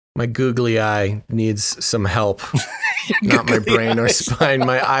My googly eye needs some help. Not my brain or spine.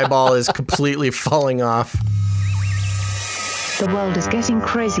 My eyeball is completely falling off. The world is getting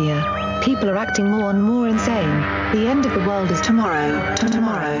crazier. People are acting more and more insane. The end of the world is tomorrow.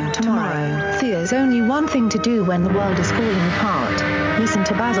 Tomorrow. There's only one thing to do when the world is falling apart. Listen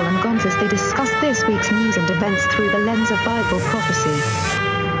to Basil and Gonz as they discuss this week's news and events through the lens of Bible prophecy.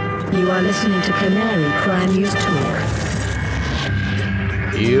 You are listening to Canary Cry News Talk.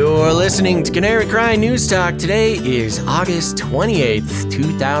 You're listening to Canary Cry News Talk. Today is August 28th,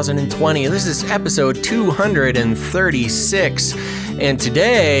 2020. This is episode 236. And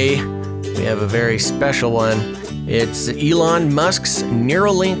today, we have a very special one. It's Elon Musk's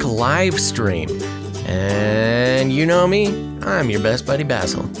Neuralink live stream. And you know me, I'm your best buddy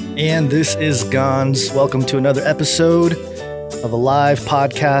Basil. And this is Gonz. Welcome to another episode of a live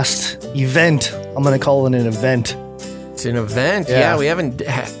podcast event. I'm going to call it an event. It's an event. Yeah, we haven't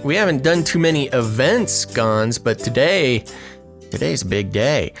done too many events, Gonz, but today's a big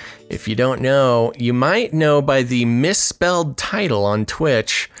day. If you don't know, you might know by the misspelled title on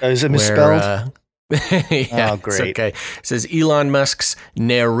Twitch. Is it misspelled? Yeah, oh, great. It's okay. It says Elon Musk's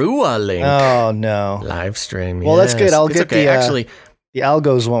Neuralink. Oh, no. Live stream. Well, that's good. I'll get okay. Actually, the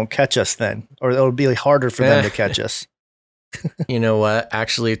algos won't catch us then, or it'll be harder for them to catch us. You know what?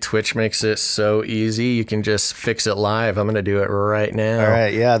 Actually, Twitch makes it so easy. You can just fix it live. I'm going to do it right now. All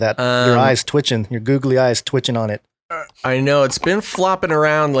right. Yeah, your eye's twitching. Your googly eye is twitching on it. I know. It's been flopping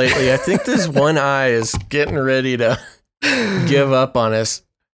around lately. I think this one eye is getting ready to give up on us.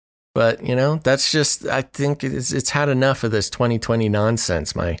 But, you know, that's just, I think it's had enough of this 2020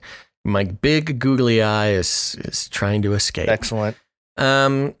 nonsense. My big googly eye is trying to escape. Excellent.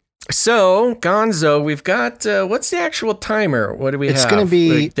 So, Gonzo, we've got, what's the actual timer? What do we have? It's going to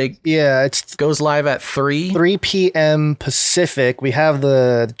be, it goes live at 3 p.m. Pacific. We have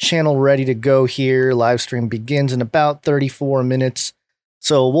the channel ready to go here. Live stream begins in about 34 minutes.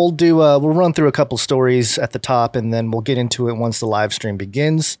 So we'll run through a couple stories at the top and then we'll get into it once the live stream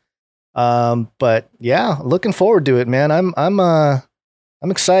begins. But yeah, looking forward to it, man. I'm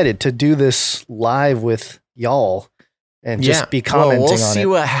excited to do this live with y'all. And just be commenting on it. We'll see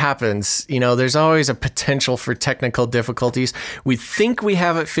what happens. You know, there's always a potential for technical difficulties. We think we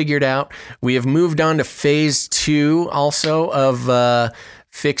have it figured out. We have moved on to phase 2 also of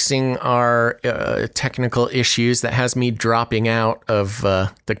fixing our technical issues that has me dropping out of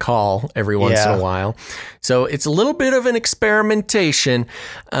the call every once in a while. So it's a little bit of an experimentation,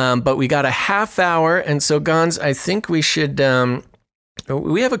 but we got a half hour. And so, Gonz, I think we should...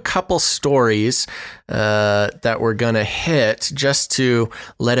 we have a couple stories that we're going to hit just to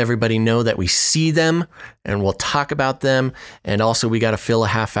let everybody know that we see them and we'll talk about them. And also we got to fill a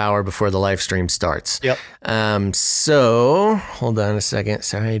half hour before the live stream starts. Yep. So hold on a second.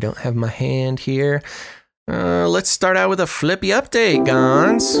 Sorry, I don't have my hand here. Let's start out with a flippy update,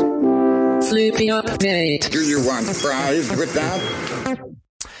 Gonz. Flippy update. Do you want fries with that?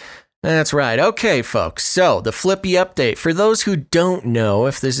 That's right. Okay, folks. So the Flippy update. For those who don't know,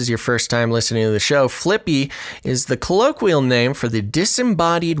 if this is your first time listening to the show, Flippy is the colloquial name for the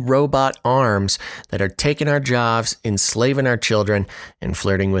disembodied robot arms that are taking our jobs, enslaving our children, and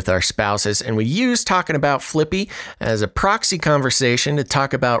flirting with our spouses. And we use talking about Flippy as a proxy conversation to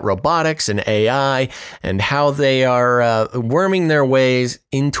talk about robotics and AI and how they are worming their ways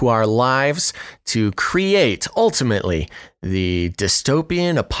into our lives to create, ultimately, the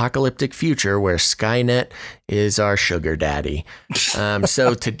dystopian apocalyptic future where Skynet is our sugar daddy.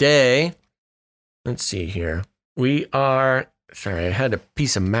 So today, let's see here. Sorry, I had a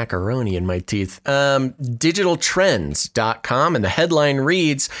piece of macaroni in my teeth. Digitaltrends.com, and the headline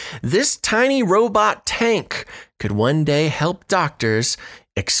reads, "This tiny robot tank could one day help doctors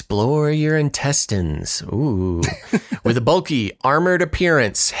explore your intestines." Ooh. With a bulky, armored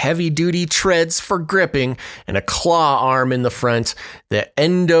appearance, heavy-duty treads for gripping, and a claw arm in the front, the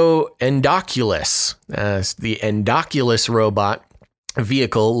Endoculus robot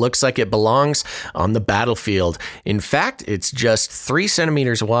vehicle looks like it belongs on the battlefield. In fact, it's just 3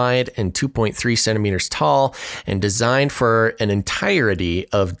 centimeters wide and 2.3 centimeters tall and designed for an entirety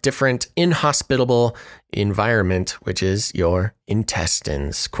of different inhospitable environment, which is your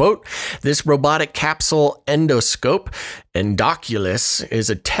intestines. Quote, "This robotic capsule endoscope, Endoculus, is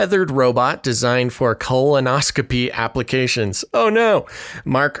a tethered robot designed for colonoscopy applications." Oh no.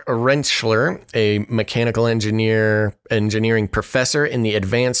 Mark Rentschler, a mechanical engineering professor in the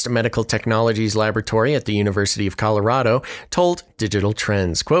Advanced Medical Technologies Laboratory at the University of Colorado, told Digital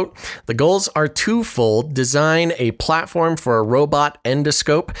Trends, quote, "The goals are twofold: design a platform for a robot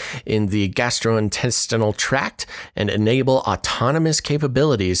endoscope in the gastrointestinal developmental tract and enable autonomous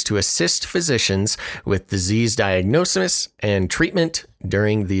capabilities to assist physicians with disease diagnosis and treatment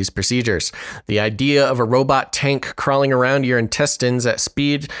during these procedures. The idea of a robot tank crawling around your intestines at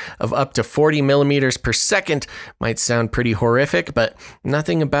speed of up to 40 millimeters per second might sound pretty horrific, but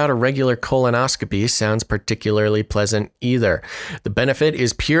nothing about a regular colonoscopy sounds particularly pleasant either. The benefit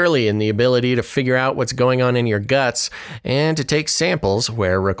is purely in the ability to figure out what's going on in your guts and to take samples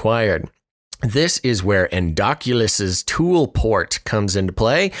where required. This is where Endoculus's tool port comes into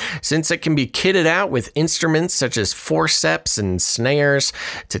play, since it can be kitted out with instruments such as forceps and snares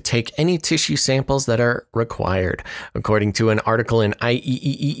to take any tissue samples that are required. According to an article in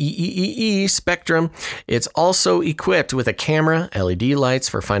IEEE Spectrum, it's also equipped with a camera, LED lights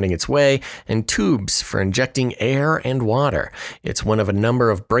for finding its way, and tubes for injecting air and water. It's one of a number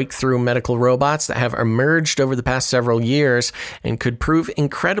of breakthrough medical robots that have emerged over the past several years and could prove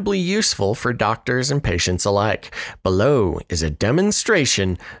incredibly useful for doctors and patients alike. Below is a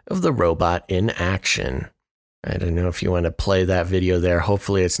demonstration of the robot in action. I don't know if you want to play that video there.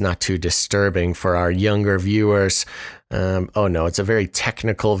 Hopefully it's not too disturbing for our younger viewers. Oh no, it's a very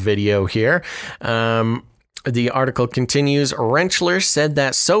technical video here. The article continues, Rentschler said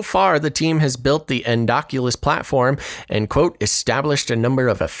that so far the team has built the Endoculus platform and, quote, established a number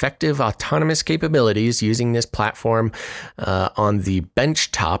of effective autonomous capabilities using this platform on the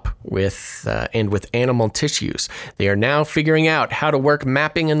bench top with animal tissues. They are now figuring out how to work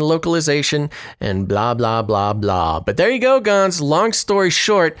mapping and localization and blah, blah, blah, blah. But there you go, Gons. Long story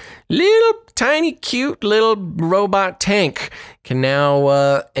short, little tiny, cute little robot tank can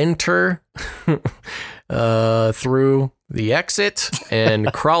now enter through the exit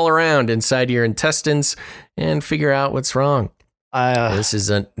and crawl around inside your intestines and figure out what's wrong. This is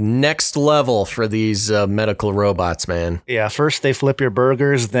a next level for these medical robots, man. Yeah, first they flip your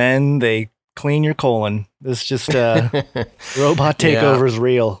burgers, then they clean your colon. This just robot takeover is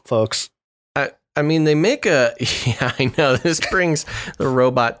real, folks. I mean, they make yeah, I know. This brings the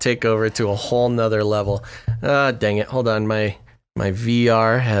robot takeover to a whole nother level. Dang it. Hold on. My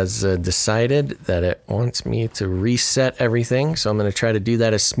VR has decided that it wants me to reset everything, so I'm going to try to do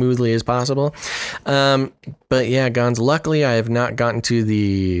that as smoothly as possible. But yeah, Gons, luckily I have not gotten to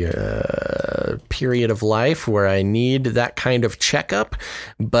the period of life where I need that kind of checkup.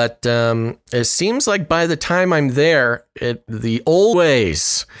 But it seems like by the time I'm there, the old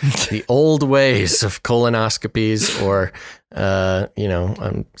ways of colonoscopies or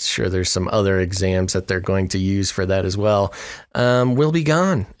I'm sure there's some other exams that they're going to use for that as well, will be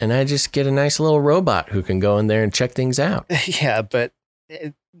gone. And I just get a nice little robot who can go in there and check things out. Yeah, but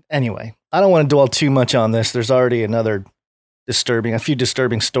anyway, I don't want to dwell too much on this. There's already a few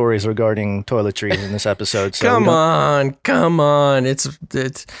disturbing stories regarding toiletries in this episode. So come on. It's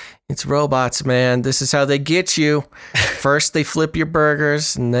robots, man. This is how they get you. First, they flip your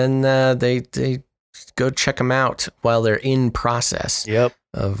burgers, and then they go check them out while they're in process. Yep.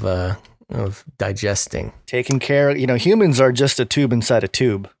 Of digesting. Taking care. Humans are just a tube inside a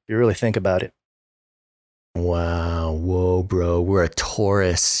tube, if you really think about it. Wow. Whoa, bro. We're a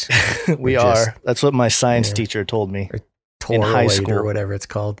Taurus. We are. That's what my science teacher told me in high school. Or whatever it's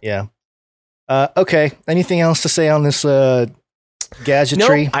called. Yeah. Okay. Anything else to say on this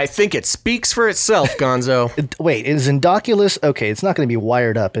gadgetry? No, I think it speaks for itself, Gonzo. Wait, is Endoculus? Okay, it's not going to be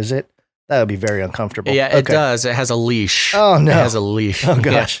wired up, is it? That would be very uncomfortable. Yeah, it does. It has a leash. Oh, no. It has a leash. Oh,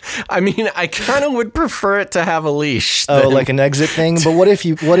 gosh. Yeah. I mean, I kind of would prefer it to have a leash. Oh, like an exit thing? But what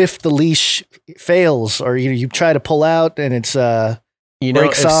if the leash fails or you try to pull out and it's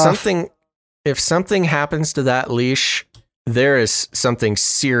breaks off? If something happens to that leash, there is something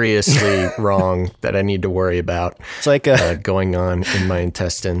seriously wrong that I need to worry about. It's like going on in my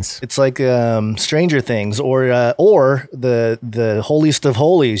intestines. It's like Stranger Things or the holiest of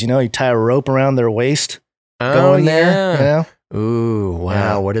holies. You tie a rope around their waist. Oh, going yeah. there. Ooh, wow.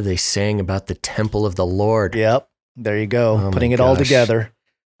 Yeah. What are they saying about the temple of the Lord? Yep. There you go. Putting it all together.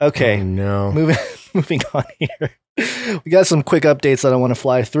 Okay. Oh, no. Moving on here. We got some quick updates that I want to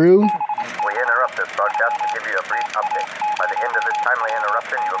fly through. We interrupt this broadcast to give you a brief update. By the end of this timely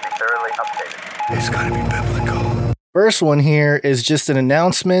interruption, you will be thoroughly updated. It's gotta be biblical. First one here is just an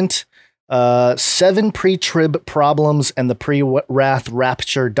announcement. 7 pre-trib problems and the pre-wrath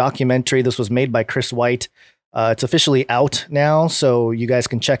rapture documentary. This was made by Chris White. It's officially out now, so you guys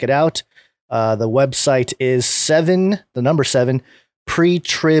can check it out. The website is 7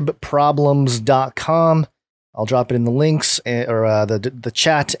 pretribproblems.com. I'll drop it in the links or the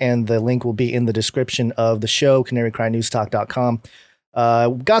chat, and the link will be in the description of the show, canarycrynewstalk.com.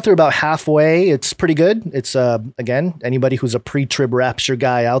 Got through about halfway. It's pretty good. It's, again, anybody who's a pre-trib rapture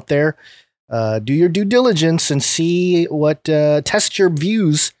guy out there, do your due diligence and see what, test your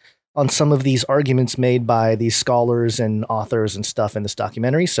views on some of these arguments made by these scholars and authors and stuff in this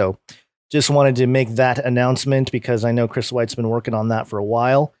documentary. So just wanted to make that announcement because I know Chris White's been working on that for a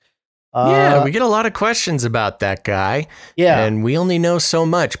while. Yeah, we get a lot of questions about that guy. Yeah. And we only know so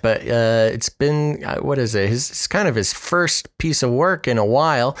much, but it's been, what is it? It's kind of his first piece of work in a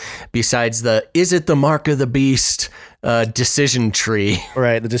while, besides the, is it the mark of the beast decision tree?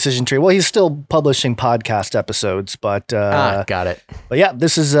 Right, the decision tree. Well, he's still publishing podcast episodes, but... got it. But yeah,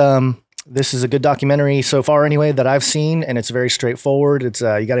 this is a good documentary so far anyway that I've seen, and it's very straightforward. It's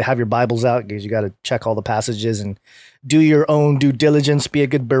you got to have your Bibles out because you got to check all the passages and do your own due diligence, be a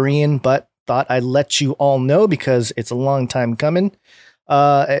good Berean, but thought I'd let you all know because it's a long time coming.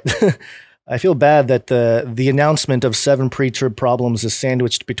 I feel bad that the announcement of 7 pre-trib problems is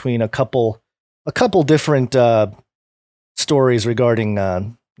sandwiched between a couple different stories regarding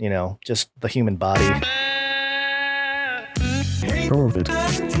just the human body.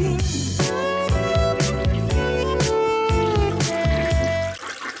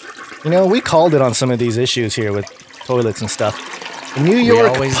 We called it on some of these issues here with toilets and stuff. The New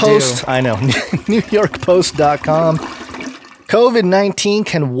York Post, I know, NewYorkPost.com. COVID-19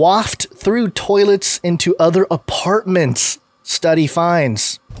 can waft through toilets into other apartments. Study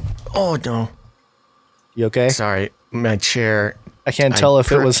finds. Oh, no. You okay? Sorry, my chair. I can't tell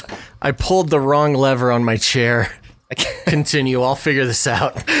if it was... I pulled the wrong lever on my chair. Continue, I'll figure this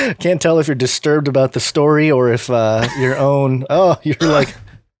out. Can't tell if you're disturbed about the story or if your own... Oh, you're like...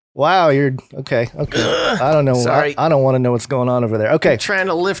 Wow, you're okay. I don't know. Sorry. I don't want to know what's going on over there. Okay. I'm trying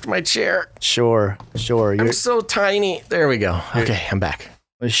to lift my chair. Sure. I'm so tiny. There we go. Okay, I'm back.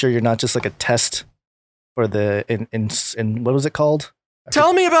 Are you sure you're not just like a test for the in what was it called?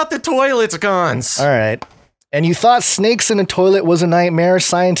 Tell me about the toilets, Gons. All right. And you thought snakes in a toilet was a nightmare?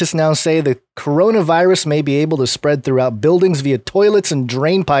 Scientists now say the coronavirus may be able to spread throughout buildings via toilets and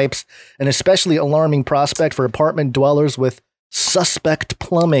drain pipes, an especially alarming prospect for apartment dwellers with suspect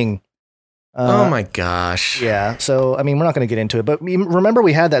plumbing. Oh my gosh. Yeah. So, I mean, we're not going to get into it, but remember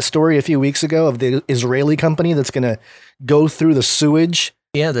we had that story a few weeks ago of the Israeli company that's going to go through the sewage.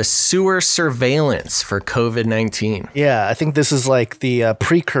 Yeah. The sewer surveillance for COVID-19. Yeah. I think this is like the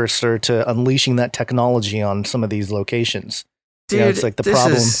precursor to unleashing that technology on some of these locations. Dude, it's like the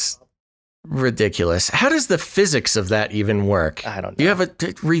problem. Is ridiculous. How does the physics of that even work? I don't know. You have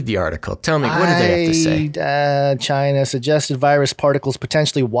read the article. Tell me, what do they have to say? China suggested virus particles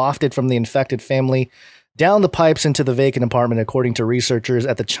potentially wafted from the infected family down the pipes into the vacant apartment, according to researchers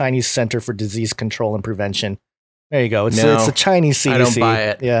at the Chinese Center for Disease Control and Prevention. There you go. It's the Chinese CDC. I don't buy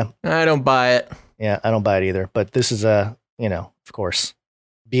it. Yeah. I don't buy it. Yeah, I don't buy it either. But this is of course,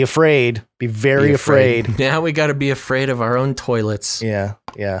 be afraid. Be very afraid. Now we got to be afraid of our own toilets. Yeah.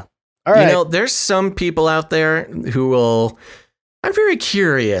 All right. There's some people out there who will... I'm very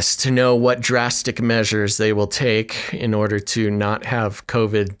curious to know what drastic measures they will take in order to not have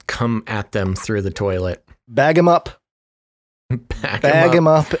COVID come at them through the toilet. Bag them up. Bag them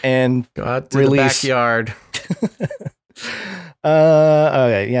up and go out to release. the backyard.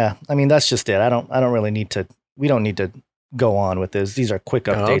 Okay, yeah. I mean, that's just it. I don't really need to... We don't need to go on with this. These are quick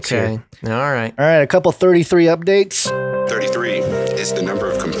updates here. All right. A couple 33 updates. 33 is the number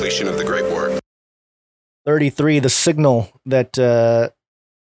of completion of the Great War. 33, the signal that the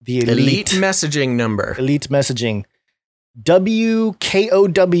elite messaging number. Elite messaging. WKOW.com.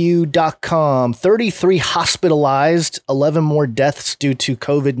 33 hospitalized, 11 more deaths due to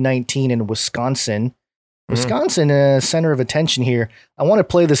COVID-19 in Wisconsin. Wisconsin, center of attention here. I want to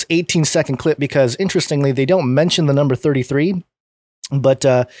play this 18-second clip because, interestingly, they don't mention the number 33, but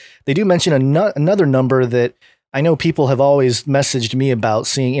they do mention another number that I know people have always messaged me about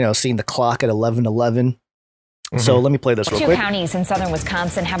seeing the clock at 11:11. So let me play this real quick. 2 counties in southern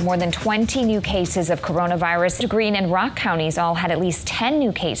Wisconsin have more than 20 new cases of coronavirus. Greene and Rock counties all had at least 10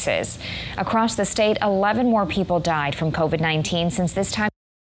 new cases. Across the state, 11 more people died from COVID-19 since this time.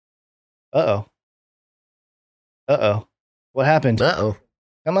 Uh-oh. What happened? Uh-oh.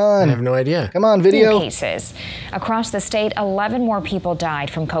 Come on. I have no idea. Come on, video. Cases. Across the state, 11 more people died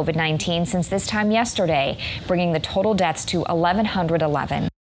from COVID-19 since this time yesterday, bringing the total deaths to 1,111.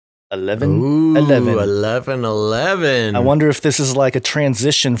 11. I wonder if this is like a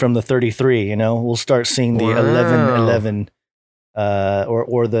transition from the 33, we'll start seeing the 11,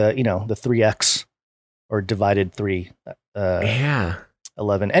 or the, the 3x or divided 3.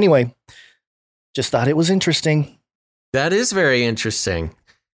 11. Anyway, just thought it was interesting. That is very interesting.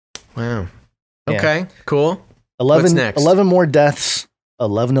 Wow. Okay, cool. 11, What's next? 11 more deaths,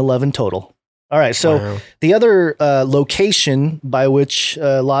 11 total. All right. So Wow. the other location by which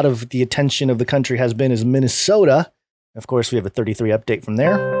a lot of the attention of the country has been is Minnesota. Of course, we have a 33 update from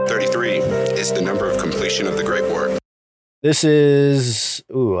there. 33 is the number of completion of the Great War. This is,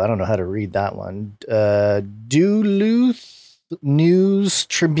 I don't know how to read that one. Duluth News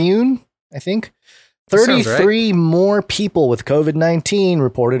Tribune, I think. That sounds 33 more people with COVID-19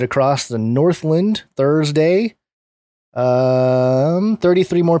 reported across the Northland Thursday.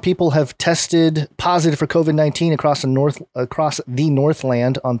 33 more people have tested positive for COVID-19 across the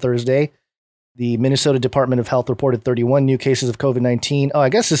Northland on Thursday. The Minnesota Department of Health reported 31 new cases of COVID-19. Oh, I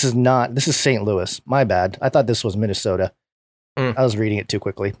guess this is St. Louis. My bad. I thought this was Minnesota. I was reading it too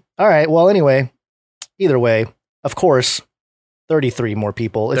quickly. All right. Well, anyway, either way, of course, 33 more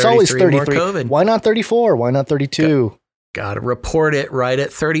people. It's always 33. More COVID. Why not 34? Why not 32? Got to report it right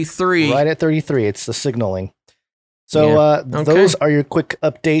at 33. Right at 33. It's the signaling. So those are your quick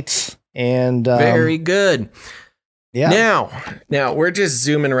updates. And very good. Yeah. Now we're just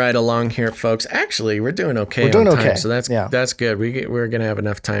zooming right along here, folks. Actually, we're doing okay. We're doing on time, okay. So that's good. We're gonna have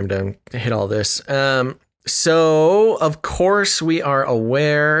enough time to hit all this. So of course we are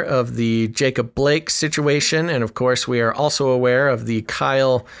aware of the Jacob Blake situation, and of course we are also aware of the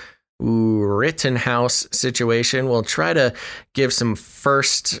Kyle Rittenhouse situation. We'll try to give some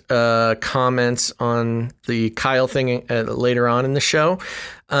first comments on the Kyle thing later on in the show.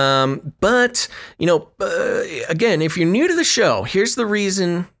 But, again, if you're new to the show, here's the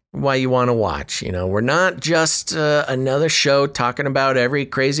reason why you want to watch. We're not just another show talking about every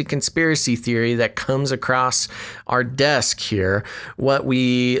crazy conspiracy theory that comes across our desk here. What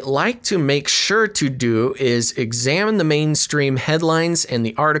we like to make sure to do is examine the mainstream headlines and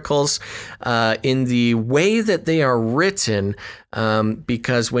the articles in the way that they are written,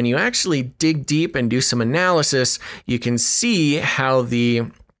 because when you actually dig deep and do some analysis, you can see how the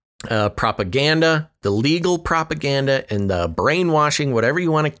propaganda, the legal propaganda, and the brainwashing, whatever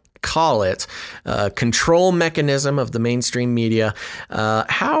you want to call it, control mechanism of the mainstream media,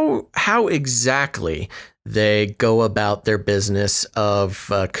 how exactly they go about their business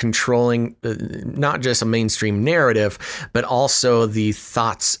of controlling not just a mainstream narrative, but also the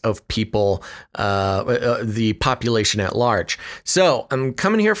thoughts of people, the population at large. So I'm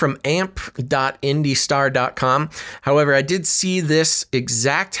coming here from amp.indystar.com. However, I did see this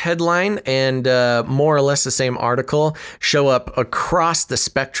exact headline and more or less the same article show up across the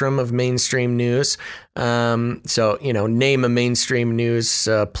spectrum of mainstream news. So, name a mainstream news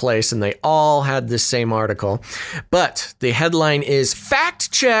place, and they all had the same article. But the headline is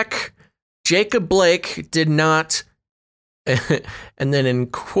fact check. Jacob Blake did not, and then in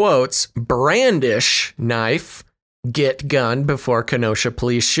quotes, brandish knife, get gun before Kenosha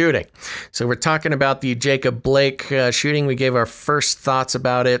police shooting. So we're talking about the Jacob Blake shooting. We gave our first thoughts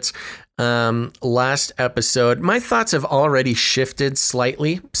about it last episode. My thoughts have already shifted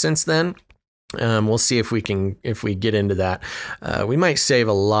slightly since then. We'll see if we get into that. We might save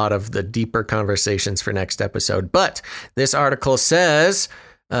a lot of the deeper conversations for next episode. But this article says,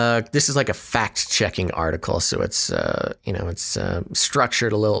 this is like a fact-checking article, so it's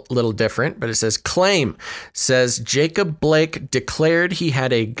structured a little different. But it says, claim says Jacob Blake declared he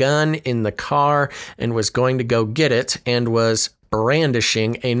had a gun in the car and was going to go get it and was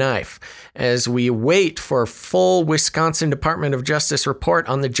brandishing a knife. As we wait for full Wisconsin Department of Justice report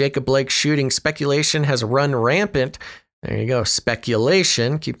on the Jacob Blake shooting, speculation has run rampant. There you go.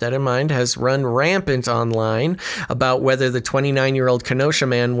 Speculation, keep that in mind, has run rampant online about whether the 29-year-old Kenosha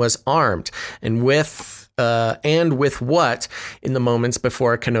man was armed and with what in the moments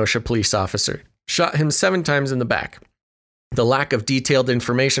before a Kenosha police officer shot him 7 times in the back. The lack of detailed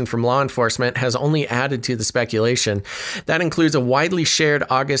information from law enforcement has only added to the speculation. That includes a widely shared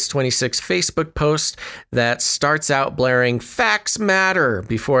August 26 Facebook post that starts out blaring "Facts matter"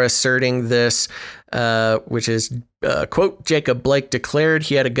 before asserting this, which is, quote, Jacob Blake declared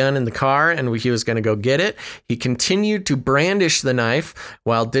he had a gun in the car and he was going to go get it. He continued to brandish the knife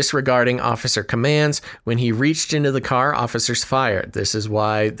while disregarding officer commands. When he reached into the car, officers fired. This is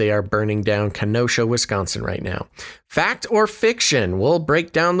why they are burning down Kenosha, Wisconsin right now. Fact or fiction? We'll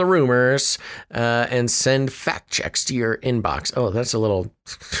break down the rumors and send fact checks to your inbox. Oh, that's a little...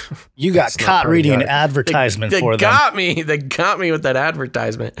 You got caught reading an advertisement for them. They got me with that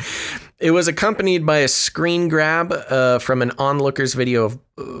advertisement. It was accompanied by a screen grab from an onlooker's video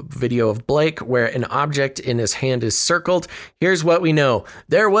of Blake where an object in his hand is circled. Here's what we know.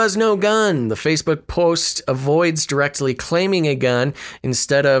 There was no gun. The Facebook post avoids directly claiming a gun,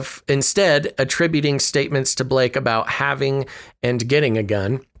 instead attributing statements to Blake about having and getting a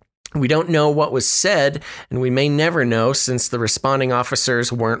gun. We don't know what was said, and we may never know since the responding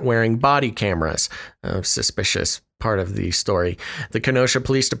officers weren't wearing body cameras. Suspicious part of the story. The Kenosha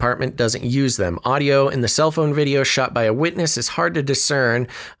Police Department doesn't use them. Audio in the cell phone video shot by a witness is hard to discern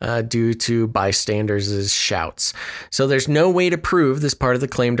due to bystanders' shouts. So there's no way to prove this part of the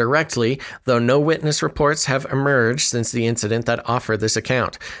claim directly, though no witness reports have emerged since the incident that offer this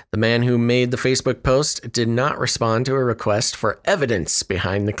account. The man who made the Facebook post did not respond to a request for evidence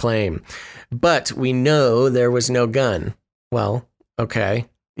behind the claim. But we know there was no gun. Well, okay.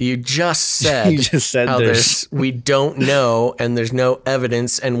 You just said, how we don't know and there's no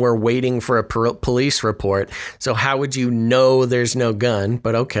evidence and we're waiting for a police report. So how would you know there's no gun?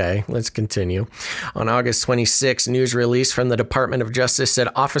 But okay, let's continue. On August 26, news release from the Department of Justice said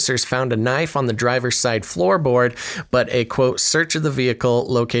officers found a knife on the driver's side floorboard, but a, quote, search of the vehicle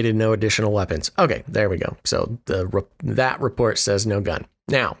located no additional weapons. Okay, there we go. So that report says no gun.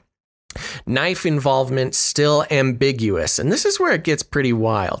 Now, knife involvement still ambiguous, and this is where it gets pretty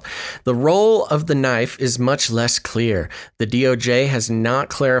wild. The role of the knife is much less clear. The DOJ has not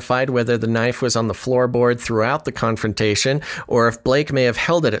clarified whether the knife was on the floorboard throughout the confrontation or if Blake may have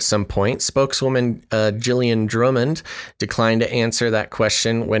held it at some point. Spokeswoman Jillian Drummond declined to answer that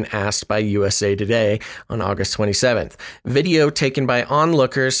question when asked by USA Today on August 27th. Video taken by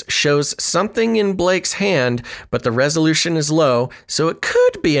onlookers shows something in Blake's hand, but the resolution is low, so it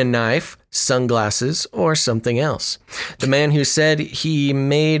could be a knife, sunglasses, or something else. The man who said he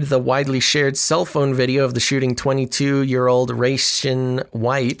made the widely shared cell phone video of the shooting 22-year-old Rayshon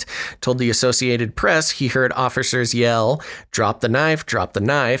White told the Associated Press he heard officers yell, drop the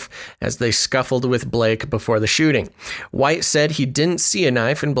knife, as they scuffled with Blake before the shooting. White said he didn't see a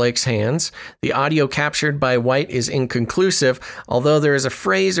knife in Blake's hands. The audio captured by White is inconclusive, although there is a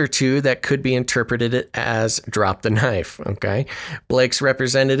phrase or two that could be interpreted as drop the knife. Okay. Blake's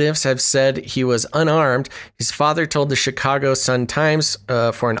representatives have said he was unarmed. His father told the Chicago Sun-Times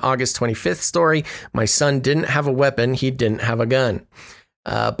for an August 25th story, "My son didn't have a weapon. He didn't have a gun."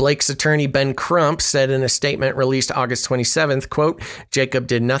 Blake's attorney, Ben Crump, said in a statement released August 27th, quote, "Jacob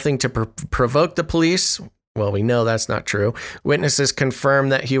did nothing to provoke the police." Well, we know that's not true. Witnesses confirm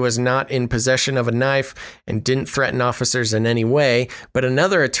that he was not in possession of a knife and didn't threaten officers in any way. But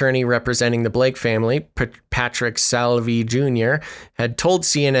another attorney representing the Blake family, Patrick Salvey Jr., had told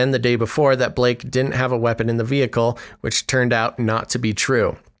CNN the day before that Blake didn't have a weapon in the vehicle, which turned out not to be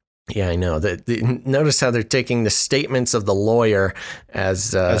true. Yeah, I know. Notice how they're taking the statements of the lawyer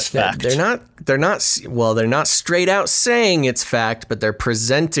as fact. They're not straight out saying it's fact, but they're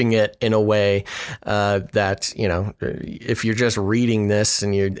presenting it in a way that, you know, if you're just reading this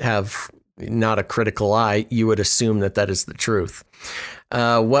and you have not a critical eye, you would assume that that is the truth.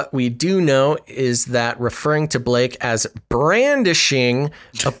 What we do know is that referring to Blake as brandishing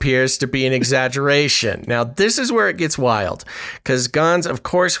appears to be an exaggeration. Now, this is where it gets wild, because Gons, of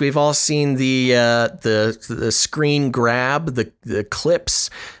course, we've all seen the screen grab, the clips.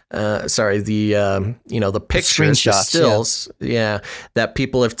 The pictures, the stills, that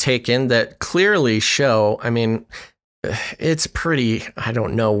people have taken that clearly show. I mean, it's pretty, I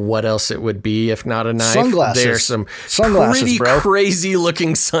don't know what else it would be if not a knife. Sunglasses. There's some pretty crazy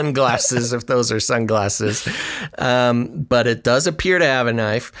looking sunglasses, if those are sunglasses. But it does appear to have a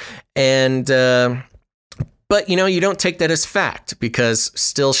knife. And, but, you know, you don't take that as fact because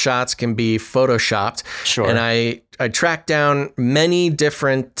still shots can be photoshopped. Sure. And I tracked down many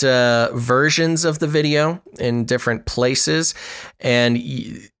different versions of the video in different places. And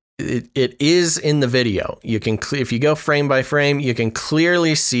it is in the video. You can, if you go frame by frame, you can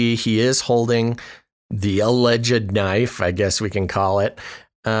clearly see he is holding the alleged knife, I guess we can call it.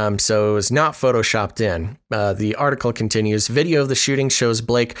 So it was not photoshopped in. The article continues. Video of the shooting shows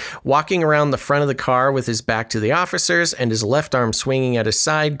Blake walking around the front of the car with his back to the officers and his left arm swinging at his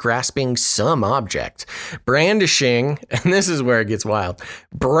side, grasping some object. Brandishing, and this is where it gets wild,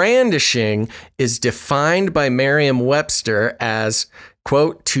 brandishing is defined by Merriam-Webster as,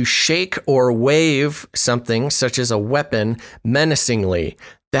 quote, to shake or wave something such as a weapon menacingly.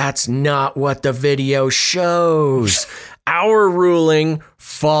 That's not what the video shows. Our ruling,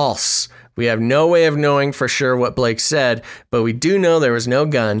 false. We have no way of knowing for sure what Blake said, but we do know there was no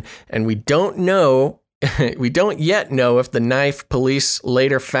gun, and we don't yet know if the knife police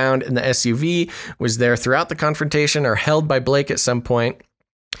later found in the SUV was there throughout the confrontation or held by Blake at some point.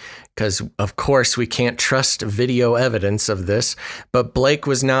 Because, of course, we can't trust video evidence of this, but Blake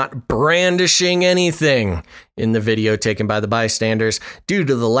was not brandishing anything in the video taken by the bystanders. Due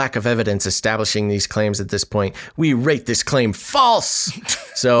to the lack of evidence establishing these claims at this point, we rate this claim false.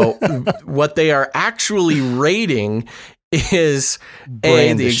 So what they are actually rating is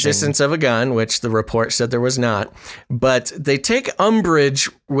A, the existence of a gun, which the report said there was not, but they take umbrage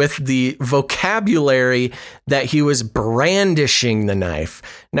with the vocabulary that he was brandishing the knife.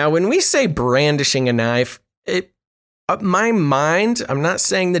 Now, when we say brandishing a knife, my mind, I'm not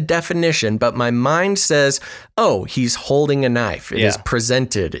saying the definition, but my mind says, oh, he's holding a knife. It is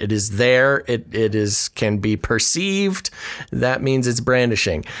presented. It is there. It can be perceived. That means it's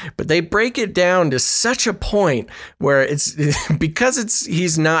brandishing. But they break it down to such a point where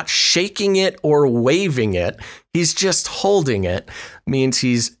he's not shaking it or waving it. He's just holding it, means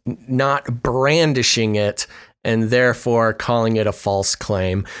he's not brandishing it, and therefore calling it a false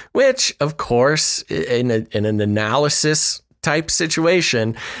claim, which, of course, in an analysis type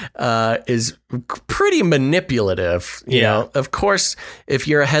situation, is pretty manipulative. You know, of course, if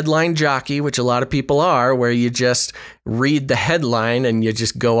you're a headline jockey, which a lot of people are, where you just read the headline and you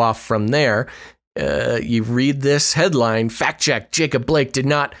just go off from there, you read this headline, fact check, Jacob Blake did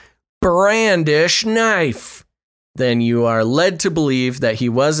not brandish knife, then you are led to believe that he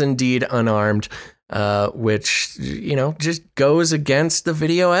was indeed unarmed. Which, just goes against the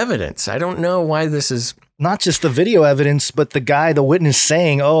video evidence. I don't know why this is... Not just the video evidence, but the witness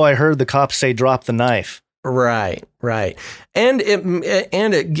saying, oh, I heard the cops say drop the knife. Right. And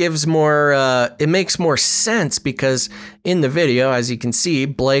it gives more, it makes more sense because in the video, as you can see,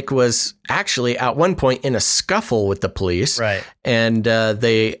 Blake was actually at one point in a scuffle with the police. Right. And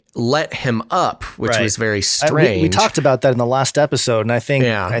they let him up, which was very strange. We talked about that in the last episode, and I think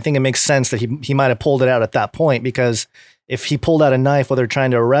it makes sense that he might have pulled it out at that point, because if he pulled out a knife while they're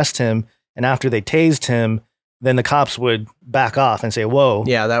trying to arrest him, and after they tased him, then the cops would back off and say, whoa.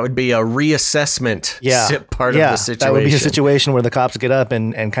 Yeah, that would be a reassessment part of the situation. That would be a situation where the cops get up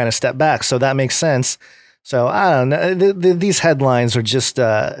and kind of step back. So that makes sense. So I don't know. These headlines are just,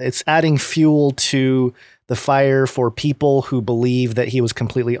 it's adding fuel to the fire for people who believe that he was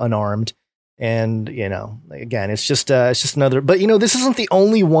completely unarmed. And, again, it's just another, but this isn't the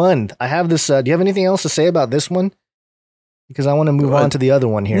only one. I have this, do you have anything else to say about this one? Because I want to move on to the other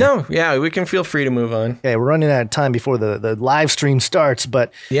one here. No, we can feel free to move on. Okay, we're running out of time before the live stream starts,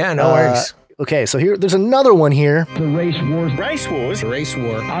 but... Yeah, no worries. Okay, so there's another one here. The race wars. Race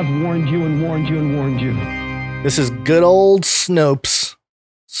war. I've warned you and warned you and warned you. This is good old Snopes.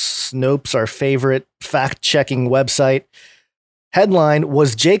 Snopes, our favorite fact-checking website. Headline,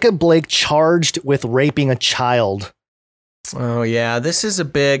 was Jacob Blake charged with raping a child? Oh, yeah, this is a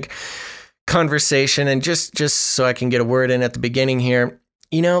big conversation, and just so I can get a word in at the beginning here,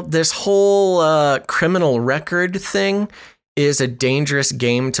 this whole criminal record thing is a dangerous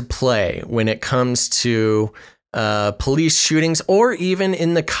game to play when it comes to police shootings, or even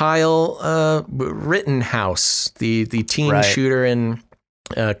in the Kyle Rittenhouse, the teen shooter in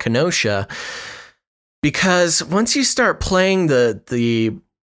Kenosha, because once you start playing the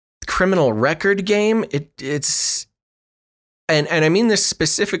criminal record game, it's And I mean this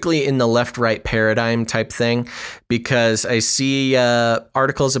specifically in the left-right paradigm type thing, because I see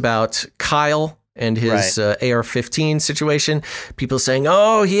articles about Kyle and his AR-15 situation. People saying,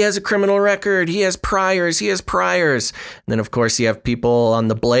 oh, he has a criminal record. He has priors. And then, of course, you have people on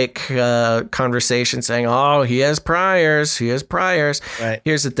the Blake conversation saying, oh, he has priors. Right.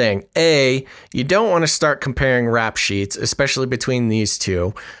 Here's the thing. A, you don't want to start comparing rap sheets, especially between these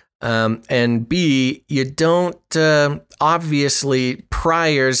two. And B, you don't, obviously,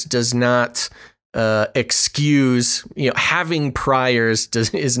 priors does not excuse, having priors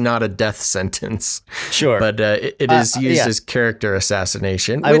is not a death sentence. Sure. But it is used as character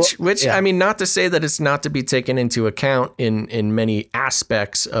assassination, which I mean, not to say that it's not to be taken into account in many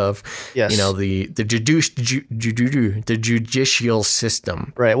aspects of, the judicial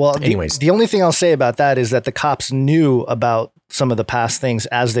system. Right. Well, anyways, the only thing I'll say about that is that the cops knew about some of the past things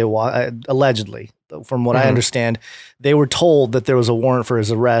as they allegedly. From what I understand, they were told that there was a warrant for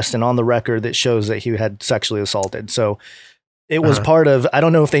his arrest, and on the record that shows that he had sexually assaulted. So it was part of, I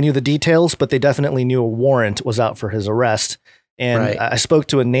don't know if they knew the details, but they definitely knew a warrant was out for his arrest. And I spoke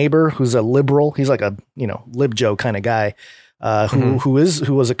to a neighbor who's a liberal. He's like a, lib Joe kind of guy, who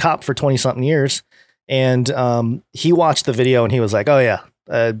was a cop for 20 something years. And he watched the video and he was like, oh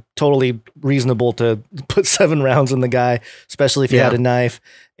yeah, totally reasonable to put 7 rounds in the guy, especially if he had a knife.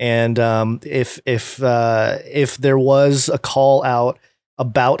 And if there was a call out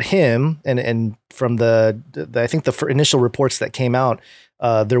about him, and from I think the initial reports that came out,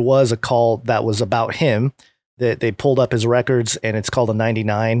 there was a call that was about him. That they pulled up his records, and it's called a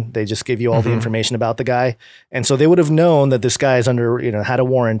 99. They just give you all the information about the guy, and so they would have known that this guy is under, had a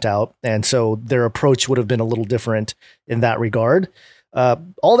warrant out, and so their approach would have been a little different in that regard.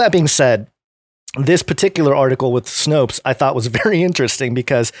 All that being said, this particular article with Snopes I thought was very interesting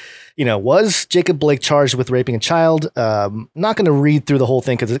because, was Jacob Blake charged with raping a child? Not going to read through the whole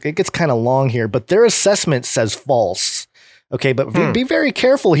thing because it gets kind of long here, but their assessment says false. Okay, but be very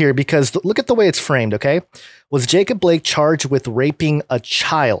careful here because look at the way it's framed, okay? Was Jacob Blake charged with raping a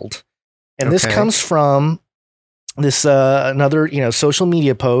child? And this comes from this another, social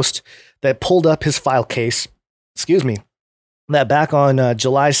media post that pulled up his file case. Excuse me. That back on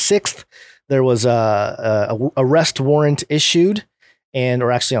July 6th, there was a arrest warrant issued,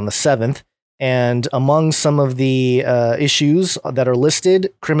 or actually on the 7th. And among some of the issues that are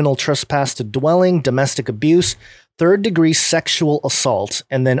listed, criminal trespass to dwelling, domestic abuse, third-degree sexual assault.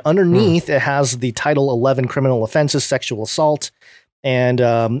 And then underneath, it has the Title 11 criminal offenses, sexual assault. And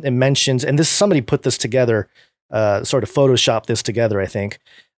it mentions, and somebody put this together, sort of photoshopped this together, I think.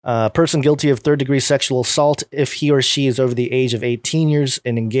 Person guilty of third-degree sexual assault if he or she is over the age of 18 years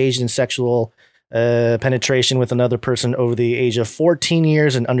and engaged in sexual penetration with another person over the age of 14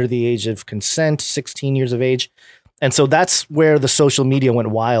 years and under the age of consent, 16 years of age. And so that's where the social media went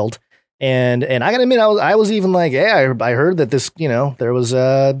wild. And I gotta admit, I was even like, yeah, I heard that this, there was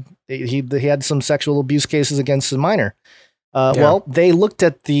he had some sexual abuse cases against a minor. Well, they looked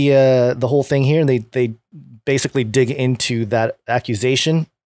at the whole thing here, and they basically dig into that accusation.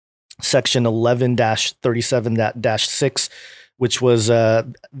 Section 11-37-6, which was it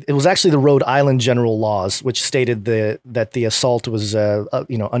was actually the Rhode Island general laws, which stated that the assault was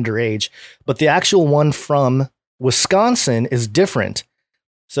underage, but the actual one from Wisconsin is different.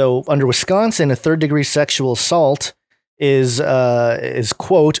 So under Wisconsin, a third-degree sexual assault is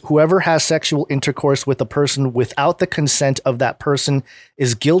quote, whoever has sexual intercourse with a person without the consent of that person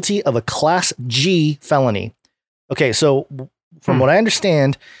is guilty of a Class G felony. Okay, so from what I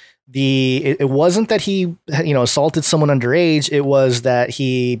understand, it wasn't that he assaulted someone underage. It was that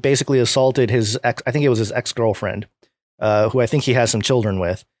he basically assaulted his ex-girlfriend, who I think he has some children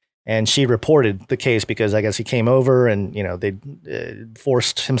with. And she reported the case because I guess he came over and, they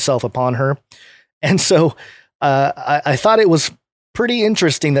forced himself upon her. And so I thought it was pretty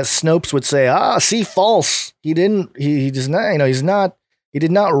interesting that Snopes would say, see, false. He did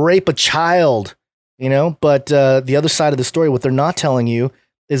not rape a child, but the other side of the story, what they're not telling you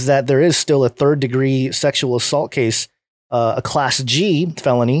is that there is still a third-degree sexual assault case, a Class G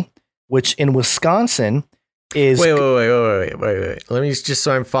felony, which in Wisconsin is... Wait. Let me just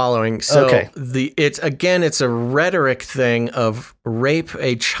so I'm following. So okay. It's a rhetoric thing of rape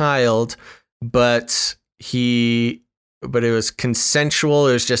a child, but it was consensual.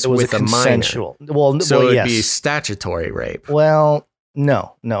 It was just with a minor. It'd be statutory rape. Well,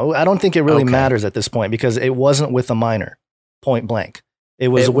 no, I don't think it really matters at this point because it wasn't with a minor, point blank. It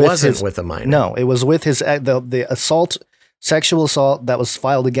wasn't with a minor. No, it was with his the sexual assault that was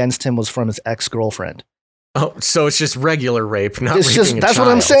filed against him was from his ex-girlfriend. Oh, so it's just regular rape, not it's raping that's a child.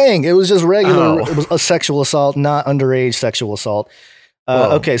 What I'm saying. It was just regular. It was a sexual assault, not underage sexual assault.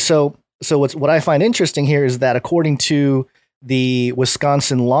 Okay, so what I find interesting here is that according to the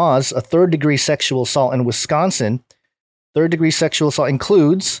Wisconsin laws, a third-degree sexual assault in Wisconsin, third-degree sexual assault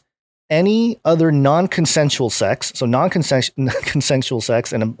includes any other non-consensual sex. So non-consensual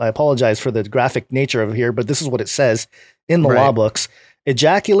sex, and I apologize for the graphic nature of it here, but this is what it says in the law books: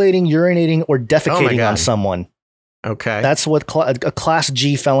 ejaculating, urinating, or defecating on someone. Okay. That's what a Class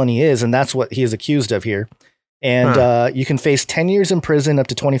G felony is, and that's what he is accused of here. And you can face 10 years in prison, up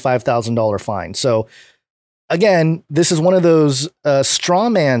to $25,000 fine. So again, this is one of those straw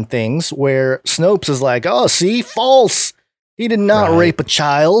man things where Snopes is like, oh, see, false. He did not rape a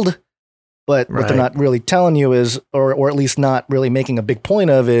child. But what they're not really telling you is, or at least not really making a big point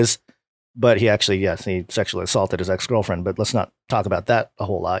of is, but he actually, he sexually assaulted his ex-girlfriend. But let's not talk about that a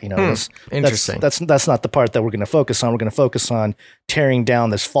whole lot. Interesting. That's not the part that we're going to focus on. We're going to focus on tearing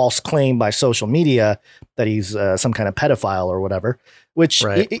down this false claim by social media that he's some kind of pedophile or whatever. Which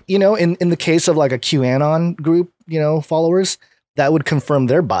in the case of like a QAnon group, followers, that would confirm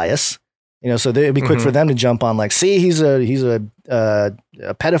their bias. So it'd be quick for them to jump on like, see, he's a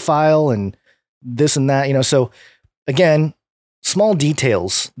pedophile and this and that. So again, small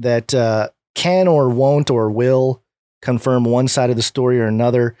details that can or won't or will confirm one side of the story or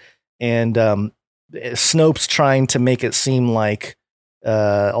another. And Snopes trying to make it seem like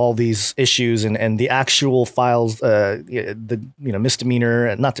all these issues and the actual files, the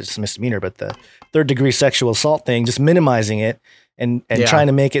misdemeanor, not just misdemeanor, but the third-degree sexual assault thing, just minimizing it. And trying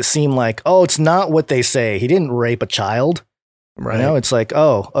to make it seem like, oh, it's not what they say. He didn't rape a child. Right. It's like,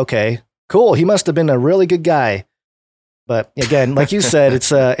 oh, okay, cool. He must have been a really good guy. But again, like you said,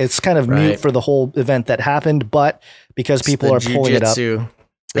 it's kind of mute for the whole event that happened. But because people are pulling it up.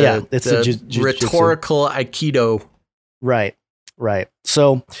 It's the rhetorical Aikido. Right.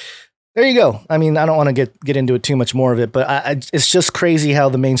 So there you go. I mean, I don't want to get into it too much more of it, but it's just crazy how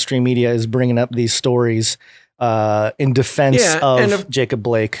the mainstream media is bringing up these stories in defense of Jacob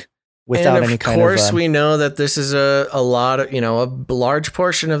Blake without any kind of. Of course, we know that this is a lot of, a large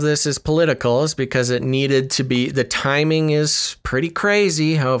portion of this is political, is because it needed to be. The timing is pretty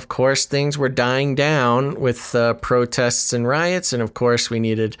crazy. How, of course, things were dying down with protests and riots, and of course, we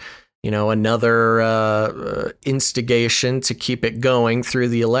needed. Another instigation to keep it going through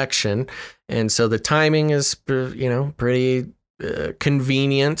the election. And so the timing is, pretty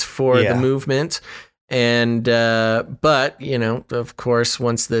convenient for the movement. And, but, of course,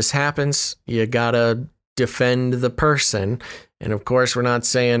 once this happens, you gotta defend the person. And of course, we're not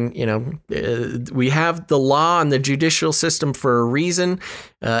saying, we have the law and the judicial system for a reason.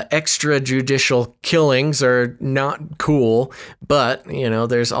 Extrajudicial killings are not cool, but,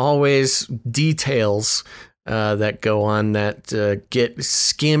 there's always details that go on that get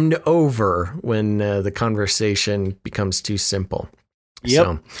skimmed over when the conversation becomes too simple. Yep.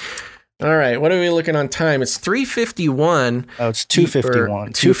 So, all right, what are we looking on time? It's 3:51. Oh, it's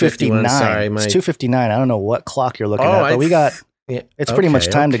 2:51. 2:59. Sorry, it's 2:59. I don't know what clock you're looking at, but we got. Yeah, it's pretty much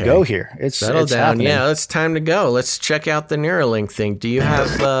time to go here. Settle down. Happening. Yeah, it's time to go. Let's check out the Neuralink thing. Do you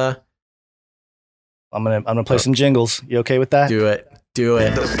have? I'm gonna play some jingles. You okay with that? Do it. The 4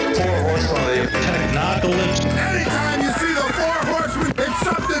 horsemen of the technocalypse. Anytime you see the 4 horsemen, it's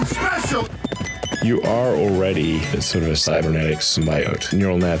something special. You are already sort of a cybernetic symbiote.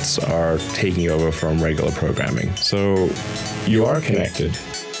 Neural nets are taking over from regular programming. So you are connected.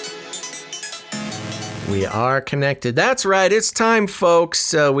 We are connected. That's right. It's time,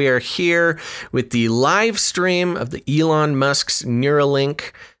 folks. We are here with the live stream of the Elon Musk's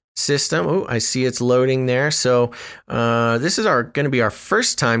Neuralink system. Oh, I see it's loading there. So this is going to be our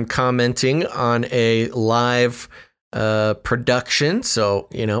first time commenting on a live production. So,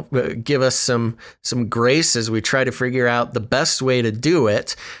 give us some grace as we try to figure out the best way to do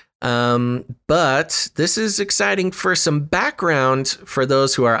it. But this is exciting for some background for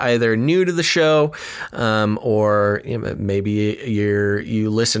those who are either new to the show, or maybe you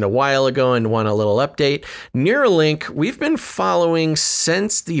listened a while ago and want a little update. Neuralink, we've been following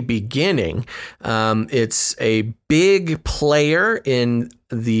since the beginning. It's a big player in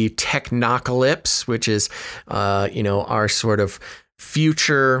the technocalypse, which is, our sort of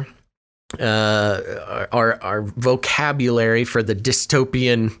future, our vocabulary for the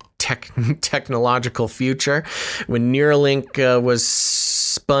dystopian technological future. When Neuralink was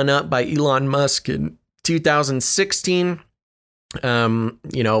spun up by Elon Musk in 2016,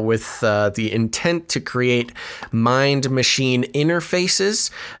 with the intent to create mind-machine interfaces,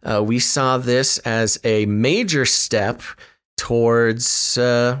 we saw this as a major step towards,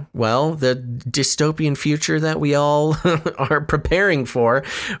 the dystopian future that we all are preparing for,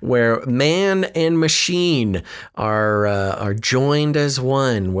 where man and machine are joined as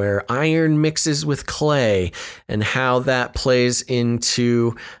one, where iron mixes with clay, and how that plays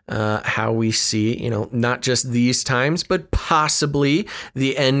into how we see, not just these times, but possibly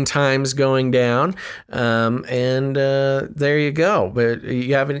the end times going down. And there you go. But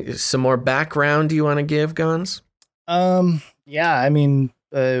you have some more background you want to give, Gons? Yeah, I mean,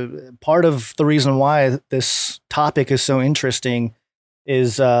 part of the reason why this topic is so interesting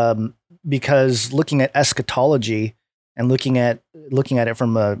is because looking at eschatology and looking at it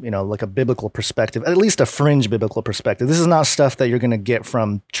from a like a biblical perspective, at least a fringe biblical perspective. This is not stuff that you're going to get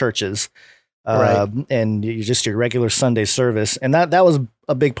from churches, right? And just your regular Sunday service. And that was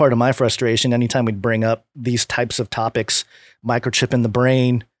a big part of my frustration. Anytime we'd bring up these types of topics, microchip in the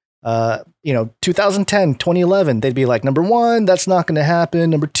brain. 2010, 2011, they'd be like, number 1, that's not going to happen.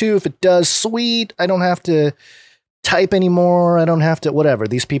 Number 2, if it does, sweet. I don't have to type anymore. I don't have to, whatever.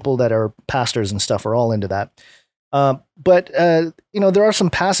 These people that are pastors and stuff are all into that. But there are some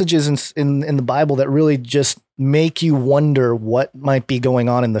passages in the Bible that really just make you wonder what might be going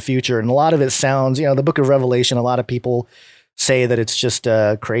on in the future. And a lot of it sounds, the book of Revelation, a lot of people say that it's just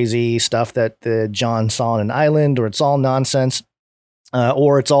crazy stuff that John saw on an island, or it's all nonsense.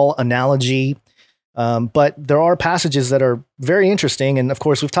 Or it's all analogy. But there are passages that are very interesting. And of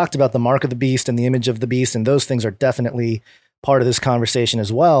course, we've talked about the mark of the beast and the image of the beast, and those things are definitely part of this conversation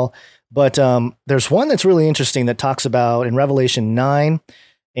as well. But there's one that's really interesting that talks about in Revelation 9,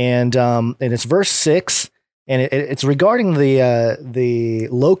 and it's verse 6, and it's regarding the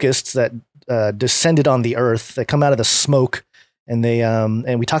locusts that descended on the earth, that come out of the smoke. And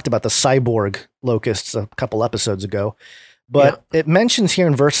and we talked about the cyborg locusts a couple episodes ago. But It mentions here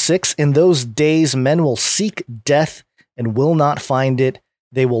in verse 6, in those days men will seek death and will not find it.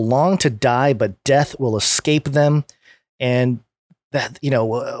 They will long to die, but death will escape them. And that,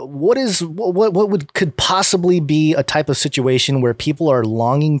 what could possibly be a type of situation where people are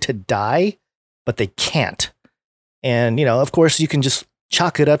longing to die, but they can't? And, of course, you can just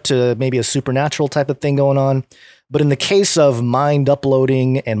chalk it up to maybe a supernatural type of thing going on. But in the case of mind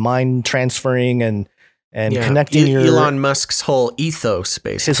uploading and mind transferring and connecting Elon Musk's whole ethos,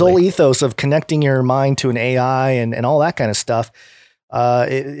 basically. His whole ethos of connecting your mind to an AI and all that kind of stuff,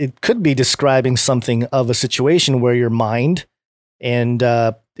 it could be describing something of a situation where your mind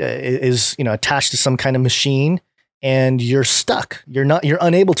is attached to some kind of machine and you're stuck. You're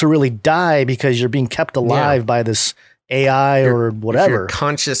unable to really die because you're being kept alive by this AI or whatever. If your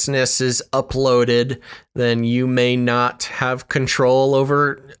consciousness is uploaded, then you may not have control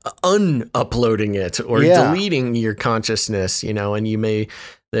over unuploading it or deleting your consciousness, and you may,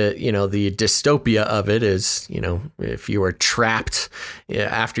 the dystopia of it is, if you were trapped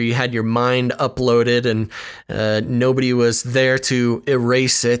after you had your mind uploaded and nobody was there to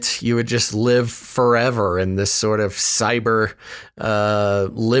erase it, you would just live forever in this sort of cyber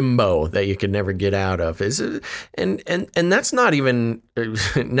limbo that you could never get out of. And that's not even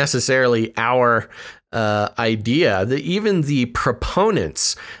necessarily our idea. Even the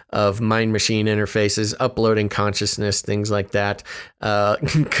proponents of mind-machine interfaces, uploading consciousness, things like that,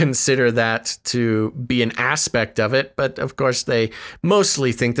 consider that to be an aspect of it. But of course, they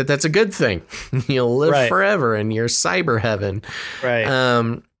mostly think that that's a good thing. You'll live forever in your cyber heaven.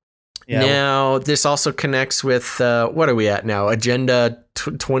 Right. Now, this also connects with, what are we at now? Agenda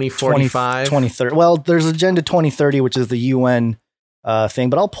 2045? 2030. Well, there's Agenda 2030, which is the UN thing,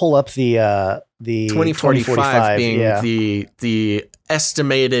 but I'll pull up the 2045 being the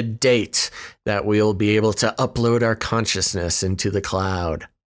estimated date that we'll be able to upload our consciousness into the cloud.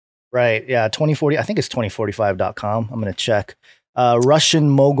 Right. Yeah. 2040. I think it's 2045.com. I'm going to check. Russian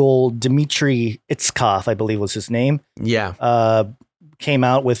mogul Dmitry Itskov, I believe was his name. Yeah. Came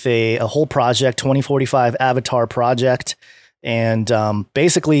out with a whole project, 2045 Avatar project. And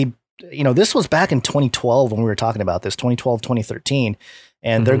basically, this was back in 2012 when we were talking about this, 2012, 2013.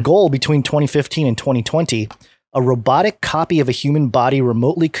 And their goal between 2015 and 2020, a robotic copy of a human body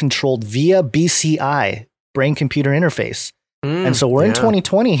remotely controlled via BCI, brain computer interface. And so we're in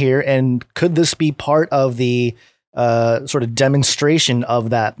 2020 here. And could this be part of the sort of demonstration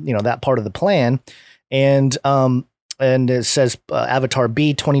of that, that part of the plan? And it says Avatar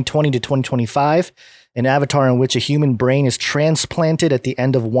B 2020 to 2025, an avatar in which a human brain is transplanted at the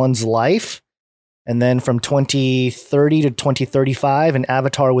end of one's life. And then from 2030 to 2035, an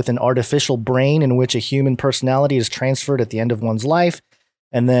avatar with an artificial brain in which a human personality is transferred at the end of one's life.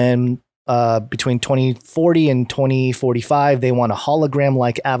 And then between 2040 and 2045, they want a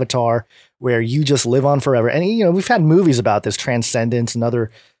hologram-like avatar where you just live on forever. And, we've had movies about this, Transcendence and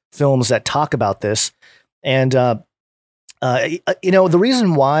other films that talk about this. And, the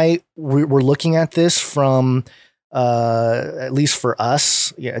reason why we're looking at this from, at least for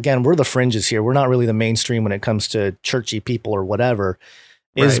us, again, we're the fringes here. We're not really the mainstream when it comes to churchy people or whatever,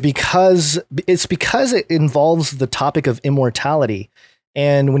 is because it involves the topic of immortality.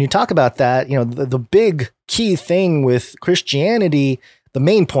 And when you talk about that, the big key thing with Christianity, the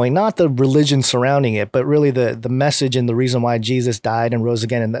main point, not the religion surrounding it, but really the message and the reason why Jesus died and rose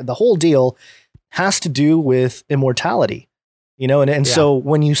again. And the whole deal has to do with immortality. So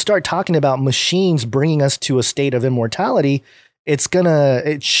when you start talking about machines bringing us to a state of immortality,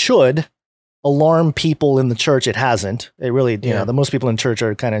 it should alarm people in the church. It hasn't. It really, the most people in church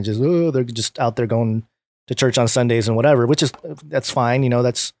are kind of just, they're just out there going to church on Sundays and whatever, that's fine.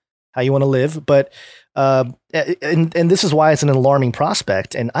 That's how you want to live. But, and this is why it's an alarming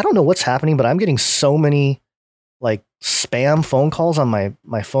prospect. And I don't know what's happening, but I'm getting so many like spam phone calls on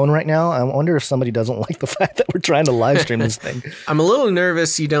my phone right now. I wonder if somebody doesn't like the fact that we're trying to live stream this thing. I'm a little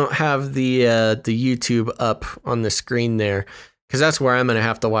nervous you don't have the YouTube up on the screen there, because that's where I'm going to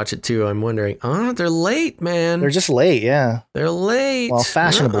have to watch it too. I'm wondering, they're late, man. They're just late. Yeah. They're late. Well,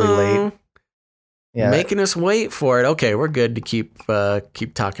 fashionably late. Yeah. Making us wait for it. Okay, we're good to keep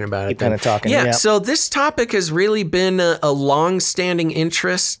talking about it. Keep kind of talking. Yeah. So this topic has really been a long-standing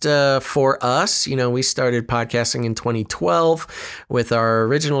interest for us. We started podcasting in 2012 with our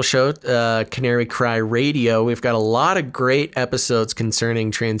original show, Canary Cry Radio. We've got a lot of great episodes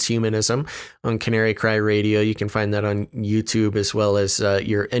concerning transhumanism on Canary Cry Radio. You can find that on YouTube as well as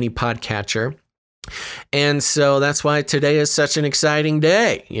any podcatcher. And so that's why today is such an exciting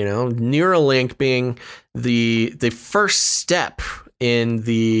day. Neuralink being the first step in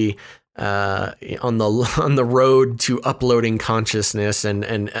the on the road to uploading consciousness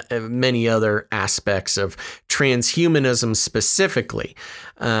and many other aspects of transhumanism specifically.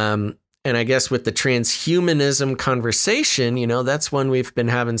 And I guess with the transhumanism conversation, that's one we've been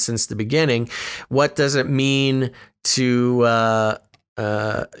having since the beginning. What does it mean to,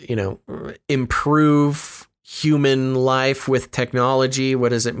 improve human life with technology? What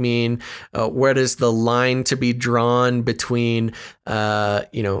does it mean? What is the line to be drawn between,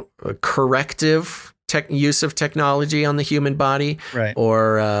 corrective use of technology on the human body, right,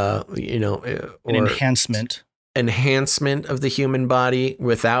 or an enhancement of the human body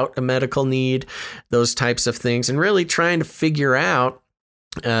without a medical need, those types of things, and really trying to figure out,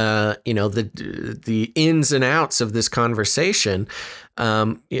 the ins and outs of this conversation.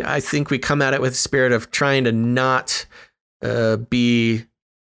 I think we come at it with the spirit of trying to not be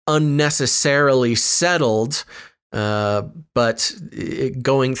unnecessarily settled, but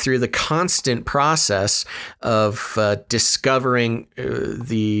going through the constant process of discovering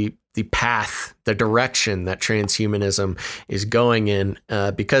the path, the direction that transhumanism is going in,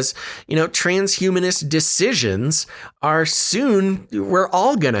 because, transhumanist decisions are soon, we're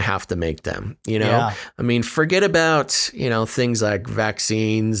all going to have to make them, Yeah. I mean, forget about, things like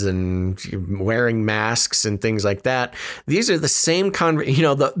vaccines and wearing masks and things like that. These are the same,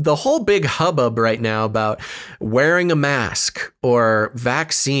 the whole big hubbub right now about wearing a mask or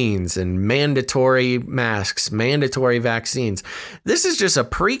vaccines and mandatory masks, mandatory vaccines. This is just a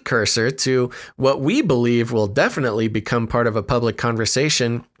precursor to what we believe will definitely become part of a public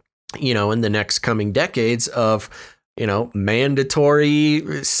conversation, in the next coming decades of,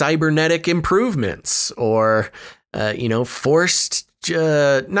 mandatory cybernetic improvements or, forced,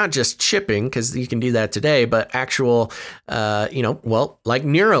 not just chipping, because you can do that today, but actual, like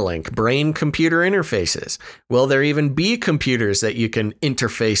Neuralink, brain-computer interfaces. Will there even be computers that you can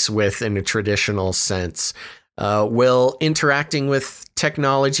interface with in a traditional sense? Will interacting with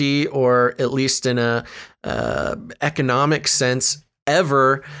technology, or at least in a economic sense,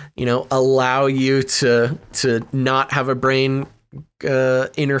 ever allow you to not have a brain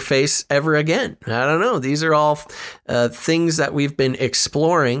interface ever again? I don't know. These are all things that we've been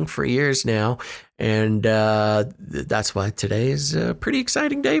exploring for years now, and that's why today is a pretty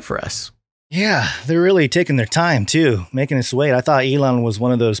exciting day for us. Yeah, they're really taking their time too, making us wait. I thought Elon was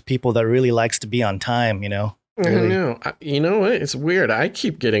one of those people that really likes to be on time, Really. I know. You know what? It's weird. I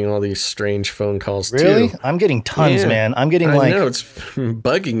keep getting all these strange phone calls too. Really? I'm getting tons, man. I'm getting I know, it's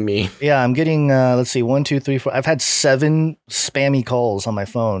bugging me. Yeah, I'm getting, let's see, 1, 2, 3, 4. I've had 7 spammy calls on my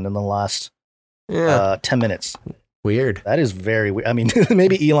phone in the last 10 minutes. Weird. That is very weird. I mean,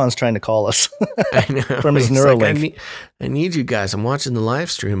 maybe Elon's trying to call us I know. from his Neuralink. Like, I need you guys. I'm watching the live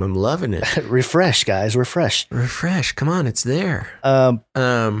stream. I'm loving it. Refresh, guys. Refresh. Come on. It's there.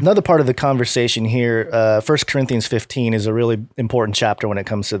 Another part of the conversation here, 1 Corinthians 15 is a really important chapter when it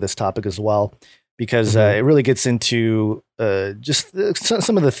comes to this topic as well, because it really gets into just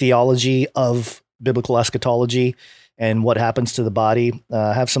some of the theology of biblical eschatology and what happens to the body.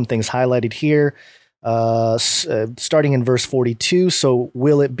 I have some things highlighted here. Starting in verse 42, so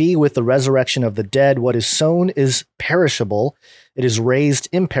will it be with the resurrection of the dead? What is sown is perishable. It is raised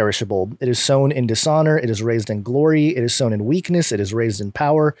imperishable. It is sown in dishonor. It is raised in glory. It is sown in weakness. It is raised in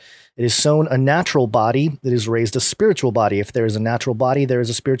power. It is sown a natural body. It is raised a spiritual body. If there is a natural body, there is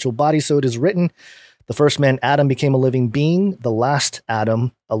a spiritual body. So it is written, the first man, Adam, became a living being. The last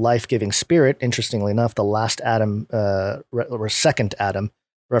Adam, a life-giving spirit. Interestingly enough, the last Adam, or second Adam,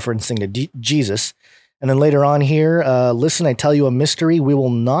 referencing to Jesus. And then later on here, listen, I tell you a mystery. We will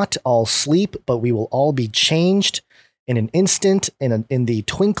not all sleep, but we will all be changed in an instant, in the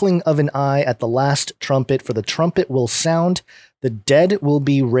twinkling of an eye, at the last trumpet. For the trumpet will sound, the dead will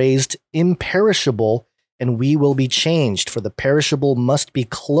be raised imperishable, and we will be changed. For the perishable must be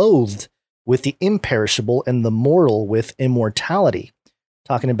clothed with the imperishable, and the mortal with immortality.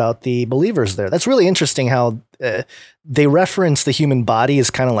 Talking about the believers there. That's really interesting how they reference the human body as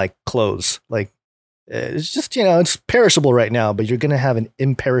kind of like clothes. Like, it's just, it's perishable right now, but you're going to have an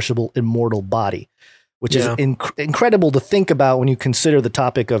imperishable, immortal body, which is incredible to think about when you consider the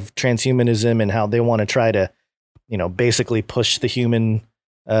topic of transhumanism and how they want to try to, basically push the human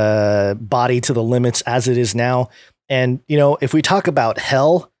body to the limits as it is now. And, if we talk about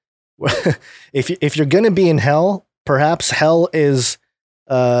hell, if you're going to be in hell, perhaps hell is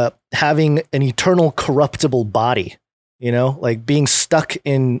having an eternal corruptible body, like being stuck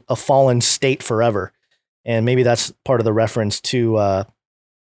in a fallen state forever. And maybe that's part of the reference to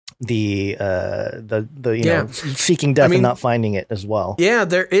the you know, seeking death and not finding it as well. Yeah,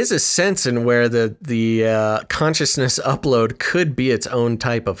 there is a sense in where the consciousness upload could be its own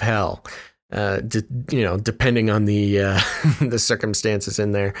type of hell. Depending on the the circumstances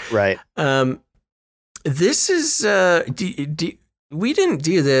in there. Right. This is we didn't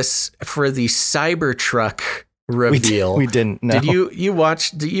do this for the Cybertruck reveal. We didn't. No. Did you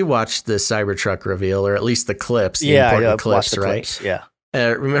watch the Cybertruck reveal, or at least the clips? The important clips, right? Clips, yeah.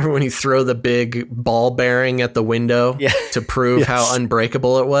 Remember when you throw the big ball bearing at the window to prove how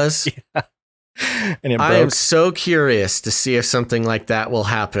unbreakable it was? Yeah. And it broke. I am so curious to see if something like that will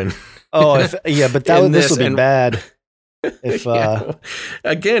happen. Oh, but this will be bad. If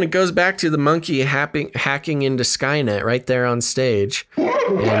again, it goes back to the monkey hacking into Skynet right there on stage,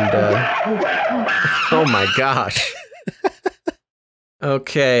 and oh my gosh.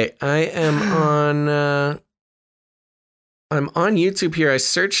 Okay, I'm on YouTube here. I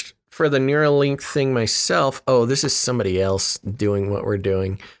searched for the Neuralink thing myself. Oh, this is somebody else doing what we're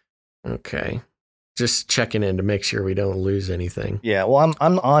doing. Okay. Just checking in to make sure we don't lose anything. Yeah, well,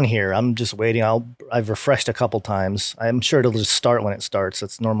 I'm on here. I'm just waiting. I've refreshed a couple times. I'm sure it'll just start when it starts.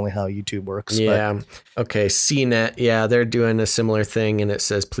 That's normally how YouTube works. Yeah. Okay. CNET. Yeah, they're doing a similar thing, and it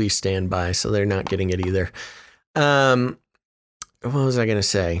says please stand by, so they're not getting it either. What was I going to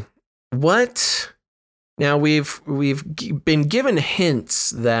say? What? Now we've been given hints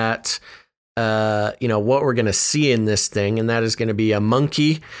that what we're going to see in this thing, and that is going to be a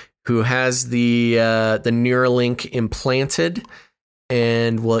monkey who has the Neuralink implanted,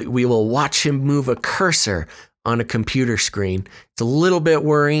 and we will watch him move a cursor on a computer screen. It's a little bit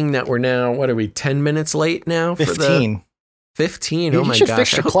worrying that we're now, 10 minutes late now? 15. 15, oh my gosh. You should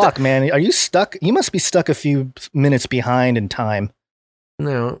fix your clock, man. Are you stuck? You must be stuck a few minutes behind in time.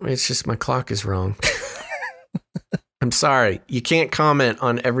 No, it's just my clock is wrong. I'm sorry. You can't comment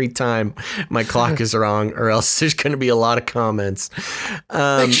on every time my clock is wrong, or else there's going to be a lot of comments.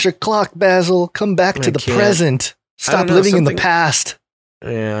 Fix your clock, Basil. Come back to the present. Stop living in the past.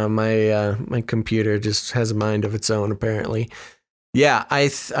 Yeah, my computer just has a mind of its own, apparently. Yeah,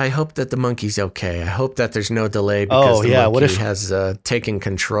 I hope that the monkey's okay. I hope that there's no delay because the monkey has taken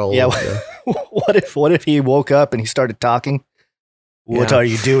control. Yeah, what if he woke up and he started talking? What are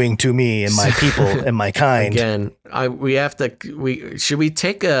you doing to me and my people and my kind? Again, should we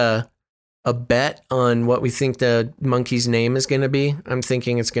take a bet on what we think the monkey's name is going to be? I'm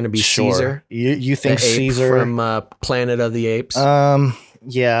thinking it's going to be Caesar. You think Caesar from Planet of the Apes?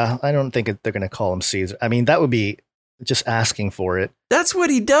 Yeah, I don't think they're going to call him Caesar. I mean, that would be just asking for it. That's what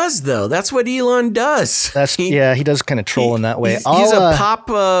he does, though. That's what Elon does. He does kind of troll in that way. He's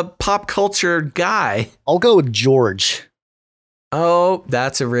a pop culture guy. I'll go with George. Oh,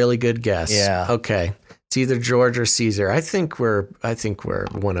 that's a really good guess. Yeah. Okay. It's either George or Caesar. I think we're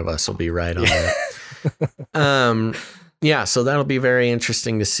one of us will be right on that. Yeah, so that'll be very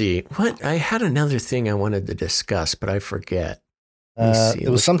interesting to see. I had another thing I wanted to discuss, but I forget. It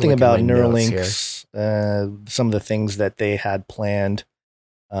was something about Neuralink, some of the things that they had planned.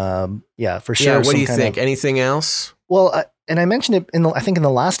 Yeah, for sure. Yeah, what do you think? Anything else? Well, and I mentioned it in the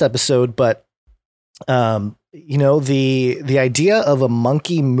last episode, but the idea of a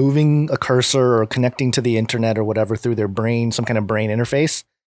monkey moving a cursor or connecting to the internet or whatever through their brain, some kind of brain interface.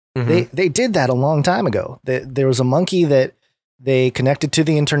 Mm-hmm. They did that a long time ago. There was a monkey that they connected to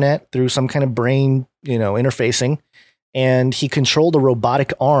the internet through some kind of brain, interfacing, and he controlled a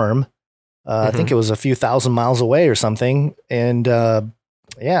robotic arm. I think it was a few thousand miles away or something. And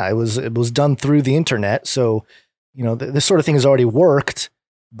it was done through the internet. So, this sort of thing has already worked.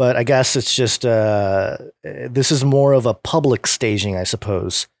 But I guess it's just, this is more of a public staging, I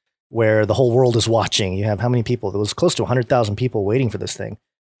suppose, where the whole world is watching. You have how many people? There was close to 100,000 people waiting for this thing.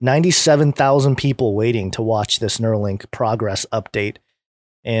 97,000 people waiting to watch this Neuralink progress update.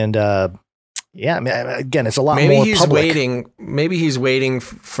 And again, it's a lot more public. Maybe he's waiting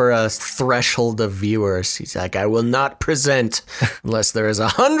for a threshold of viewers. He's like, I will not present unless there is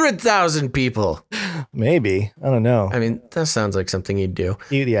 100,000 people. Maybe. I don't know. I mean, that sounds like something he'd do.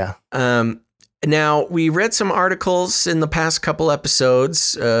 Yeah. Now, we read some articles in the past couple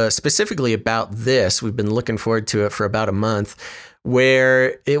episodes, specifically about this. We've been looking forward to it for about a month,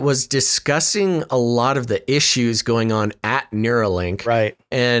 where it was discussing a lot of the issues going on at Neuralink. Right.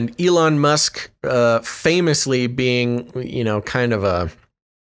 And Elon Musk, famously being, kind of a,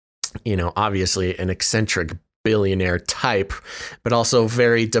 obviously an eccentric billionaire type, but also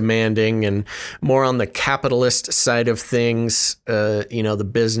very demanding and more on the capitalist side of things, the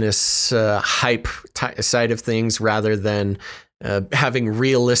business hype side of things rather than having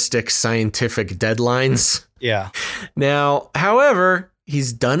realistic scientific deadlines. Yeah. Now, however,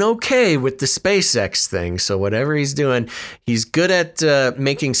 he's done okay with the SpaceX thing. So whatever he's doing, he's good at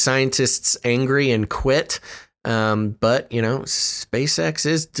making scientists angry and quit. But SpaceX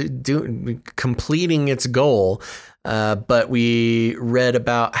is completing its goal. But we read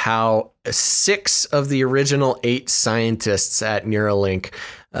about how 6 of the original 8 scientists at Neuralink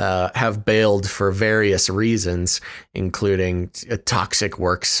have bailed for various reasons, including a toxic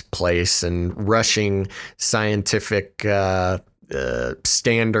workplace and rushing scientific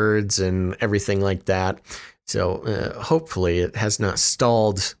standards and everything like that. So hopefully it has not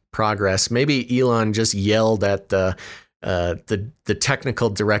stalled progress. Maybe Elon just yelled at the technical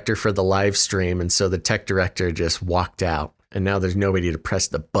director for the live stream, and so the tech director just walked out, and now there's nobody to press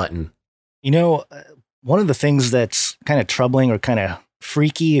the button. One of the things that's kind of troubling or kind of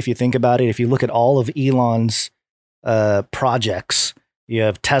freaky, if you think about it, if you look at all of Elon's projects, you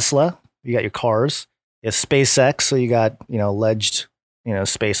have Tesla, you got your cars, you have SpaceX, so you got alleged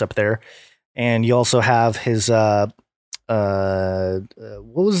space up there, and you also have his what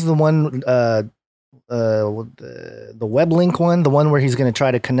was the one the WebLink one, the one where he's going to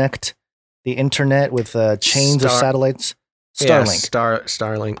try to connect the internet with chains of satellites. Starlink. Yeah,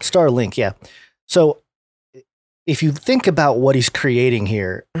 Starlink. Starlink, yeah. So if you think about what he's creating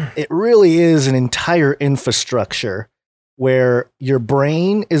here, it really is an entire infrastructure where your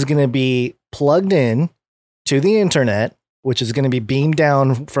brain is going to be plugged in to the internet, which is going to be beamed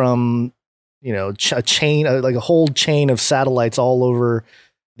down from, a chain, like a whole chain of satellites all over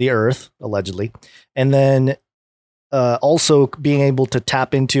the Earth, allegedly. And then also being able to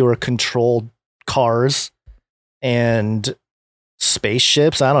tap into or control cars and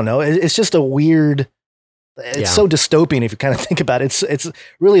spaceships. I don't know. It's just a weird, it's so dystopian if you kind of think about it. It's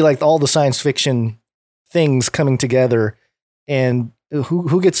really like all the science fiction things coming together, and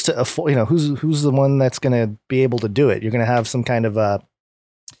who gets to afford, who's the one that's going to be able to do it? You're going to have some kind of,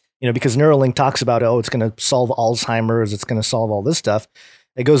 because Neuralink talks about, it's going to solve Alzheimer's. It's going to solve all this stuff.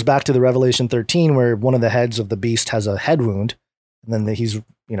 It goes back to the Revelation 13, where one of the heads of the beast has a head wound, and then he's,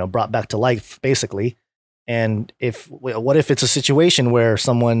 brought back to life, basically. And what if it's a situation where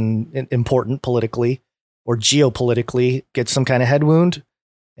someone important politically or geopolitically gets some kind of head wound,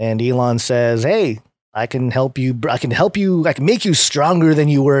 and Elon says, "Hey, I can help you. I can make you stronger than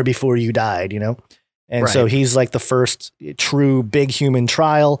you were before you died," And so he's like the first true big human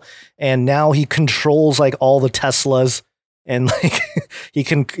trial. And now he controls like all the Teslas, and like he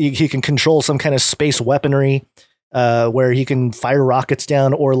can control some kind of space weaponry, where he can fire rockets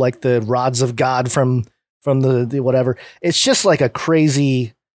down, or like the rods of God from the whatever. It's just like a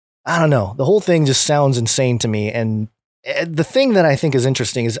crazy, I don't know. The whole thing just sounds insane to me. And the thing that I think is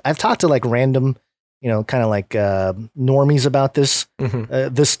interesting is I've talked to like random, kind of like normies about this,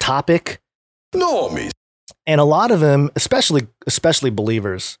 this topic. Normies. And a lot of them, especially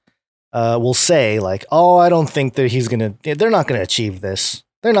believers, will say like, "Oh, I don't think that they're not going to achieve this.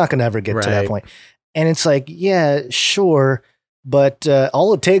 They're not going to ever get to that point." And it's like, yeah, sure. But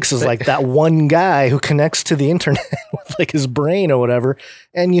all it takes is like that one guy who connects to the internet with like his brain or whatever.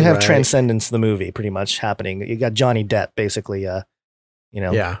 And you have Transcendence, the movie, pretty much happening. You got Johnny Depp basically,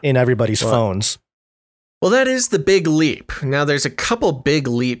 in everybody's phones. Well, that is the big leap. Now, there's a couple big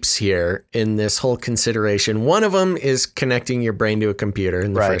leaps here in this whole consideration. One of them is connecting your brain to a computer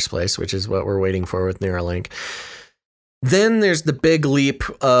in the first place, which is what we're waiting for with Neuralink. Then there's the big leap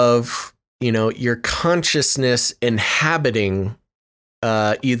of, your consciousness inhabiting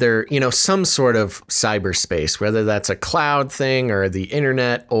either, some sort of cyberspace, whether that's a cloud thing or the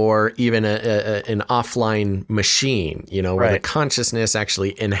internet or even an offline machine, where the consciousness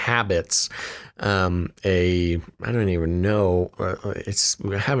actually inhabits I don't even know,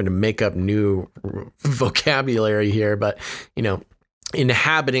 we're having to make up new vocabulary here, but,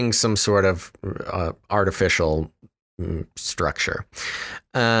 inhabiting some sort of artificial structure.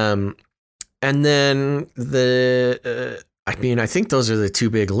 And then I think those are the two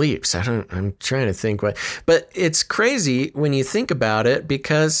big leaps. I'm trying to think but it's crazy when you think about it,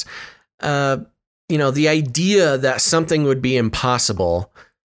 because, the idea that something would be impossible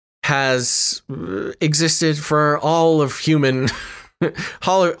has existed for all of human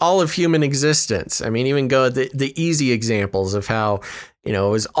existence. I mean, even go the easy examples of how, it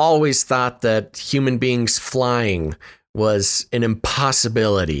was always thought that human beings flying was an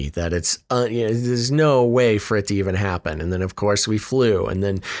impossibility, that it's there's no way for it to even happen. And then of course we flew, and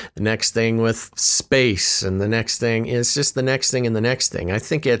then the next thing with space, and the next thing is just the next thing and the next thing. I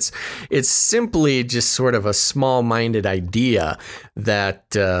think it's simply just sort of a small-minded idea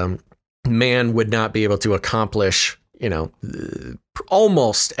that man would not be able to accomplish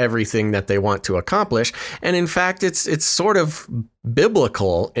almost everything that they want to accomplish. And in fact, it's sort of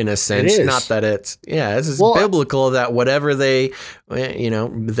biblical in a sense. Not that it's biblical that whatever they,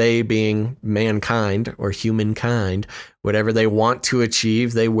 they being mankind or humankind, whatever they want to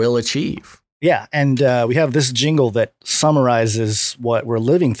achieve, they will achieve. Yeah, and we have this jingle that summarizes what we're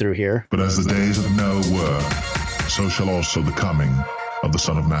living through here. But as the days of Noah were, so shall also the coming of the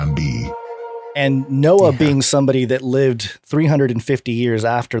Son of Man be. And Noah being somebody that lived 350 years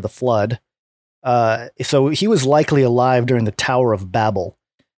after the flood, so he was likely alive during the Tower of Babel.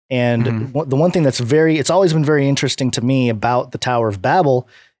 And the one thing it's always been very interesting to me about the Tower of Babel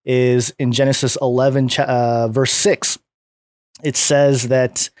is in Genesis 11, verse 6. It says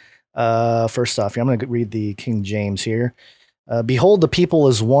that, first off, I'm going to read the King James here. Behold, the people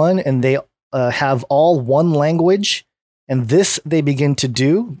is one, and they have all one language. And this they begin to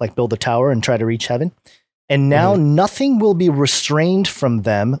do, like build a tower and try to reach heaven. And now nothing will be restrained from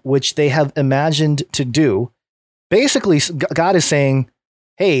them, which they have imagined to do. Basically, God is saying,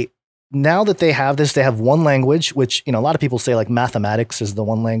 hey, now that they have this, they have one language, which, a lot of people say like mathematics is the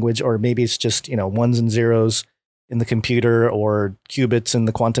one language, or maybe it's just, ones and zeros in the computer or qubits in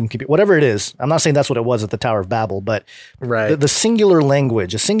the quantum computer, whatever it is. I'm not saying that's what it was at the Tower of Babel, but the singular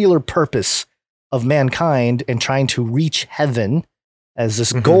language, a singular purpose of mankind and trying to reach heaven as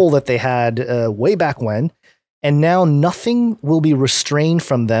this goal that they had way back when. And now nothing will be restrained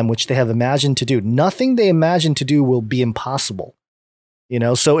from them, which they have imagined to do. Nothing they imagine to do will be impossible.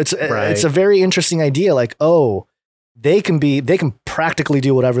 So it's a very interesting idea. Like, they can practically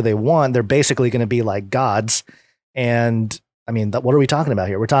do whatever they want. They're basically going to be like gods. And I mean, what are we talking about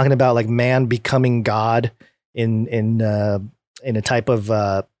here? We're talking about like man becoming God in a type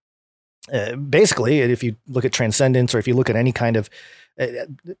of, basically, if you look at transcendence, or if you look at any kind of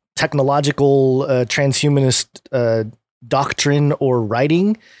technological transhumanist doctrine or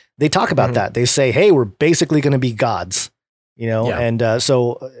writing, they talk about that. They say, hey, we're basically going to be gods, and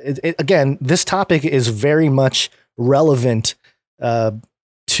so again, this topic is very much relevant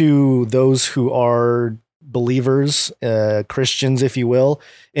to those who are believers, Christians, if you will,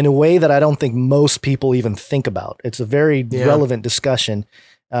 in a way that I don't think most people even think about. It's a very relevant discussion.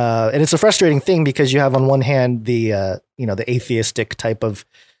 And it's a frustrating thing because you have on one hand the atheistic type of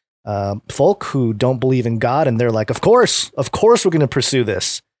folk who don't believe in God, and they're like, of course we're going to pursue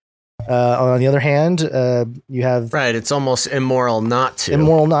this. On the other hand, you have it's almost immoral not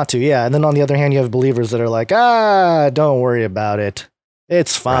to. Yeah. And then on the other hand, you have believers that are like, don't worry about it.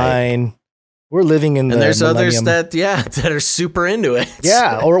 It's fine. Right. We're living in and there's millennium. Others that are super into it.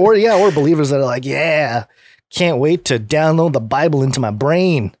 Yeah, or believers that are like, yeah. Can't wait to download the Bible into my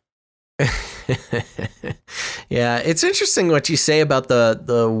brain. Yeah, it's interesting what you say about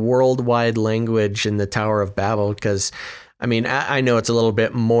the worldwide language in the Tower of Babel, because I mean, I know it's a little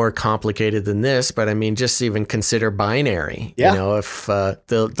bit more complicated than this, but I mean, just even consider binary. Yeah. If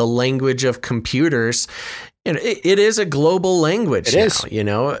the language of computers, it is a global language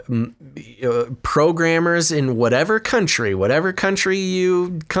now. Programmers in whatever country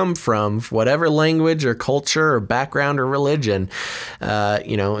you come from, whatever language or culture or background or religion,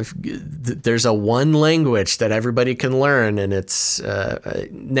 if there's a one language that everybody can learn, and it's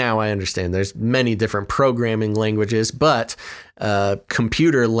now I understand there's many different programming languages, but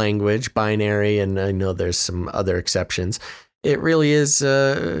computer language, binary, and I know there's some other exceptions. It really is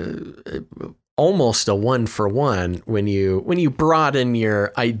almost a one for one when you broaden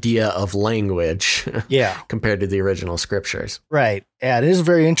your idea of language compared to the original scriptures. Right. Yeah, it is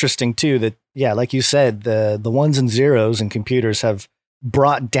very interesting too that, like you said, the ones and zeros in computers have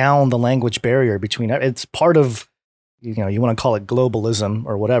brought down the language barrier between. It's part of, you want to call it globalism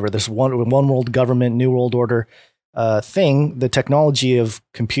or whatever, this one world government, new world order thing. The technology of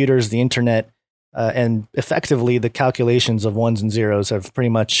computers, the internet, and effectively the calculations of ones and zeros have pretty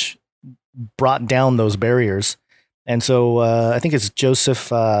much brought down those barriers. And so I think it's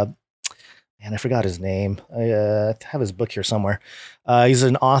Joseph, I forgot his name. I have his book here somewhere. He's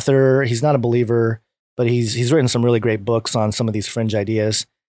an author. He's not a believer, but he's written some really great books on some of these fringe ideas.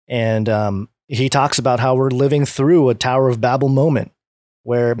 And he talks about how we're living through a Tower of Babel moment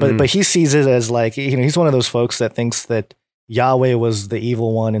where, but he sees it as like, he's one of those folks that thinks that Yahweh was the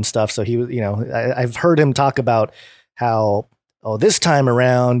evil one and stuff. So he was, I've heard him talk about how, this time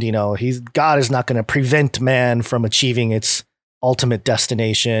around, God is not going to prevent man from achieving its ultimate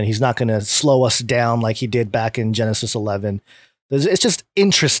destination. He's not going to slow us down like he did back in Genesis 11. It's just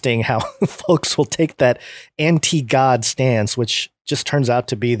interesting how folks will take that anti-God stance, which just turns out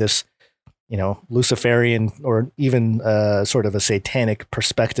to be this, Luciferian or even sort of a satanic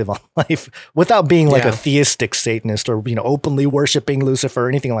perspective on life without being like a theistic Satanist or, openly worshiping Lucifer or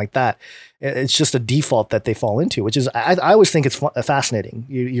anything like that. It's just a default that they fall into, which is, I always think it's fascinating.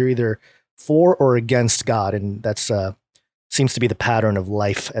 You're either for or against God. And that's seems to be the pattern of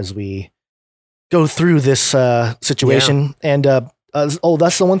life as we go through this situation. Yeah. And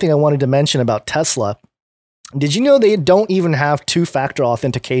that's the one thing I wanted to mention about Tesla. Did you know they don't even have two-factor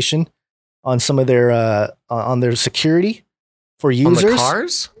authentication on some of their on their security for users? On the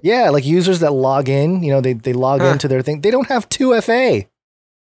cars? Yeah, like users that log in, they log into their thing. They don't have 2FA.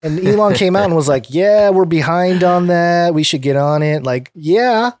 And Elon came out and was like, "Yeah, we're behind on that. We should get on it." Like,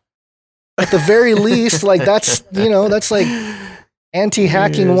 yeah, at the very least, like that's like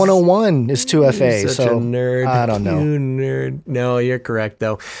anti-hacking 101 is 2FA. Such a nerd. I don't know. You nerd. No, you're correct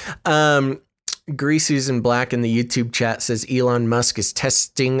though. Greasy's in Black in the YouTube chat says Elon Musk is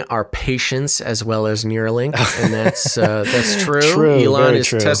testing our patience as well as Neuralink, and that's true. Elon is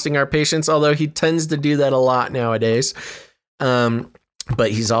testing our patience, although he tends to do that a lot nowadays.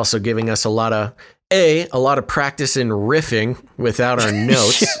 But he's also giving us a lot of practice in riffing without our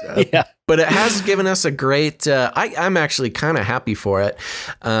notes. Yeah. But it has given us a great, I'm actually kind of happy for it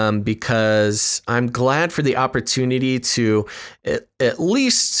because I'm glad for the opportunity to, at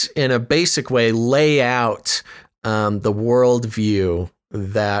least in a basic way, lay out the worldview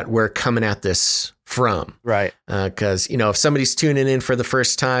that we're coming at this from. Right. Because, if somebody's tuning in for the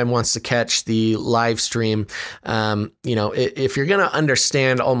first time, wants to catch the live stream, if you're going to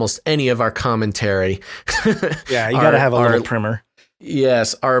understand almost any of our commentary. Yeah, you got to have a little primer.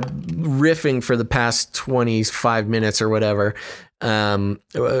 Yes, our riffing for the past 25 minutes or whatever. I'm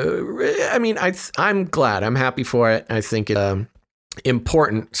glad. I'm happy for it. I think it's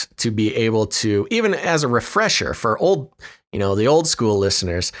important to be able to, even as a refresher for the old school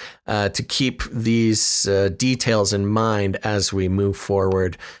listeners, to keep these details in mind as we move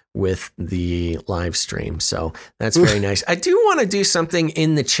forward with the live stream. So that's very nice. I do want to do something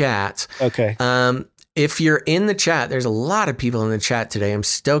in the chat. Okay. If you're in the chat, there's a lot of people in the chat today. I'm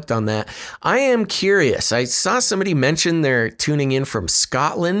stoked on that. I am curious. I saw somebody mention they're tuning in from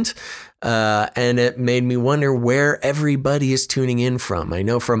Scotland, and it made me wonder where everybody is tuning in from. I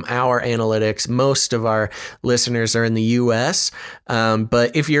know from our analytics, most of our listeners are in the US.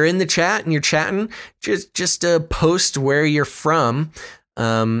 But if you're in the chat and you're chatting, just post where you're from.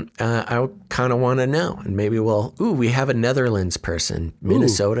 I kind of want to know, and maybe we have a Netherlands person,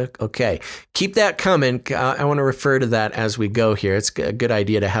 Minnesota. Ooh. Okay. Keep that coming. I want to refer to that as we go here. It's a good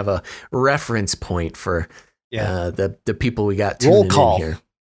idea to have a reference point for the people we got tuning in here.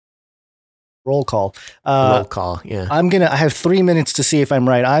 Roll call. Roll call. Yeah. I have 3 minutes to see if I'm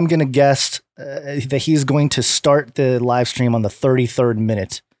right. I'm going to guess that he's going to start the live stream on the 33rd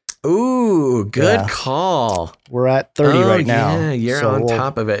minute. Ooh, good call. We're at 30 right now. Yeah, you're on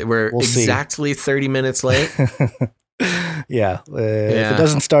top of it. We're exactly 30 minutes late. Yeah. If it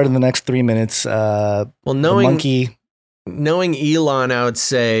doesn't start in the next 3 minutes, knowing Elon, I would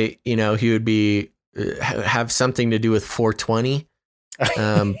say, he would be have something to do with 420.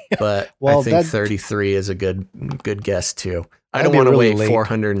 But I think 33 is a good guess too. I don't want to wait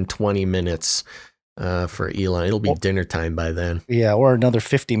 420 minutes. For Elon, it'll be dinner time by then. Yeah, or another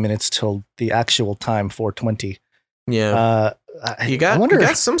 50 minutes till the actual time, 4:20. Yeah, you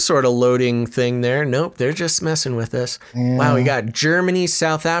got some sort of loading thing there. Nope, they're just messing with us. Yeah. Wow, we got Germany,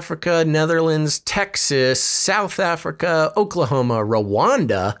 South Africa, Netherlands, Texas, South Africa, Oklahoma,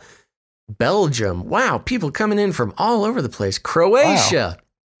 Rwanda, Belgium. Wow, people coming in from all over the place. Croatia,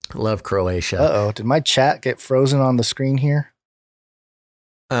 love Croatia. Did my chat get frozen on the screen here?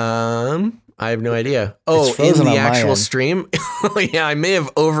 I have no idea. Oh, in the actual stream? Yeah, I may have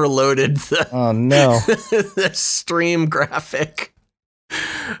overloaded the stream graphic.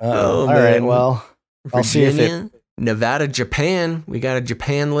 All right, well, Virginia, I'll see if it... Nevada, Japan. We got a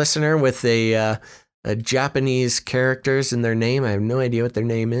Japan listener with a Japanese characters in their name. I have no idea what their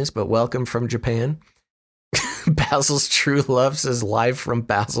name is, but welcome from Japan. Basil's True Love says live from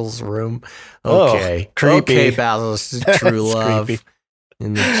Basil's room. Okay. Creepy. Okay, Basil's True Love. Creepy.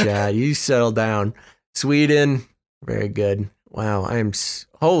 In the chat, you settle down. Sweden, very good. Wow,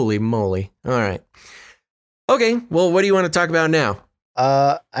 holy moly. All right. Okay, well, what do you want to talk about now?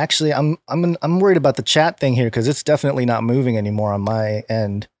 Actually, I'm worried about the chat thing here because it's definitely not moving anymore on my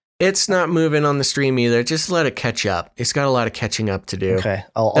end. It's not moving on the stream either. Just let it catch up. It's got a lot of catching up to do. Okay,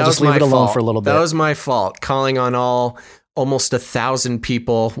 I'll just leave it alone for a little bit. That was my fault. Calling on almost 1,000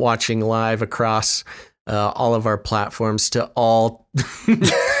 people watching live across all of our platforms to all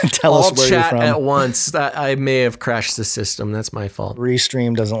tell us where chat you're from at once. That I may have crashed the system. That's my fault.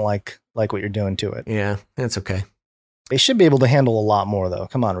 Restream doesn't like like what you're doing to it. Yeah, that's okay. They should be able to handle a lot more, though.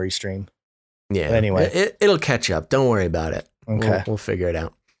 Come on, Restream. Yeah. But anyway, it'll catch up. Don't worry about it. Okay, we'll figure it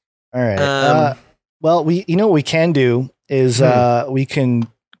out. All right. Well, what we can do is we can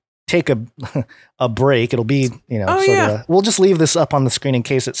take a break. It'll be we'll just leave this up on the screen in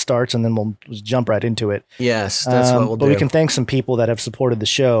case it starts, and then we'll just jump right into it. Yes, that's what we'll do. But we can thank some people that have supported the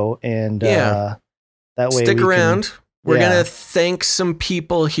show, and that way stick around. We're going to thank some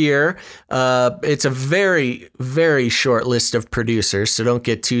people here. It's a very, very short list of producers, so don't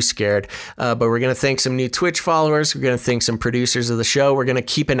get too scared. But we're going to thank some new Twitch followers. We're going to thank some producers of the show. We're going to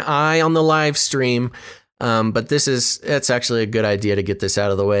keep an eye on the live stream. But it's actually a good idea to get this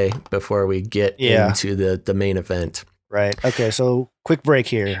out of the way before we get into the main event. Right. Okay, so quick break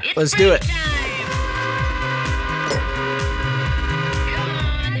here. Let's do it.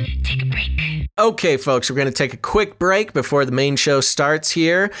 Okay, folks, we're going to take a quick break before the main show starts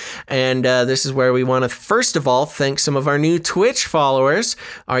here. And this is where we want to, first of all, thank some of our new Twitch followers.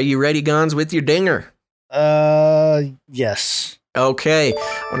 Are you ready, Gons, with your dinger? Yes. Okay.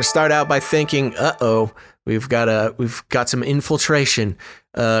 I want to start out by thanking, we've got some infiltration.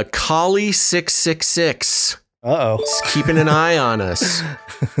 Collie666. It's keeping an eye on us.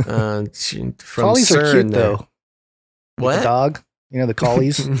 From Collies CERN are cute, there. though. What? The dog? You know, the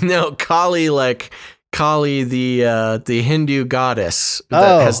collies? No, Kali, like Kali, the Hindu goddess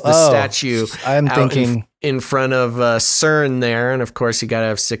that has the statue I'm thinking in front of CERN there. And of course, you got to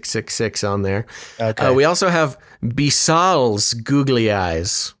have 666 on there. Okay. We also have Bisal's googly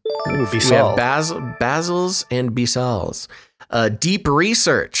eyes. Ooh, We have Basil's and Bisal's. Deep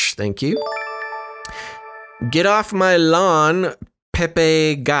research. Thank you. Get off my lawn,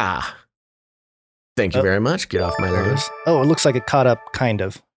 Pepe Ga. Thank you very much. Get off my lawn. Oh, it looks like it caught up, kind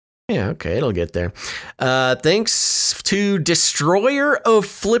of. Yeah, okay, it'll get there. Thanks to Destroyer of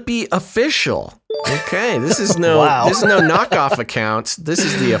Flippy Official. Okay, this is no knockoff account. This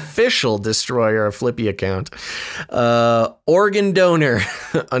is the official Destroyer of Flippy account. Organ donor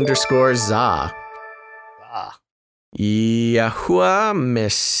 _ Za. Yahuwah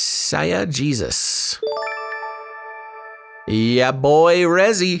Messiah Jesus. Yeah, boy,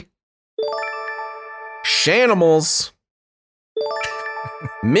 Rezi. Shanimals.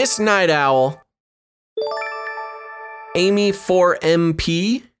 Miss Night Owl. Amy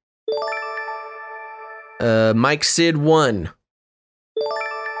 4MP. Mike Sid 1.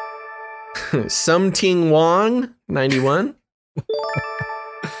 Sumting Wong 91.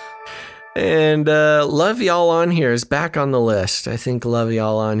 And Love Y'all On Here is back on the list. I think Love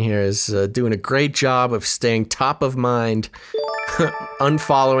Y'all On Here is doing a great job of staying top of mind,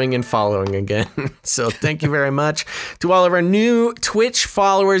 unfollowing and following again. So thank you very much to all of our new Twitch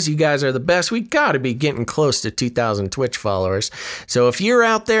followers. You guys are the best. We got to be getting close to 2,000 Twitch followers. So if you're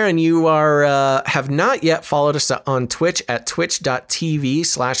out there and you are have not yet followed us on Twitch at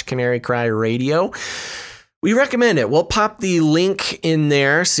twitch.tv/Canary Cry Radio, we recommend it. We'll pop the link in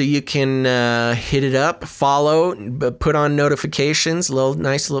there so you can hit it up, follow, put on notifications.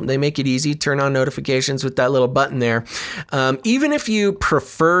 They make it easy. Turn on notifications with that little button there. Even if you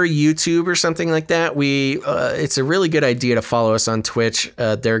prefer YouTube or something like that, it's a really good idea to follow us on Twitch.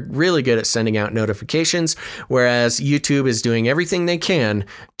 They're really good at sending out notifications, whereas YouTube is doing everything they can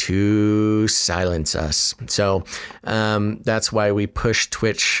to silence us. So that's why we push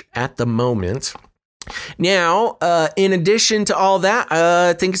Twitch at the moment. Now, in addition to all that,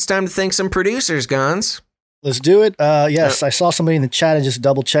 I think it's time to thank some producers, Gons. Let's do it. Yes, I saw somebody in the chat and just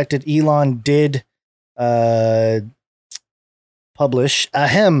double checked it. Elon did publish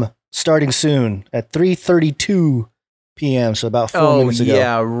Ahem starting soon at 3:32 p.m. So about 4 minutes ago.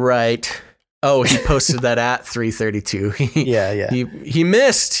 Yeah, right. Oh, he posted that at 3:32. Yeah. He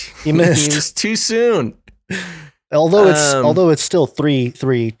missed. He was too soon. Although it's still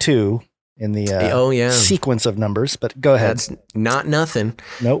 3:32 in the sequence of numbers, but go ahead. That's not nothing.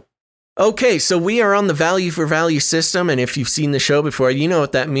 Nope. Okay, so we are on the value for value system, and if you've seen the show before, you know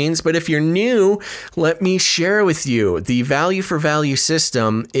what that means. But if you're new, let me share with you. The value for value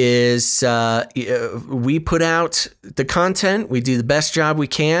system is we put out the content, we do the best job we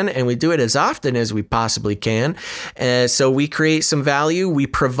can, and we do it as often as we possibly can. So we create some value, we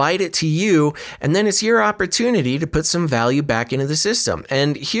provide it to you, and then it's your opportunity to put some value back into the system.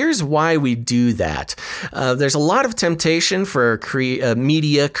 And here's why we do that. There's a lot of temptation for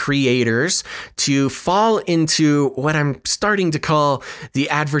media creators to fall into what I'm starting to call the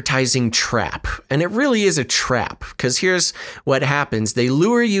advertising trap. And it really is a trap, because here's what happens. They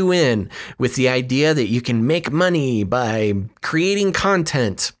lure you in with the idea that you can make money by creating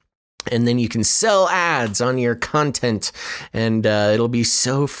content. And then you can sell ads on your content, and it'll be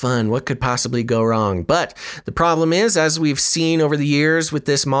so fun. What could possibly go wrong? But the problem is, as we've seen over the years with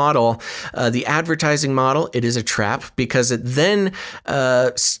this model, the advertising model, it is a trap because it then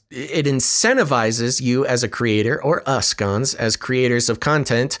it incentivizes you as a creator, or us, Gons, as creators of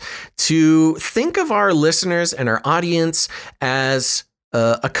content, to think of our listeners and our audience as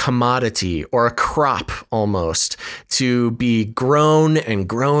a commodity or a crop, almost, to be grown and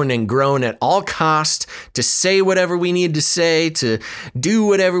grown and grown at all cost, to say whatever we need to say, to do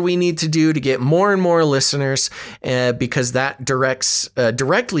whatever we need to do to get more and more listeners, because that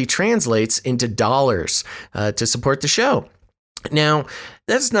directly translates into dollars to support the show. Now,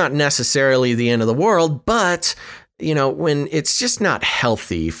 that's not necessarily the end of the world, but when it's just not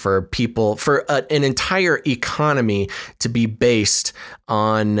healthy for people, for an entire economy to be based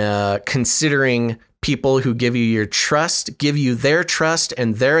on considering people who give you your trust, give you their trust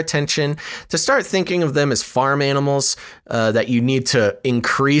and their attention, to start thinking of them as farm animals that you need to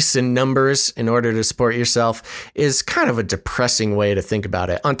increase in numbers in order to support yourself, is kind of a depressing way to think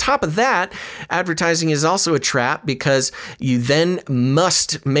about it. On top of that, advertising is also a trap because you then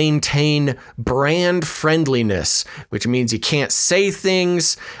must maintain brand friendliness, which means you can't say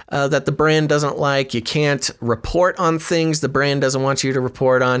things that the brand doesn't like. You can't report on things the brand doesn't want you to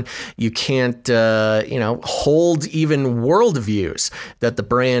report on. You can't hold even worldviews that the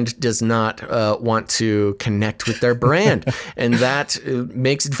brand does not want to connect with their brand. And that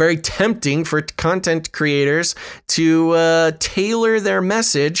makes it very tempting for content creators to tailor their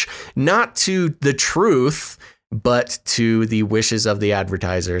message not to the truth, but to the wishes of the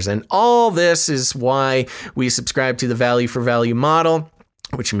advertisers. And all this is why we subscribe to the value for value model,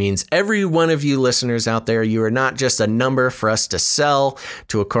 which means every one of you listeners out there, you are not just a number for us to sell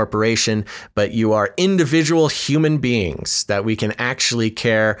to a corporation, but you are individual human beings that we can actually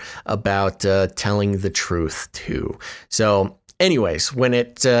care about telling the truth to. So anyways, when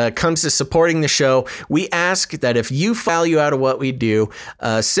it comes to supporting the show, we ask that if you value out of what we do,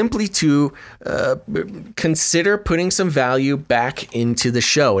 simply to consider putting some value back into the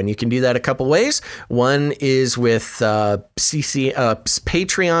show. And you can do that a couple ways. One is with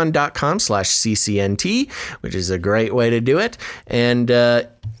patreon.com/CCNT, which is a great way to do it. And I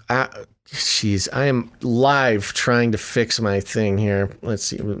am live trying to fix my thing here. Let's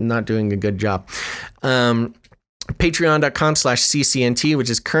see. I'm not doing a good job. Patreon.com/CCNT, which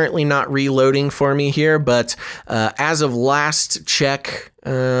is currently not reloading for me here, but as of last check,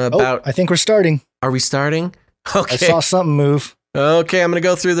 I think we're starting. Are we starting? Okay. I saw something move. Okay, I'm going to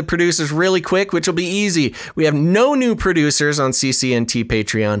go through the producers really quick, which will be easy. We have no new producers on CCNT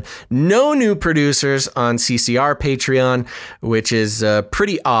Patreon, no new producers on CCR Patreon, which is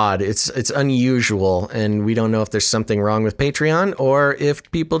pretty odd. It's unusual, and we don't know if there's something wrong with Patreon or if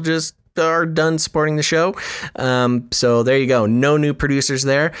people just are done supporting the show. So there you go. No new producers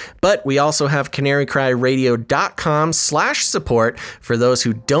there. But we also have canarycryradio.com/support for those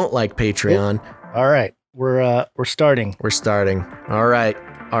who don't like Patreon. All right. We're starting. We're starting. All right.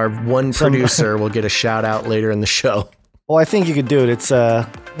 Our one producer will get a shout out later in the show. Well, I think you could do it. It's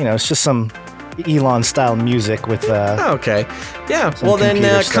it's just some Elon style music with okay. Yeah. Well, then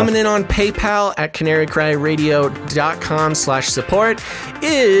coming in on PayPal at canarycryradio.com/support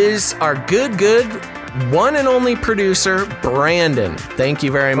is our good one and only producer, Brandon. Thank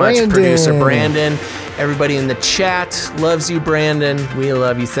you very much, producer Brandon. Everybody in the chat loves you, Brandon. We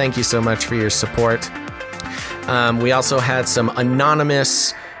love you. Thank you so much for your support. We also had some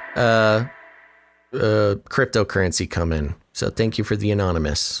anonymous cryptocurrency come in. So thank you for the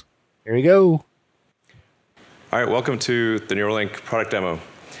anonymous. Here we go. All right, welcome to the Neuralink product demo.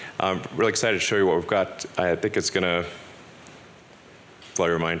 I'm really excited to show you what we've got. I think it's going to blow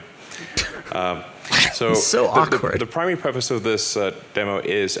your mind. So awkward. The primary purpose of this demo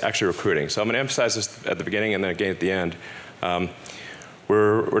is actually recruiting. So I'm going to emphasize this at the beginning and then again at the end.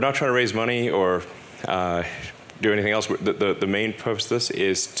 We're not trying to raise money or do anything else. The main purpose of this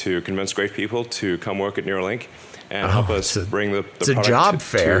is to convince great people to come work at Neuralink and help us bring the product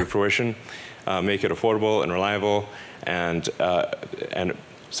to fruition, make it affordable and reliable, and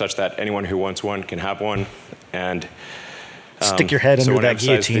such that anyone who wants one can have one. And stick your head under that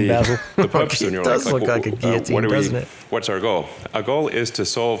guillotine, Basil. The purpose of Neuralink. It does look like a guillotine, doesn't it? What's our goal? Our goal is to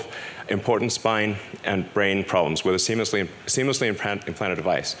solve important spine and brain problems with a seamlessly implanted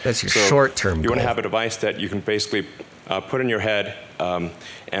device. That's your short-term goal. You want to have a device that you can basically put in your head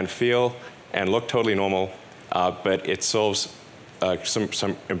and feel and look totally normal, but it solves some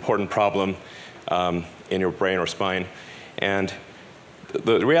important problem in your brain or spine. And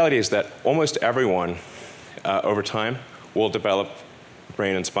the reality is that almost everyone over time will develop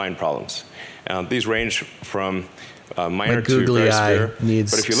brain and spine problems. These range from minor my googly to very eye severe.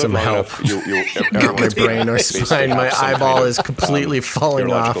 needs But if you some live long help. enough, Not my brain or spine. My eyeball is completely falling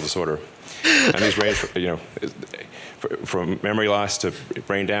neurological off. disorder. And these range, from memory loss to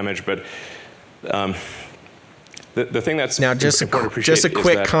brain damage. But the thing that's now just important to just a appreciate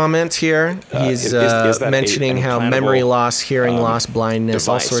quick is that, comment here. He's is that mentioning an how implantable, memory loss, hearing loss, blindness,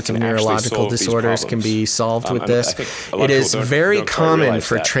 all device sorts of can actually neurological solve these disorders can problems. be solved with I this. think a lot It of is people very don't quite common realize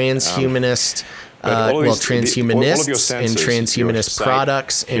for that. transhumanists. But all of these- all of your transhumanists and senses, transhumanist your sight,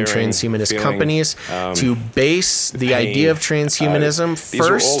 products and hearing, transhumanist feeling, companies to base the pain, idea of transhumanism these are all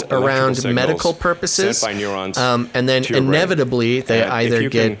first electrical around signals medical sent purposes, by neurons and then to your brain. inevitably they And if either you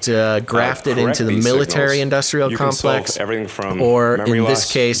get can, grafted correct into the these military-industrial signals, you can solve complex, everything from or memory in this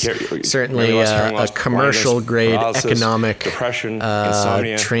loss, case, certainly memory loss, hearing a loss, commercial-grade blindness, paralysis, economic depression,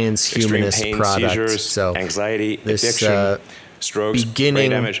 insomnia, extreme transhumanist pain, product. seizures, So anxiety, this addiction, strokes,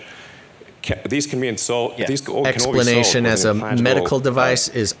 beginning brain damage. These can be solved. Yeah. These all can all be solved explanation with as an a implantable, medical device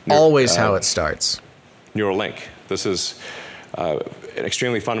is always how it starts. Neuralink. This is an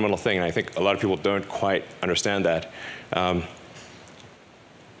extremely fundamental thing, and I think a lot of people don't quite understand that. The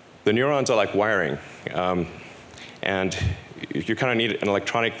neurons are like wiring, and you kind of need an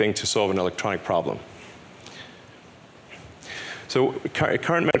electronic thing to solve an electronic problem. So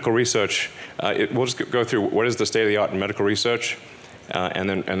current medical research, we'll just go through what is the state of the art in medical research, and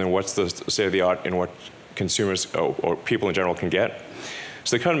then what's the state of the art in what consumers or people in general can get.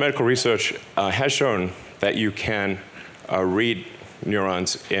 So the current medical research has shown that you can read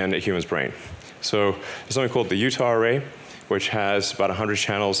neurons in a human's brain. So there's something called the Utah array, which has about 100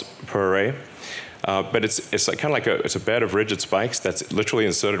 channels per array. But it's like, kind of like it's a bed of rigid spikes that's literally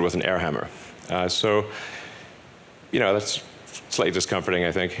inserted with an air hammer. So, that's slightly discomforting,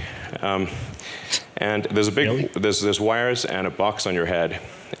 I think. And there's a big, there's wires and a box on your head.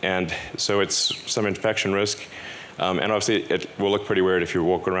 And so it's some infection risk. And obviously it will look pretty weird if you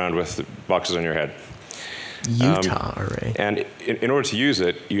walk around with boxes on your head. Utah array. And in order to use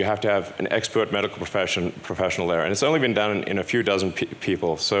it, you have to have an expert medical professional there. And it's only been done in a few dozen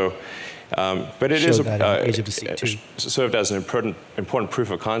people. So, but it is served as an important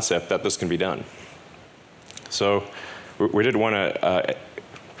proof of concept that this can be done. So we did want to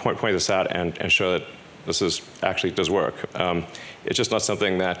point this out and show that this actually does work. It's just not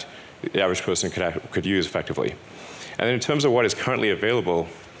something that the average person could use effectively. And then in terms of what is currently available,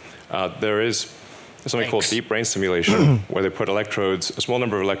 there is something called deep brain stimulation, where they put electrodes, a small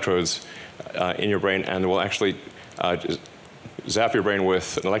number of electrodes, in your brain, and will actually zap your brain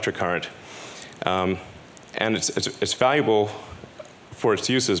with an electric current. And it's valuable for its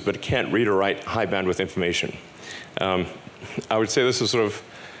uses, but it can't read or write high bandwidth information. I would say this is sort of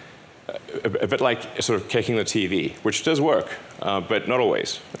a bit like sort of kicking the TV, which does work, but not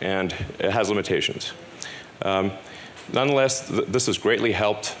always, and it has limitations. Nonetheless, this has greatly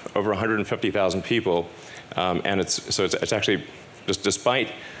helped over 150,000 people, and it's actually, just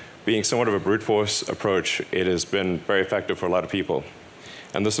despite being somewhat of a brute force approach, it has been very effective for a lot of people,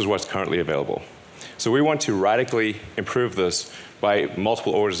 and this is what's currently available. So we want to radically improve this by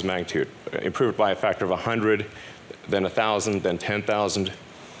multiple orders of magnitude, improve it by a factor of 100, then 1,000, then 10,000.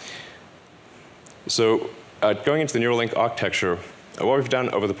 So going into the Neuralink architecture, what we've done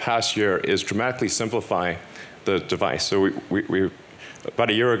over the past year is dramatically simplify the device. So we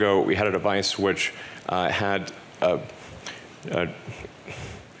about a year ago, we had a device which had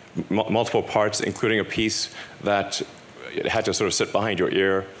multiple parts, including a piece that had to sort of sit behind your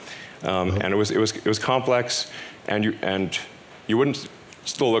ear, and it was complex, and you wouldn't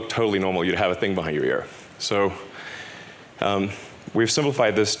still look totally normal. You'd have a thing behind your ear. So we've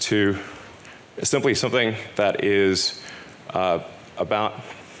simplified this to simply something that is about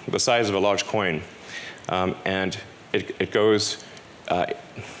the size of a large coin, and it goes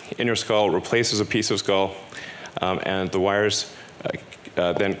in your skull, replaces a piece of skull, and the wires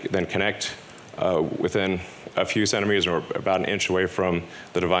then connect within a few centimeters or about an inch away from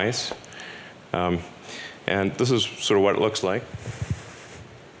the device. And this is sort of what it looks like.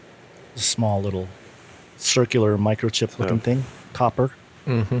 A small little circular microchip looking thing, copper.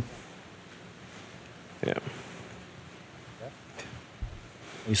 Mm-hmm. Yeah.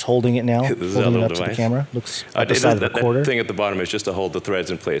 He's holding it now, This is holding it up device. to the camera. Looks like the side of a quarter. That thing at the bottom is just to hold the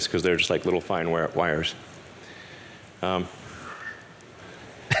threads in place because they're just like little fine wires.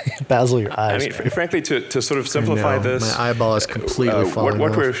 Basil, your eyes. I mean, frankly, to sort of simplify this, my eyeball is completely falling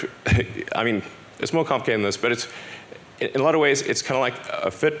off. I mean, it's more complicated than this, but it's in a lot of ways it's kind of like a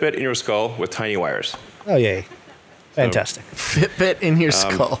Fitbit in your skull with tiny wires. Oh yay! Fantastic. Fitbit in your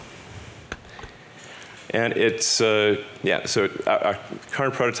skull. And it's, so our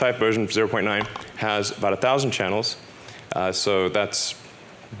current prototype, version 0.9, has about 1,000 channels. So that's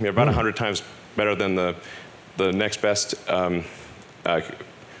about 100 times better than the next best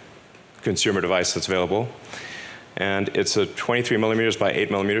consumer device that's available. And it's a 23 millimeters by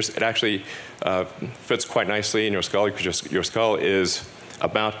 8 millimeters. It actually fits quite nicely in your skull, because your skull is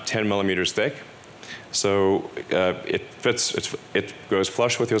about 10 millimeters thick. So it fits, it goes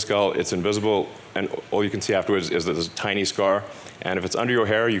flush with your skull, it's invisible, and all you can see afterwards is that there's a tiny scar. And if it's under your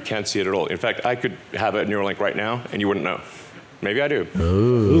hair, you can't see it at all. In fact, I could have a Neuralink right now, and you wouldn't know. Maybe I do.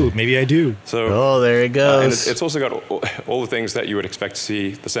 Ooh, maybe I do. So, there it goes. And it's also got all the things that you would expect to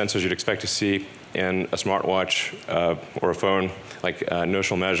see, the sensors you'd expect to see in a smartwatch or a phone, like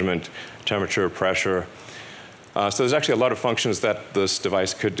inertial measurement, temperature, pressure. So there's actually a lot of functions that this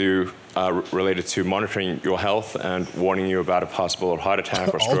device could do related to monitoring your health and warning you about a possible heart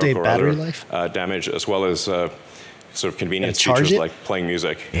attack or stroke or other damage, as well as sort of convenience features like playing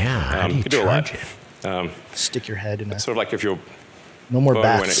music. Yeah, how do you do a lot. Stick your head in a... Sort of like if your no more phone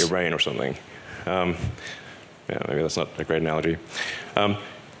bats. went at your brain or something. Yeah, maybe that's not a great analogy.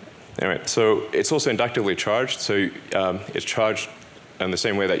 Anyway, so it's also inductively charged. So it's charged in the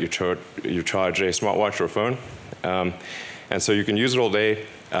same way that you charge a smartwatch or a phone. And so you can use it all day,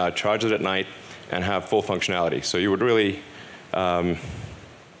 charge it at night, and have full functionality. So you would really,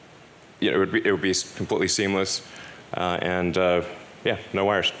 it would be completely seamless, and yeah, no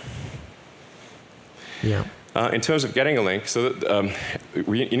wires. Yeah. In terms of getting a link, so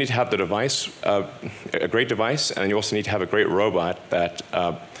you need to have the device, a great device, and you also need to have a great robot that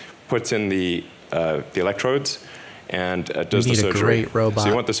puts in the electrodes and does the surgery. You need a great robot. So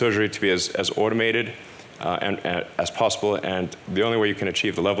you want the surgery to be as automated and as possible, and the only way you can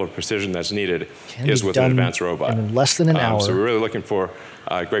achieve the level of precision that's needed is with an advanced robot. In less than an hour. So we're really looking for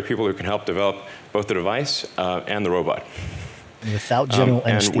great people who can help develop both the device and the robot. Without general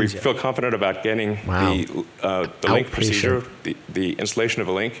anesthesia. And we feel confident about getting the link procedure, the installation of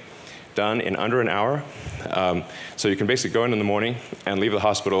a link, done in under an hour. So you can basically go in the morning and leave the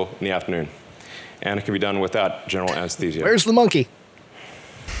hospital in the afternoon. And it can be done without general anesthesia. Where's the monkey?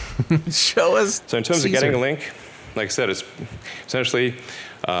 Show us. So in terms of getting a link, like I said, it's essentially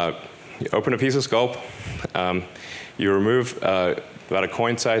you open a piece of skull, you remove about a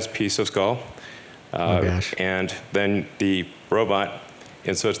coin-sized piece of skull, and then the robot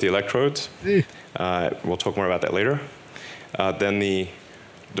inserts the electrodes. We'll talk more about that later. Then the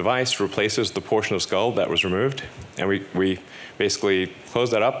device replaces the portion of skull that was removed, and we basically close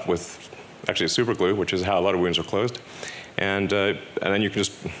that up with actually super glue, which is how a lot of wounds are closed, and then you can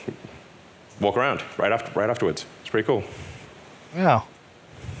just walk around right afterwards. It's pretty cool. Wow.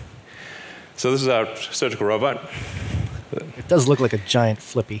 So this is our surgical robot. It does look like a giant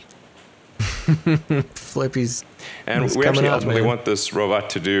Flippy. Flippy's. And we actually ultimately want this robot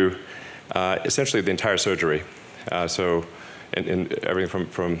to do essentially the entire surgery. So in everything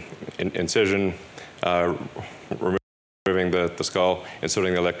from incision, removing the skull,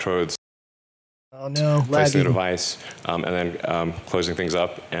 inserting the electrodes, oh no, placing the device, and then closing things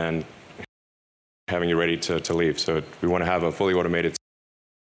up and having you ready to leave. So we want to have a fully automated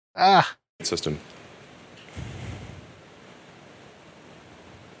system.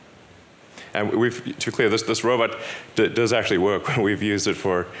 And to be clear, this robot does actually work. We've used it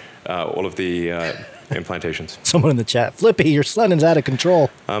for all of the implantations. Someone in the chat, Flippy, your son is out of control.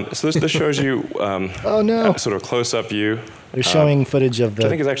 So this shows you oh no, sort of a close-up view. They're showing footage of the. Which I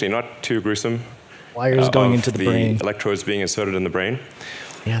think is actually not too gruesome. Wires going into the brain. Electrodes being inserted in the brain.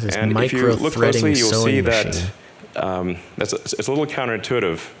 Yeah, there's and if you look closely, you'll see that it's a little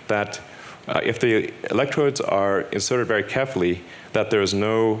counterintuitive that if the electrodes are inserted very carefully, that there is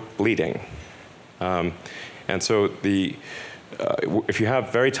no bleeding. And so if you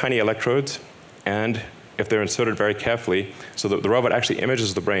have very tiny electrodes, and if they're inserted very carefully, so that the robot actually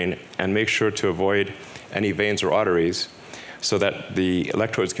images the brain and makes sure to avoid any veins or arteries, so that the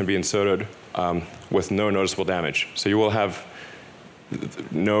electrodes can be inserted with no noticeable damage. So you will have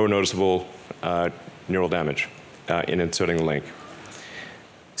no noticeable neural damage in inserting the link.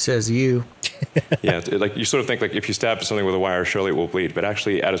 Says you. Yeah, like you sort of think like if you stab something with a wire, surely it will bleed, but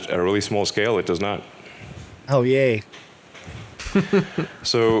actually at a really small scale, it does not. Oh yay!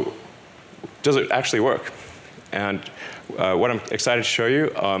 So, does it actually work? And what I'm excited to show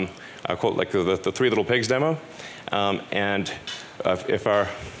you, I call it like the Three Little Pigs demo, and if our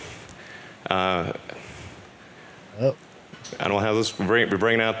animal handlers, we're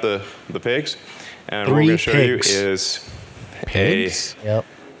bringing out the pigs, and what we're going to show you is pigs. Yep.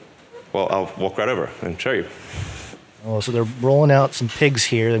 Well, I'll walk right over and show you. Oh, so they're rolling out some pigs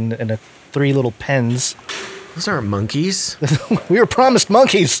here in a 3 little pens. Those aren't monkeys. We were promised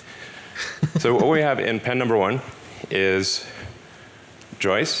monkeys. So what we have in pen number 1 is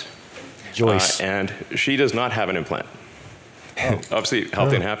Joyce. And she does not have an implant. Obviously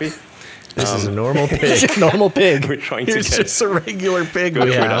healthy and happy. This is a normal pig. It's a normal pig. We're trying It's to get just a regular pig we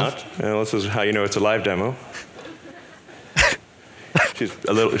Gertrude have. out. And this is how you know it's a live demo.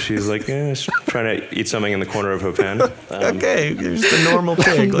 She's like, trying to eat something in the corner of her pen. Okay, here's the normal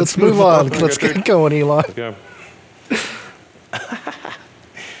pig. Let's move on. Let's get going, Elon. Let's go.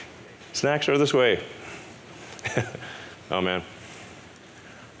 Snacks are this way. Oh, man.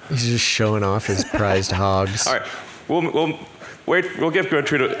 He's just showing off his prized hogs. All right. We'll wait. We'll give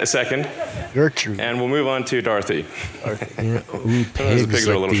Gertrude a second. Gertrude. And we'll move on to Dorothy. Yeah. Ooh, Pigs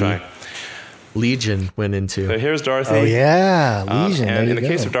are a little shy. Legion went into. So here's Dorothy. Oh, yeah. Legion. And in the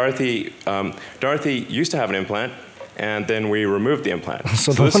case of Dorothy, Dorothy used to have an implant, and then we removed the implant.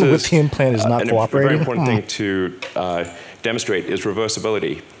 So the one with the implant is not cooperating? A very important thing to demonstrate is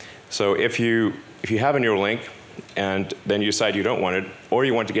reversibility. So if you have a Neuralink, and then you decide you don't want it, or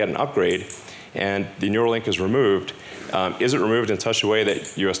you want to get an upgrade, and the Neuralink is removed, is it removed in such a way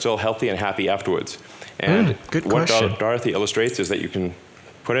that you are still healthy and happy afterwards? And good what question. Dorothy illustrates is that you can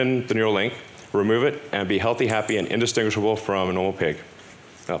put in the Neuralink, remove it, and be healthy, happy, and indistinguishable from a normal pig.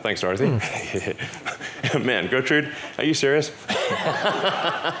 Well, thanks, Dorothy. Man, Gertrude, are you serious?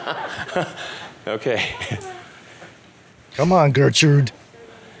 Okay. Come on, Gertrude.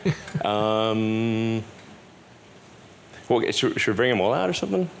 Well, should we bring him all out or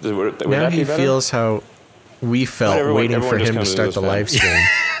something? Would Now that he be better? feels how we felt waiting for him to start the live stream.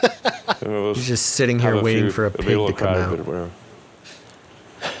 He's just sitting here waiting for a pig to come out.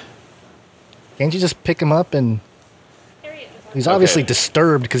 Can't you just pick him up and... He's obviously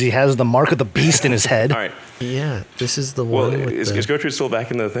disturbed because he has the mark of the beast in his head. All right. Yeah, this is the Well, one. is Gertrude still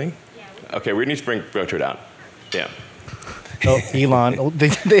back in the thing? Yeah. Okay, we need to bring Gertrude out. Yeah. Oh, Elon. Oh,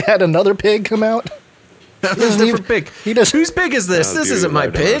 they had another pig come out? That was a different pig. Whose pig is this? This isn't my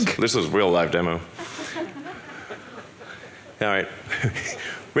pig. This is real live demo. All right.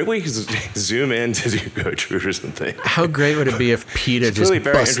 Maybe we can zoom in to do Gertrude or something. How great would it be if PETA just really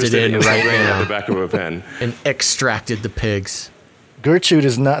busted in right now at the back of a pen and extracted the pigs? Gertrude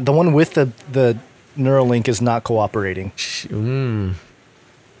is not... The one with the Neuralink is not cooperating.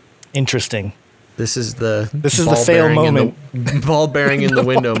 Interesting. This is the fail moment. Ball bearing in the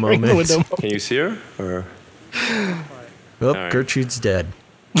window moment. Can you see her? Or? Well, right. Gertrude's dead.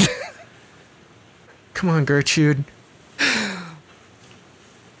 Come on, Gertrude.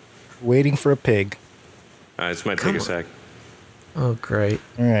 Waiting for a pig. This might take a sec. Oh, great.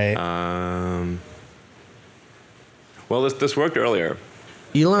 All right. Well, this worked earlier.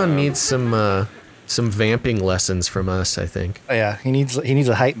 Elon needs some vamping lessons from us, I think. Oh, yeah, he needs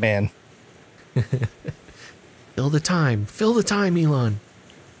a hype man. Fill the time, Elon.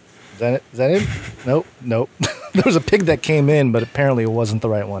 Is that it? Nope. There was a pig that came in, but apparently it wasn't the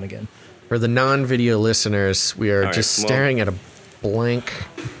right one again. For the non-video listeners, we are staring at a blank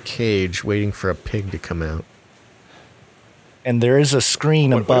cage waiting for a pig to come out. And there is a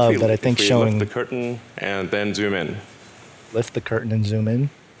screen above that I think showing... Lift the curtain and then zoom in. Lift the curtain and zoom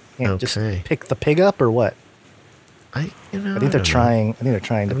in? Okay. Just pick the pig up or what? I think they're trying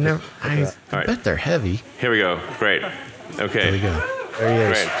to... I bet they're heavy. Here we go. Great. Okay. There we go. There he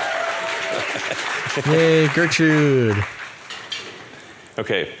is. Great. Yay, Gertrude.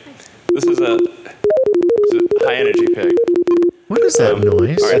 Okay. This is a high energy pig. What is that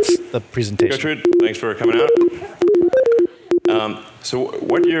noise? That's the presentation. Gertrude, thanks for coming out. So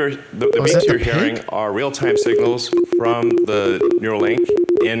what the beats you're hearing are real-time signals from the Neuralink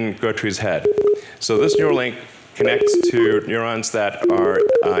in Gertrude's head. So this Neuralink connects to neurons that are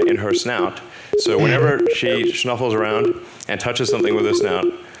in her snout. So whenever she snuffles around and touches something with her snout,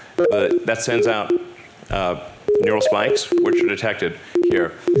 that sends out neural spikes, which are detected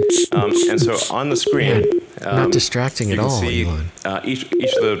here. And so on the screen, not distracting at all. You can see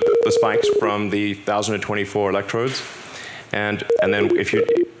each of the spikes from the 1,024 electrodes, and then if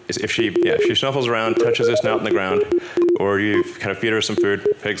she snuffles around, touches her snout in the ground, or you kind of feed her some food.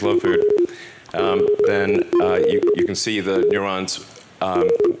 Pigs love food. Then you can see the neurons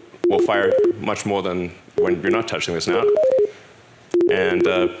will fire much more than when you're not touching the snout, and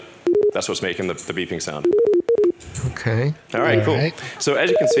that's what's making the beeping sound. Okay. All right, cool. So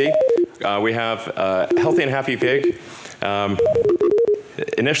as you can see, we have a healthy and happy pig.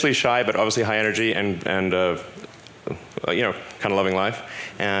 Initially shy, but obviously high energy and kind of loving life.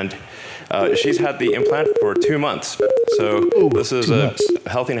 And she's had the implant for 2 months. So this is a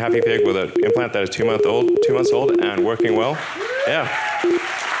healthy and happy pig with an implant that is 2 months old and working well. Yeah.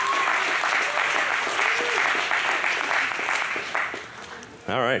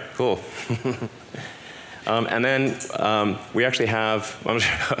 All right, cool. And then we actually have, I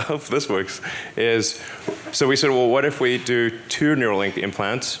hope this works, so we said, well, what if we do 2 Neuralink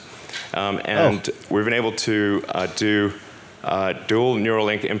implants? We've been able to do dual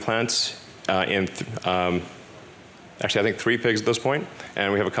Neuralink implants in, actually I think 3 pigs at this point,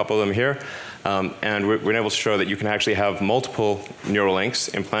 and we have a couple of them here. And we've been able to show that you can actually have multiple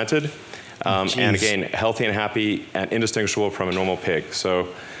Neuralinks implanted, and again, healthy and happy and indistinguishable from a normal pig. So,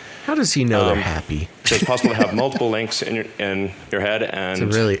 how does he know they're happy? So it's possible to have multiple links in your head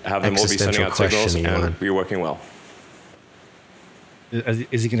and really have them all be sending out signals and be working well.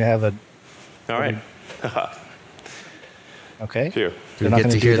 Is he going to have a... All right. Okay. Do we get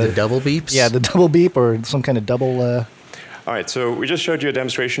to hear the double beeps? Yeah, the double beep or some kind of double... All right, so we just showed you a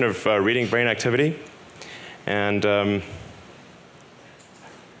demonstration of reading brain activity. And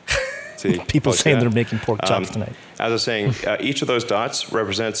see, people saying they're making pork chops tonight. As I was saying, each of those dots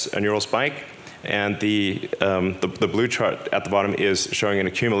represents a neural spike, and the blue chart at the bottom is showing an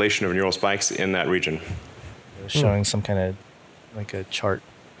accumulation of neural spikes in that region. Showing some kind of like a chart.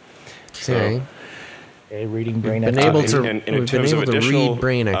 Okay. Reading brain activity. In terms of additional read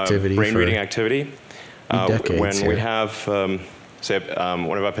brain activity. Brain reading activity. When we have, say,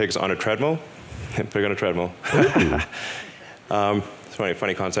 one of our pigs on a treadmill, pig on a treadmill. It's a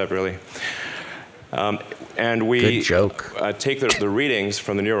funny concept, really. And we take the readings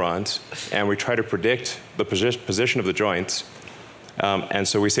from the neurons, and we try to predict the position of the joints. And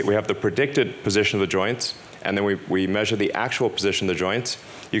so we say we have the predicted position of the joints, and then we measure the actual position of the joints.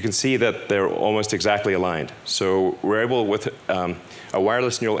 You can see that they're almost exactly aligned. So we're able, with a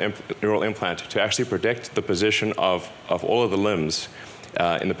wireless neural implant, to actually predict the position of all of the limbs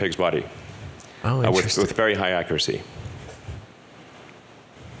in the pig's body with very high accuracy.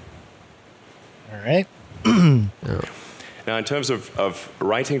 All right. Now, in terms of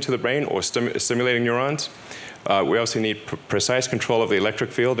writing to the brain or stimulating neurons, we also need precise control of the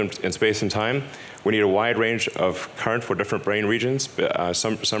electric field in space and time. We need a wide range of current for different brain regions.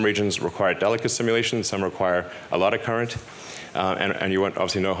 Some regions require delicate stimulation, some require a lot of current, and you want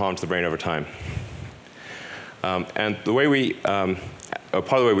obviously no harm to the brain over time. And the way part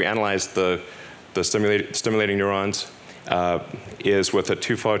of the way we analyze the stimulating neurons is with a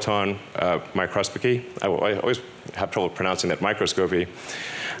 2-photon microscopy. I always have trouble pronouncing that, microscopy.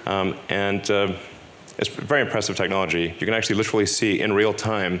 It's very impressive technology. You can actually literally see in real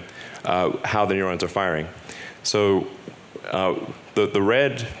time how the neurons are firing. So the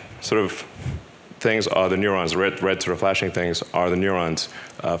red sort of things are the neurons. The red sort of flashing things are the neurons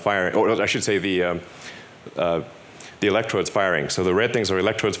firing, or I should say the electrodes firing. So the red things are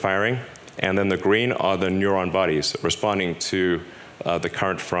electrodes firing, and then the green are the neuron bodies responding to the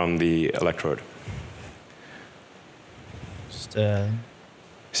current from the electrode.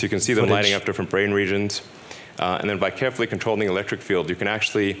 So you can see them lighting up different brain regions. And then by carefully controlling the electric field, you can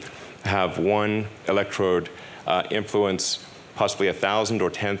actually have one electrode influence possibly 1,000 or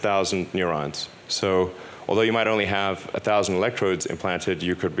 10,000 neurons. So although you might only have 1,000 electrodes implanted,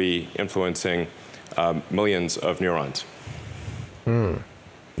 you could be influencing millions of neurons. Now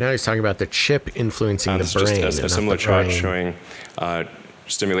he's talking about the chip influencing the brain. Just a similar chart showing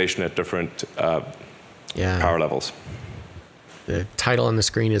stimulation at different power levels. The title on the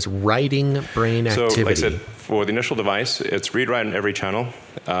screen is Writing Brain Activity. So, like I said, for the initial device, it's read-write on every channel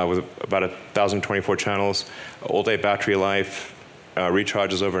with about 1,024 channels, all-day battery life,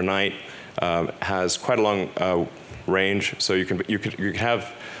 recharges overnight, has quite a long range. So you can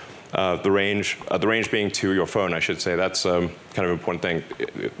have the range being to your phone, I should say. That's kind of an important thing.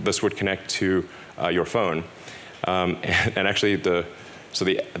 This would connect to your phone, and actually the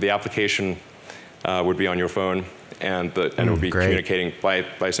application would be on your phone. And it would be communicating by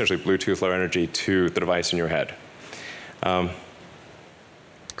essentially Bluetooth Low Energy to the device in your head.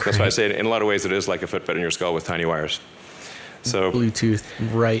 That's why I say in a lot of ways it is like a Fitbit in your skull with tiny wires. So Bluetooth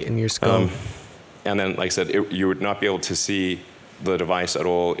right in your skull. And then, like I said, you would not be able to see the device at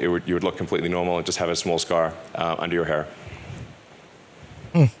all. You would look completely normal and just have a small scar under your hair.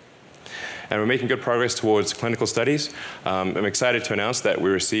 And we're making good progress towards clinical studies. I'm excited to announce that we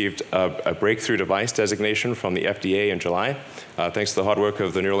received a breakthrough device designation from the FDA in July, thanks to the hard work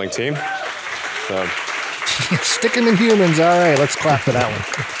of the Neuralink team. Stick them in humans. All right, let's clap for that one.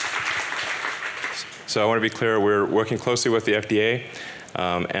 So I want to be clear, we're working closely with the FDA,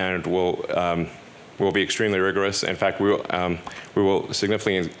 and we'll be extremely rigorous. In fact, we will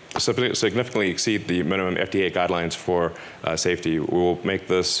significantly exceed the minimum FDA guidelines for safety. We will make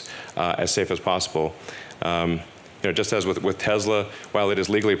this as safe as possible. just as with Tesla, while it is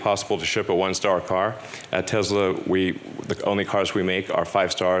legally possible to ship a 1-star car, at Tesla, the only cars we make are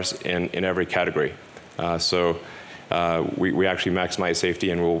 5 stars in every category. So we actually maximize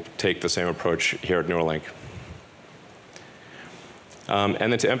safety, and we'll take the same approach here at Neuralink.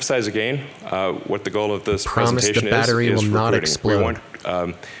 And then to emphasize again, what the goal of this presentation the battery is will not recruiting. explode. We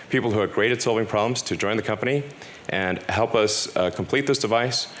want people who are great at solving problems to join the company and help us complete this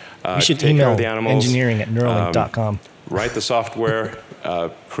device. You should take email care of the animals, engineering@neuralink.com. write the software,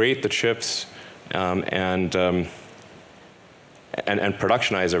 create the chips, and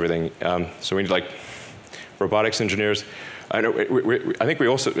productionize everything. So we need robotics engineers. I think we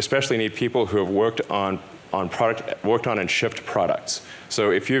also especially need people who have worked on and shipped products.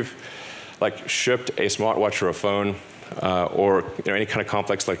 So if you've shipped a smartwatch or a phone, or any kind of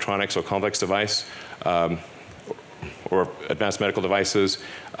complex electronics or complex device, or advanced medical devices,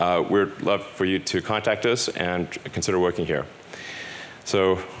 we'd love for you to contact us and consider working here.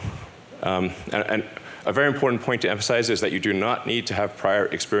 So, and a very important point to emphasize is that you do not need to have prior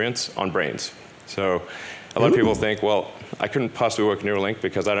experience on brains. So a lot of people think, well, I couldn't possibly work in Neuralink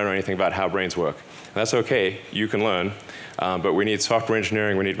because I don't know anything about how brains work. And that's okay, you can learn, but we need software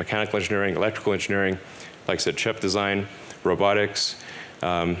engineering, we need mechanical engineering, electrical engineering, like I said, chip design, robotics,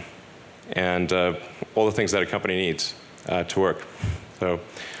 and all the things that a company needs to work. So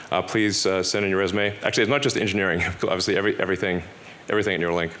please send in your resume. Actually, it's not just engineering, obviously everything at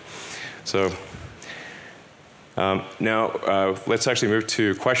Neuralink. So now let's actually move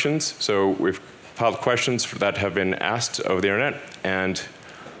to questions. So we've piled questions that have been asked over the internet, and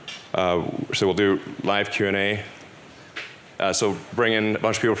so we'll do live Q&A. So bring in a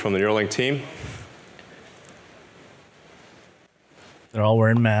bunch of people from the Neuralink team. They're all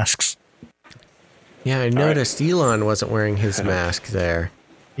wearing masks. Yeah, I noticed Elon wasn't wearing his mask there.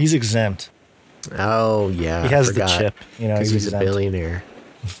 He's exempt. Oh, yeah. He has the chip. He's a billionaire.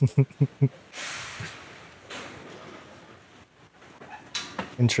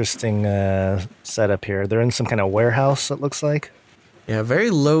 Interesting setup here. They're in some kind of warehouse, it looks like. Yeah, very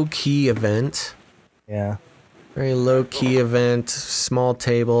low-key event. Yeah. Very low-key event, small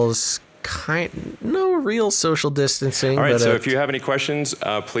tables, no real social distancing. All right, so if you have any questions,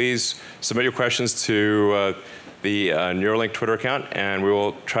 please submit your questions to the Neuralink Twitter account, and we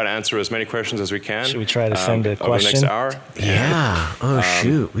will try to answer as many questions as we can. Should we try to send a over question? the next hour? Yeah.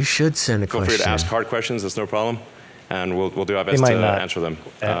 Shoot. We should send a question. Feel free to ask hard questions. That's no problem. And we'll do our best to answer them.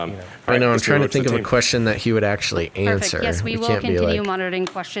 I know. I'm trying to think of a question that he would actually answer. Perfect. Yes, we will continue monitoring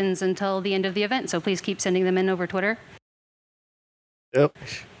questions until the end of the event, so please keep sending them in over Twitter. Yep.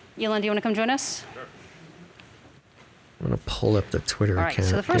 Elon, do you want to come join us? Sure. I'm going to pull up the Twitter account. All right,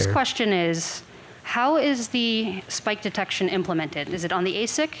 so the first here. question is, how is the spike detection implemented? Is it on the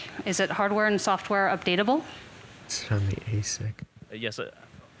ASIC? Is it hardware and software updatable? It's on the ASIC. Yes.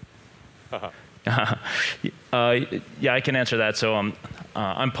 Yeah, I can answer that. So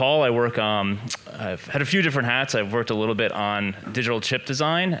I'm Paul. I work. I've had a few different hats. I've worked a little bit on digital chip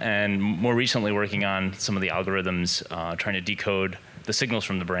design, and more recently working on some of the algorithms, trying to decode the signals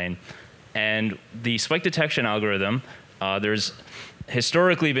from the brain. And the spike detection algorithm, there's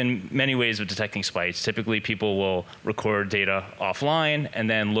historically been many ways of detecting spikes. Typically, people will record data offline and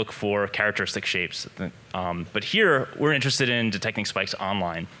then look for characteristic shapes. But here, we're interested in detecting spikes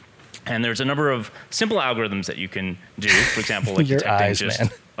online. And there's a number of simple algorithms that you can do. For example, like detecting just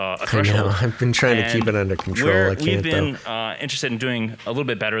a threshold. I know. I've been trying to keep it under control. We've been interested in doing a little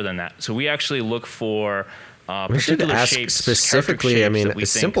bit better than that. So we actually look for particular shapes, specifically. I mean, a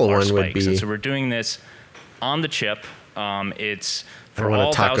simple one would be. And so we're doing this on the chip. It's for I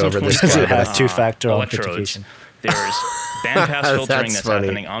all talk over this guy. It has two-factor authentication. There's bandpass filtering that's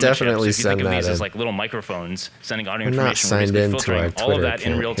happening on Definitely the chip. So if you think of these in. as like little microphones sending audio We're information, not signed we're into basically filtering our all of Twitter that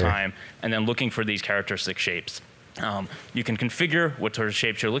in real account time and then looking for these characteristic shapes. You can configure what sort of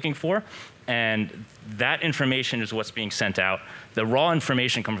shapes you're looking for, and that information is what's being sent out. The raw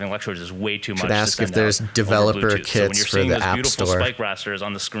information coming from electrodes is way too much. Should ask to if there's developer kits so when you're for seeing the those App beautiful Store. spike rasters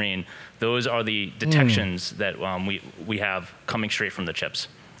on the screen, those are the detections that we have coming straight from the chips.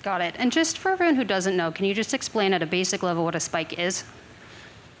 Got it. And just for everyone who doesn't know, can you just explain at a basic level what a spike is?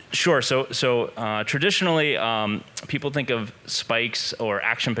 Sure. So traditionally, people think of spikes or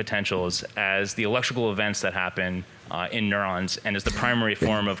action potentials as the electrical events that happen in neurons and as the primary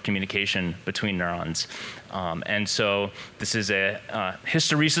form of communication between neurons. And so this is a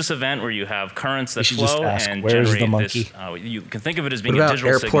hysteresis event where you have currents that flow and generate this. You can think of it as being a digital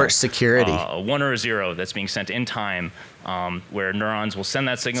airport signal, security? a 1 or a 0 that's being sent in time, where neurons will send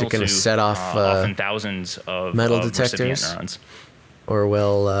that signal to set off often thousands of metal recipient detectors? neurons. Or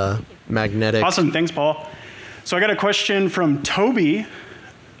will magnetic... Awesome. Thanks, Paul. So I got a question from Toby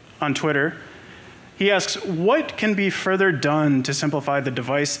on Twitter. He asks, what can be further done to simplify the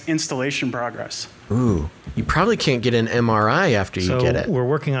device installation progress? Ooh, you probably can't get an MRI after you get it. So we're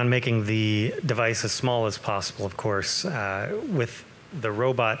working on making the device as small as possible, of course, with the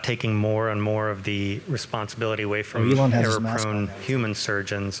robot taking more and more of the responsibility away from error-prone human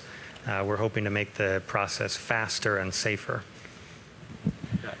surgeons. We're hoping to make the process faster and safer.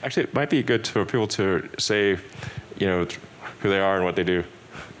 Actually, it might be good for people to say, who they are and what they do.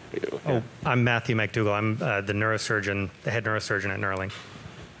 Oh, I'm Matthew McDougall. I'm the neurosurgeon, the head neurosurgeon at Neuralink.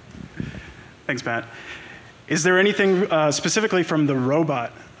 Thanks, Matt. Is there anything specifically from the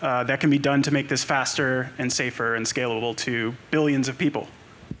robot that can be done to make this faster and safer and scalable to billions of people?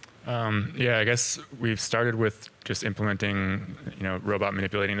 Yeah, I guess we've started with just implementing, robot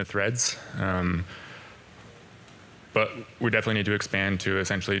manipulating the threads. But we definitely need to expand to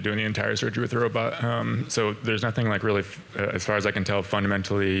essentially doing the entire surgery with the robot. So there's nothing like really, as far as I can tell,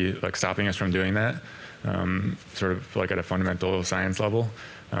 fundamentally like stopping us from doing that, sort of like at a fundamental science level.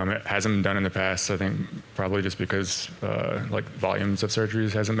 It hasn't been done in the past, I think probably just because like volumes of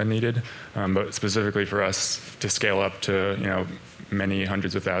surgeries hasn't been needed. But specifically for us to scale up to, many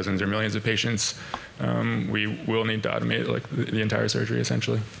hundreds of thousands or millions of patients, we will need to automate like the entire surgery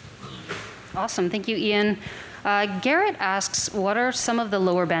essentially. Awesome, thank you, Ian. Garrett asks, what are some of the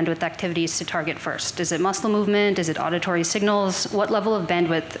lower bandwidth activities to target first? Is it muscle movement? Is it auditory signals? What level of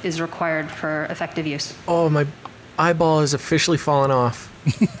bandwidth is required for effective use? Oh, my eyeball has officially fallen off.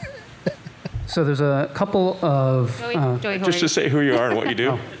 So there's a couple of... Just to say who you are and what you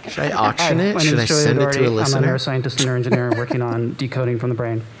do. Should I auction it? My Should I send it to a listener? I'm a neuroscientist and neuroengineer working on decoding from the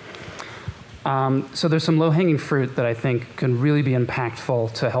brain. So there's some low-hanging fruit that I think can really be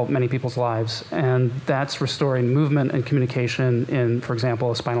impactful to help many people's lives, and that's restoring movement and communication in, for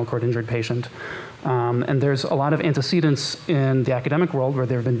example, a spinal cord injured patient. And there's a lot of antecedents in the academic world where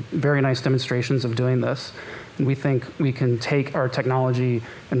there have been very nice demonstrations of doing this. And we think we can take our technology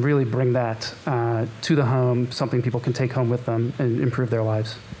and really bring that to the home, something people can take home with them and improve their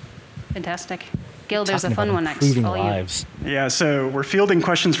lives. Fantastic. Gil, there's a fun one next. Lives. Yeah, so we're fielding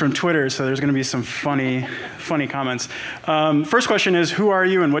questions from Twitter, so there's going to be some funny comments. First question is, who are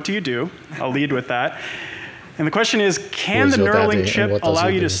you and what do you do? I'll lead with that. And the question is, can the Neuralink chip allow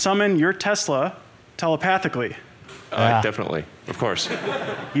you to summon your Tesla telepathically? Definitely, of course.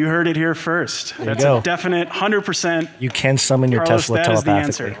 You heard it here first. There That's you go. a definite 100%. You can summon your Carlos, Tesla that is the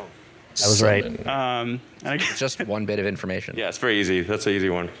telepathically. answer. That was right. It's just one bit of information. Yeah, it's very easy. That's an easy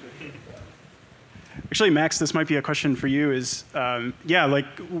one. Actually, Max, this might be a question for you. Is like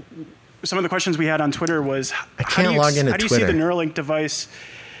some of the questions we had on Twitter was, how do you see the Neuralink device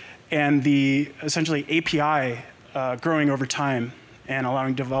and the essentially API growing over time and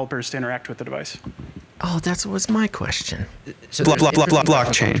allowing developers to interact with the device? Oh, that was my question. So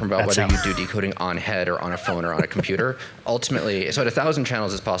blockchain. About whether you do decoding on head or on a phone or on a computer. Ultimately, so at 1,000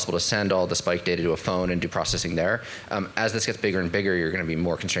 channels, it's possible to send all the spike data to a phone and do processing there. As this gets bigger and bigger, you're going to be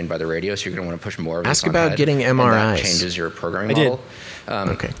more constrained by the radio, so you're going to want to push more of this Ask on about head, getting MRIs. And that changes your programming model.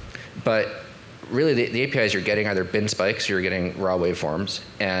 Okay. But really, the APIs you're getting either bin spikes or you're getting raw waveforms,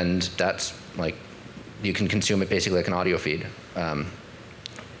 and that's like you can consume it basically like an audio feed.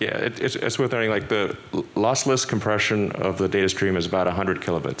 Yeah, it's worth noting, like the lossless compression of the data stream is about 100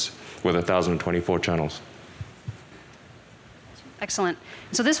 kilobits with 1,024 channels. Excellent.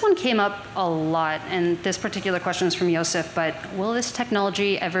 So this one came up a lot, and this particular question is from Yosef, but will this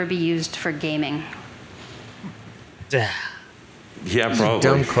technology ever be used for gaming? Yeah, probably.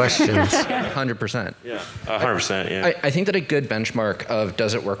 Dumb questions. 100%. Yeah, 100%, yeah. I think that a good benchmark of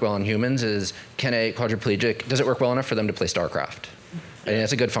does it work well in humans is, can a quadriplegic, does it work well enough for them to play StarCraft? I mean,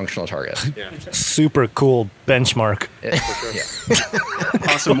 that's a good functional target. Yeah. Super cool benchmark.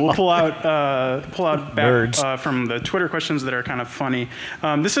 Awesome. We'll pull out back from the Twitter questions that are kind of funny.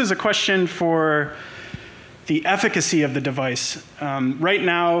 This is a question for the efficacy of the device. Right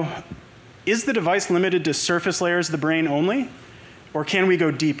now, is the device limited to surface layers of the brain only, or can we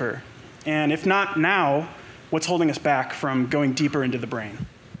go deeper? And if not now, what's holding us back from going deeper into the brain?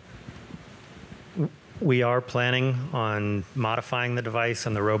 We are planning on modifying the device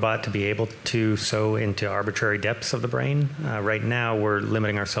and the robot to be able to sew into arbitrary depths of the brain. Right now, we're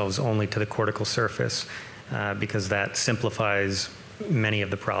limiting ourselves only to the cortical surface because that simplifies many of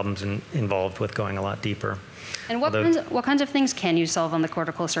the problems involved with going a lot deeper. And what kinds of things can you solve on the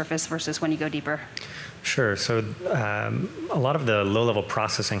cortical surface versus when you go deeper? Sure. So a lot of the low-level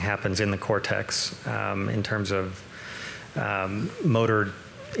processing happens in the cortex in terms of motor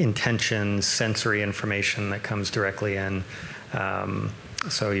intention, sensory information that comes directly in.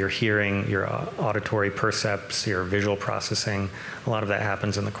 So your hearing, your auditory percepts, your visual processing, a lot of that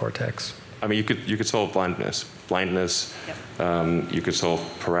happens in the cortex. I mean, you could solve blindness. You could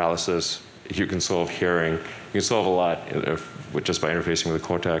solve paralysis. You can solve hearing. You can solve a lot just by interfacing with the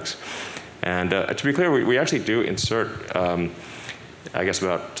cortex. And to be clear, we actually do insert, I guess,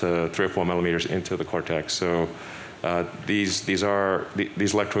 about 3 or 4 millimeters into the cortex. So these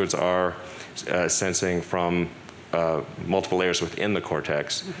electrodes are sensing from multiple layers within the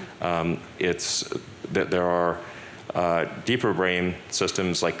cortex. There are deeper brain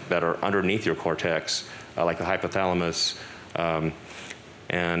systems that are underneath your cortex, like the hypothalamus,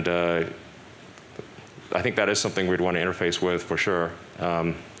 and I think that is something we'd want to interface with for sure,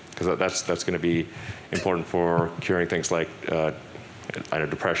 because that's going to be important for curing things like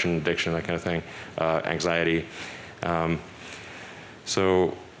depression, addiction, that kind of thing, anxiety.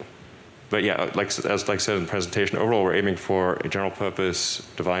 But yeah, like I said in the presentation, overall we're aiming for a general purpose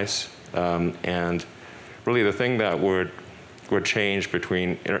device, and really the thing that would change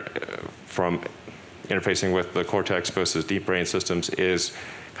from interfacing with the cortex versus deep brain systems is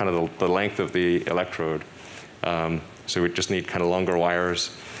kind of the length of the electrode. So we just need kind of longer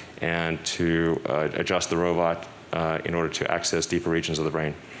wires and to adjust the robot in order to access deeper regions of the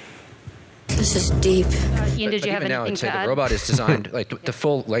brain. This is deep. Ian, did you have anything to add? The robot is designed, like the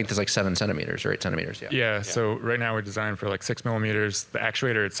full length is like 7 centimeters or 8 centimeters. Yeah, so right now we're designed for like 6 millimeters. The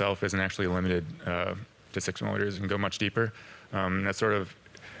actuator itself isn't actually limited to 6 millimeters. It can go much deeper. That's sort of,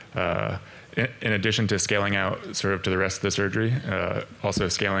 in addition to scaling out sort of to the rest of the surgery, also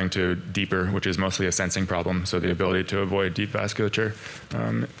scaling to deeper, which is mostly a sensing problem. So the ability to avoid deep vasculature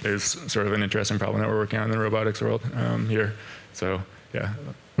is sort of an interesting problem that we're working on in the robotics world here. So yeah.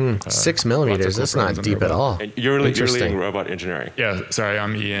 6 millimeters, that's not deep at all. And you're leading robot engineering. Yeah, sorry,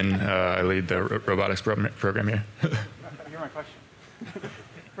 I'm Ian. I lead the robotics program here. You're my question.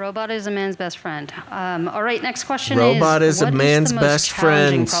 Robot is a man's best friend. All right, next question Robot is a man's best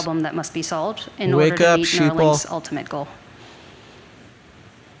friend. What is the most challenging problem that must be solved in order to meet Neuralink's ultimate goal?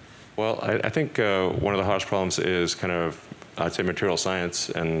 Well, I think one of the hardest problems is kind of, I'd say, material science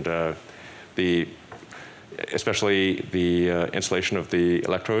and especially the installation of the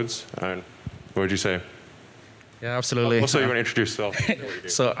electrodes. What would you say? Yeah, absolutely. Also, you want to introduce yourself?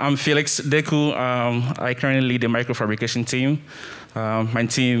 So I'm Felix Deku. I currently lead the microfabrication team. My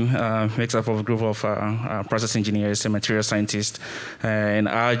team makes up of a group of process engineers and material scientists, and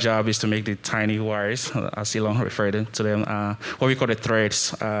our job is to make the tiny wires, as Elon referred to them, what we call the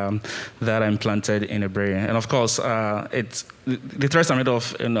threads that are implanted in the brain. And of course, the threads are made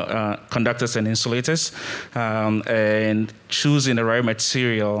of conductors and insulators, and choosing the right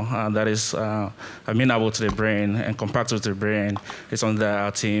material that is amenable to the brain and compatible to the brain is something that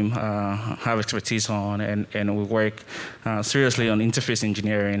our team have expertise on, and we work seriously on interface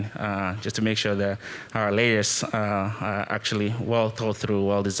engineering just to make sure that our layers are actually well thought through,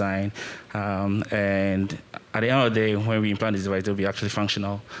 well designed, and at the end of the day, when we implant this device, they'll be actually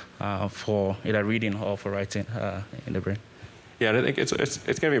functional for either reading or for writing in the brain. Yeah, and I think it's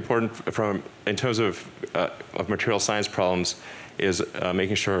going to be important in terms of material science problems is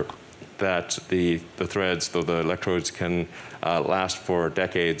making sure that the threads, the electrodes, can last for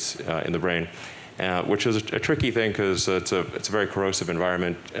decades in the brain, which is a tricky thing because it's a very corrosive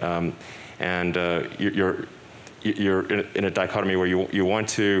environment, and you're in a dichotomy where you want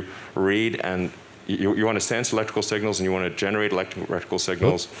to read and you want to sense electrical signals and you want to generate electrical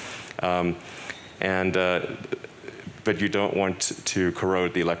signals, but you don't want to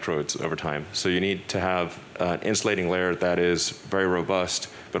corrode the electrodes over time. So you need to have an insulating layer that is very robust,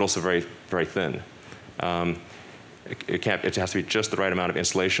 but also very, very thin. It has to be just the right amount of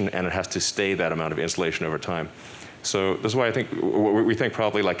insulation, and it has to stay that amount of insulation over time. So this is why I think we think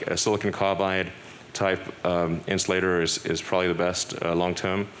probably like a silicon carbide type insulator is probably the best long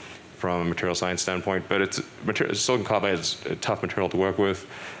term from a material science standpoint. But silicon carbide is a tough material to work with,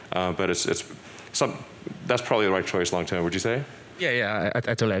 but that's probably the right choice long term, would you say? Yeah, I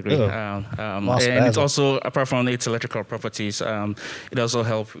totally agree. And it's also, apart from its electrical properties, it also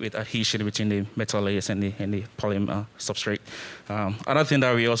helps with adhesion between the metal layers and the polymer substrate. Another thing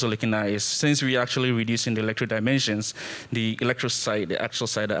that we're also looking at is, since we're actually reducing the electric dimensions, the electric side, the actual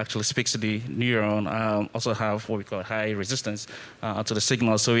side that actually speaks to the neuron, also have what we call high resistance to the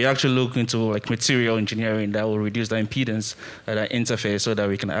signal. So we actually look into like material engineering that will reduce the impedance at that interface, so that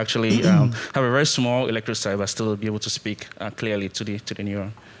we can actually have a very small electric side but still be able to speak clearly to the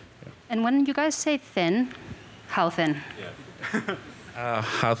neuron. And when you guys say thin, how thin? Yeah.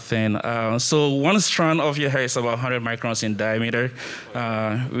 How thin? So one strand of your hair is about 100 microns in diameter.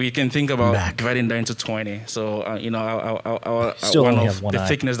 We can think about dividing that into 20. So our Still one only of have one the eye.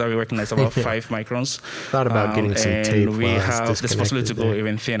 thickness that we're working at is about 5 microns. Thought about getting some and tape we while I was have this possibility to go disconnected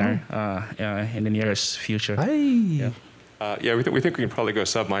even thinner in the nearest future. Yeah. We think we can probably go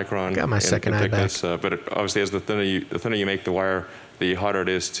sub-micron Got my second in eye thickness, but obviously as the thinner you make the wire, the harder it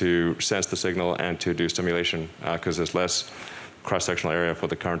is to sense the signal and to do stimulation because there's less cross-sectional area for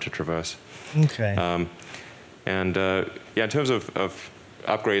the current to traverse. Okay. In terms of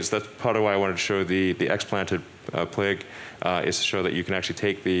upgrades, that's part of why I wanted to show the explanted plig, is to show that you can actually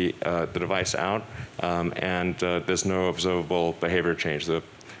take the device out and there's no observable behavior change. The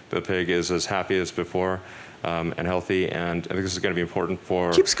pig is as happy as before. And healthy, and I think this is going to be important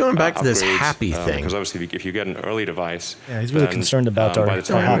for Keeps going back to this upgrades, happy thing. Because obviously, if you get an early device, Yeah, he's really then, concerned about our by the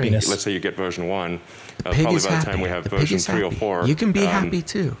time, happiness. Let's say you get version 1, pig probably is by the time happy. we have The pig version is 3 or happy. 4, You can be happy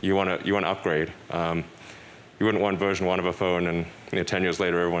too. You want to upgrade. You wouldn't want version 1 of a phone, and 10 years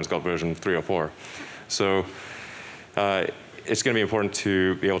later, everyone's got version 3 or 4. So it's going to be important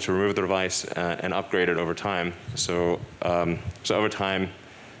to be able to remove the device and upgrade it over time. So over time,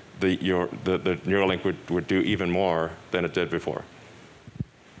 the Neuralink would do even more than it did before.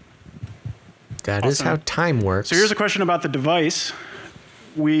 That is how time works. So here's a question about the device.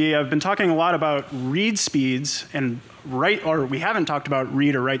 We have been talking a lot about read speeds and we haven't talked about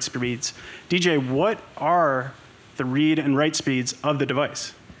read or write speeds. DJ, what are the read and write speeds of the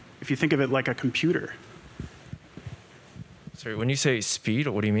device? If you think of it like a computer. Sorry, when you say speed,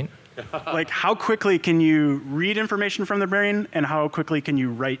 what do you mean? Like how quickly can you read information from the brain and how quickly can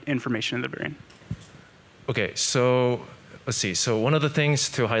you write information in the brain? Okay, so let's see. So one of the things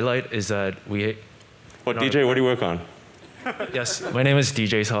to highlight is that we... DJ, what do you work on? Yes, my name is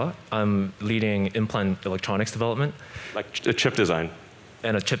DJ Sa. I'm leading implant electronics development. Like a chip design.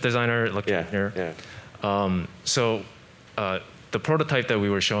 And a chip designer, engineer. Yeah. The prototype that we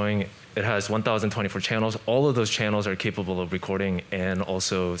were showing, it has 1,024 channels. All of those channels are capable of recording and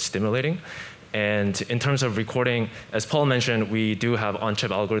also stimulating. And in terms of recording, as Paul mentioned, we do have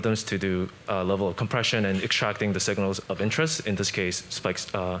on-chip algorithms to do a level of compression and extracting the signals of interest, in this case, spikes,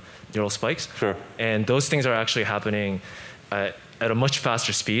 neural spikes. Sure. And those things are actually happening at a much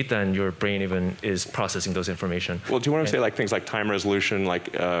faster speed than your brain even is processing those information. Well, do you want to say like things like time resolution, like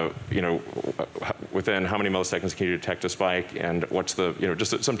within how many milliseconds can you detect a spike, and what's the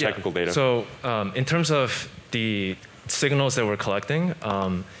just some technical data? So in terms of the signals that we're collecting,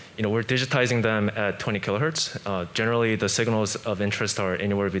 we're digitizing them at 20 kilohertz. Generally, the signals of interest are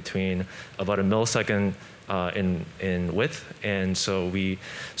anywhere between about a millisecond in width, and so we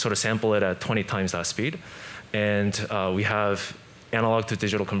sort of sample it at 20 times that speed. And we have analog to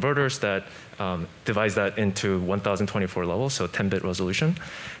digital converters that divide that into 1024 levels, so 10-bit resolution.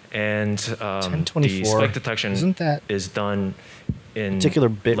 And the spike detection is done in particular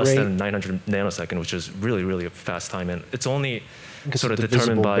bit less rate? than 900 nanosecond, which is really, really a fast time. And it's only sort of the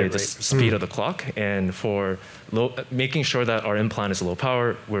determined by bit the rate. speed of the clock. And for making sure that our implant is low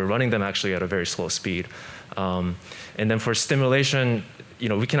power, we're running them actually at a very slow speed. And then for stimulation,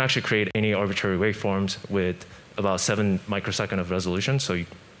 we can actually create any arbitrary waveforms with about 7 microsecond of resolution. So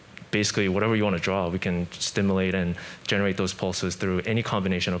basically, whatever you want to draw, we can stimulate and generate those pulses through any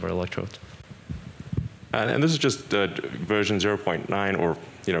combination of our electrodes. And this is just version 0.9 or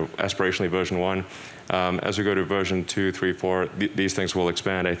aspirationally version 1. As we go to version 2, 3, 4, these things will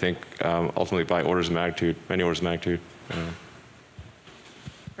expand, I think, ultimately by orders of magnitude, many orders of magnitude.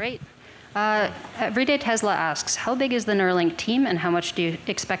 Great. Everyday Tesla asks, how big is the Neuralink team and how much do you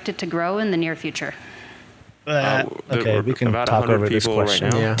expect it to grow in the near future? Okay, we can about talk 100 over this people question.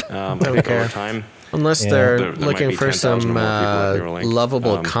 right now. I think over time. Unless they're looking for some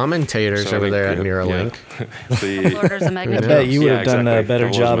lovable commentators over there at Neuralink. I bet you would have done a better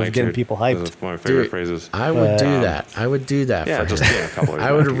job of getting people hyped. One of my favorite phrases. I would do that. I would do that for just him. a couple of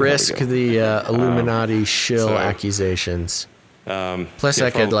I would risk the Illuminati shill accusations. Plus, I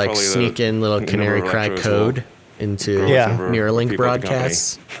could sneak in little canary cry code into Neuralink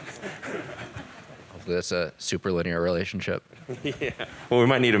broadcasts. Hopefully that's a super linear relationship. Yeah. Well, we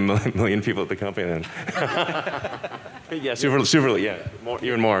might need a million people at the company then. Yeah, super, yeah,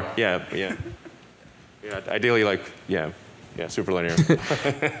 even more. Yeah. Ideally, super linear.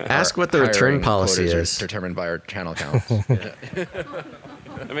 Ask what the return policy is. Determined by our channel count.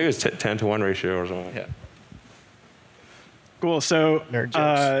 Maybe it's 10-to-1 ratio or something. Yeah. Cool. So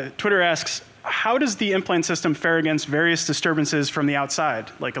Twitter asks, how does the implant system fare against various disturbances from the outside,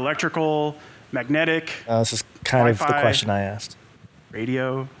 like electrical, magnetic, This is kind Wi-Fi, of the question I asked.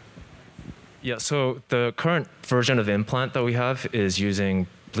 radio? Yeah, so the current version of implant that we have is using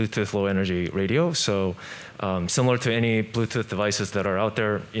Bluetooth low energy radio. So similar to any Bluetooth devices that are out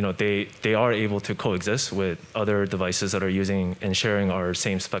there, they are able to coexist with other devices that are using and sharing our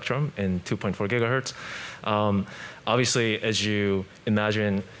same spectrum in 2.4 gigahertz. Obviously, as you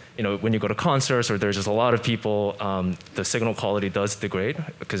imagine, when you go to concerts or there's just a lot of people, the signal quality does degrade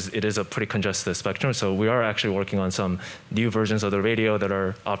because it is a pretty congested spectrum. So we are actually working on some new versions of the radio that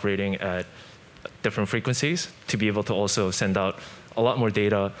are operating at different frequencies to be able to also send out a lot more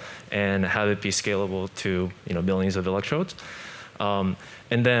data and have it be scalable to millions of electrodes. And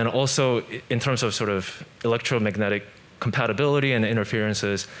then also in terms of sort of electromagnetic compatibility and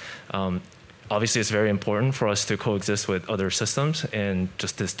interferences, obviously, it's very important for us to coexist with other systems and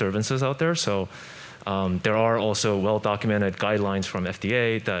just disturbances out there. So there are also well-documented guidelines from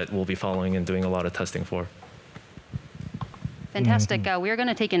FDA that we'll be following and doing a lot of testing for. Fantastic. We're going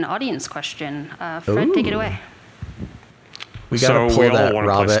to take an audience question. Fred, take it away. We got to pull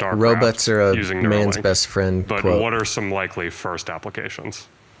that robots are a using man's Neuralink, best friend But quote. what are some likely first applications?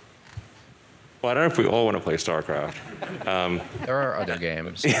 Well, I don't know if we all want to play StarCraft. There are other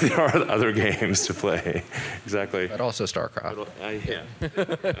games. There are other games to play, exactly. But also StarCraft.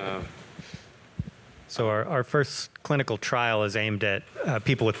 Yeah. So our first clinical trial is aimed at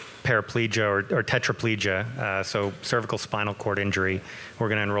people with paraplegia or tetraplegia, so cervical spinal cord injury. We're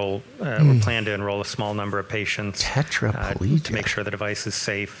going to enroll, we plan to enroll a small number of patients to make sure the device is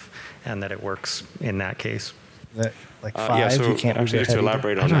safe and that it works in that case. That like 5? So you can't actually, just to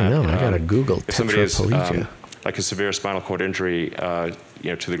elaborate on I that. don't know. I got to Google If somebody has tetraplegia. like a severe spinal cord injury, to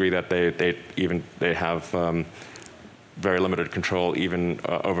the degree that they have very limited control even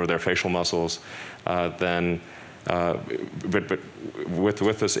over their facial muscles, then but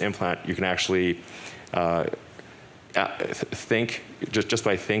with this implant you can actually think just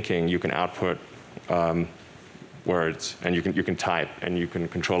by thinking you can output words, and you can type, and you can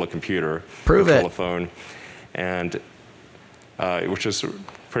control a computer, control a phone, and which is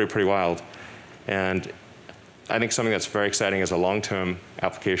pretty wild. And I think something that's very exciting as a long-term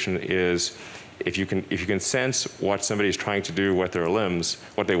application is if you can sense what somebody's trying to do with their limbs,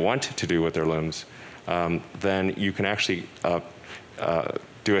 what they want to do with their limbs, then you can actually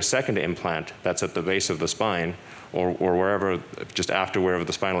do a second implant that's at the base of the spine or wherever, just after wherever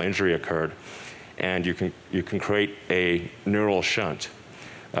the spinal injury occurred, and you can create a neural shunt.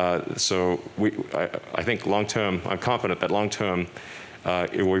 So I think long-term, I'm confident that long-term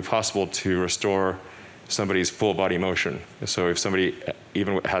it will be possible to restore somebody's full body motion. So if somebody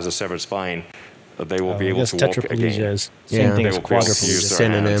even has a severed spine, they will be able to walk again. Same thing as quadriplegia.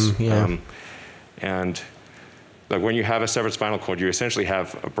 Synonym, and like when you have a severed spinal cord, you essentially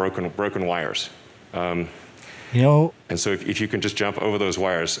have broken wires. And so if you can just jump over those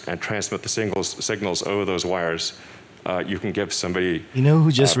wires and transmit the signals over those wires, you can give somebody. You know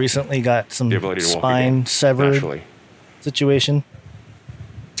who just recently got some spine severed situation?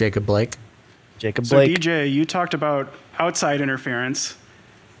 Jacob Blake. So DJ, you talked about outside interference.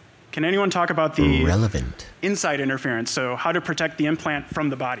 Can anyone talk about the inside interference? So how to protect the implant from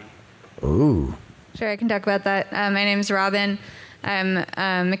the body? Ooh. Sure, I can talk about that. My name's Robin. I'm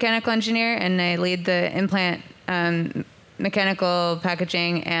a mechanical engineer, and I lead the implant mechanical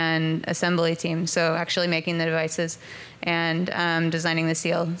packaging and assembly team. So actually making the devices and designing the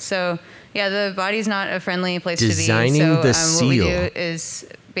seal. So yeah, the body's not a friendly place to be. Designing the seal. What we do is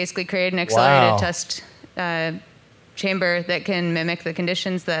basically create an accelerated test chamber that can mimic the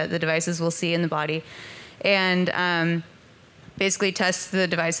conditions that the devices will see in the body, and basically test the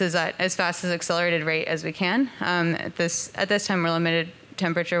devices at as fast as accelerated rate as we can. At this time, we're limited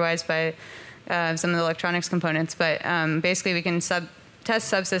temperature-wise by some of the electronics components, but basically we can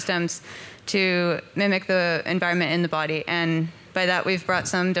test subsystems to mimic the environment in the body. And by that, we've brought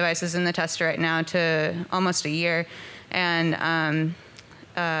some devices in the tester right now to almost a year, and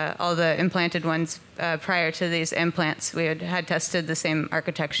all the implanted ones prior to these implants, we had tested the same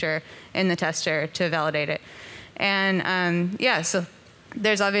architecture in the tester to validate it. And so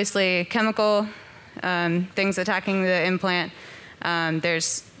there's obviously chemical things attacking the implant.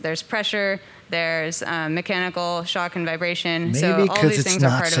 There's pressure. There's mechanical shock and vibration. Maybe so all these things are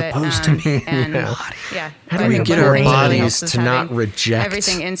part of it. And how do we get our bodies to not reject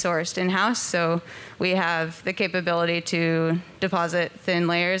everything insourced in-house? So we have the capability to deposit thin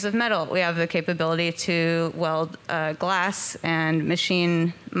layers of metal. We have the capability to weld glass and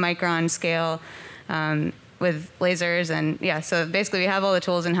machine micron scale with lasers. And so basically we have all the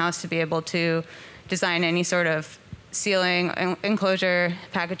tools in-house to be able to design any sort of sealing, enclosure,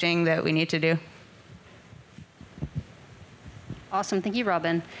 packaging that we need to do. Awesome. Thank you,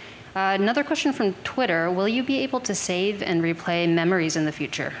 Robin. Another question from Twitter. Will you be able to save and replay memories in the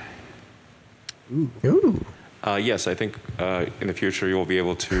future? Ooh. Yes, I think in the future you will be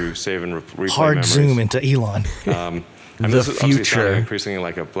able to save and replay Hard memories. zoom into Elon. I mean, The this is obviously future. sounding increasingly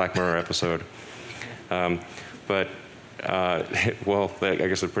like a Black Mirror episode. But, well, I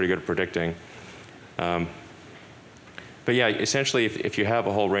guess it's pretty good at predicting. But yeah, essentially, if you have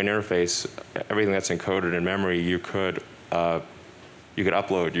a whole brain interface, everything that's encoded in memory, you could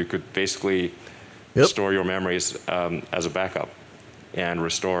upload. You could basically store your memories as a backup and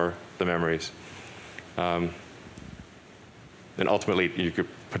restore the memories. And ultimately, you could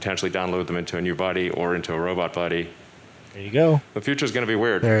potentially download them into a new body or into a robot body. There you go. The future's going to be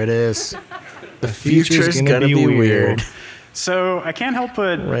weird. There it is. The future's gonna be weird. So I can't help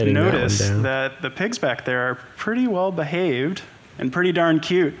but Writing that one notice down. that the pigs back there are pretty well behaved and pretty darn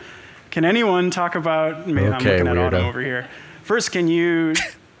cute. Can anyone talk about, I'm Okay, looking at Autumn weirdo. over here. First, can you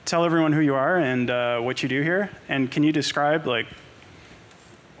tell everyone who you are and what you do here? And can you describe, like,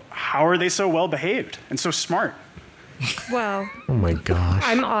 how are they so well behaved and so smart? Well, Oh my gosh.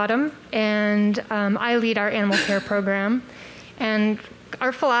 I'm Autumn, and I lead our animal care program. And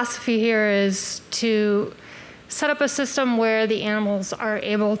our philosophy here is to set up a system where the animals are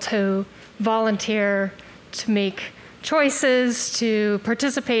able to volunteer, to make choices, to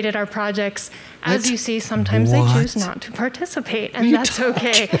participate in our projects. As What? you see, sometimes they What? choose not to participate, and that's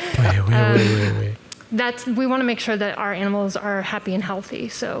okay. Wait. We want to make sure that our animals are happy and healthy.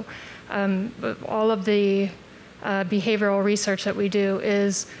 So all of the behavioral research that we do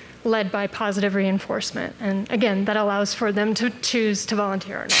is led by positive reinforcement. And again, that allows for them to choose to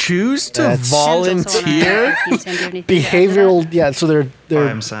volunteer or not. Choose to That's- volunteer? Behavioral, yeah, so they're Hi,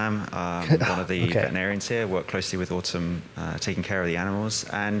 I'm Sam. One of the Okay. veterinarians here. Work closely with Autumn, taking care of the animals.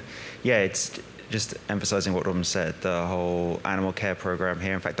 And yeah, it's just emphasizing what Autumn said. The whole animal care program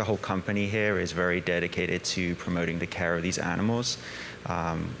here, in fact, the whole company here is very dedicated to promoting the care of these animals.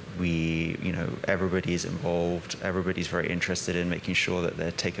 Everybody's involved. Everybody's very interested in making sure that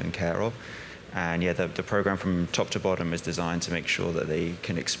they're taken care of. And yeah, the program from top to bottom is designed to make sure that they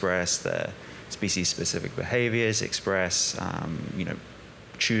can express their species-specific behaviors,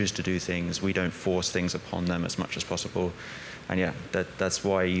 choose to do things. We don't force things upon them as much as possible. And yeah, that's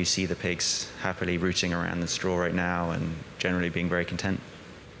why you see the pigs happily rooting around the straw right now and generally being very content.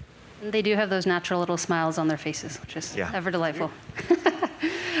 They do have those natural little smiles on their faces, which is ever delightful.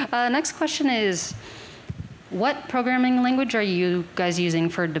 Next question is, what programming language are you guys using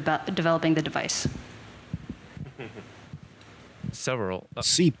for developing the device? Several.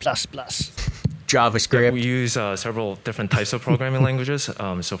 C++. JavaScript. Yeah, we use several different types of programming languages.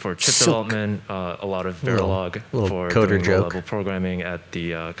 So for chip Silk. development, a lot of Little- Verilog little for coder doing joke. low-level programming at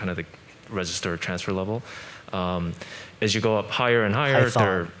the kind of the register transfer level. As you go up higher and higher,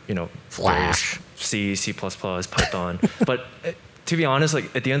 Python. Flash. there's C, C++, Python. But to be honest,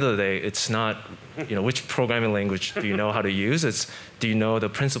 like at the end of the day, it's not, which programming language do you know how to use? It's do you know the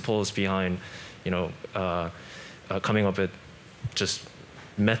principles behind, coming up with just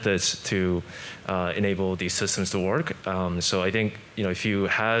methods to enable these systems to work. So I think if you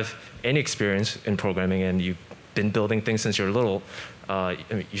have any experience in programming and you've been building things since you're little,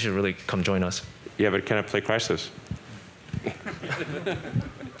 you should really come join us. Yeah, but can it play Crisis?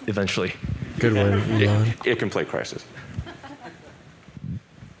 Eventually. Good one, Elon. It can play Crisis.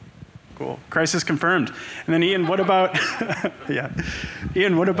 Cool. Crisis confirmed. And then Ian, what about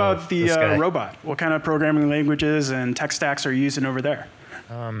Ian, what about the robot? What kind of programming languages and tech stacks are you using over there?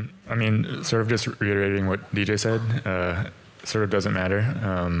 Sort of just reiterating what DJ said, sort of doesn't matter.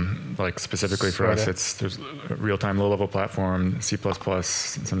 Like specifically for us, there's a real-time low-level platform, C++,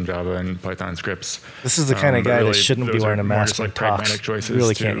 some Java and Python scripts. This is the kind of guy that shouldn't be those wearing a are more mask just when like he talks. pragmatic choices You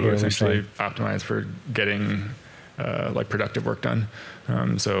really can't to hear what he's essentially saying. optimize for getting productive work done.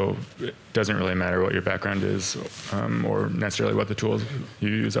 So it doesn't really matter what your background is or necessarily what the tools you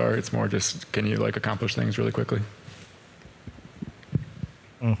use are. It's more just can you accomplish things really quickly.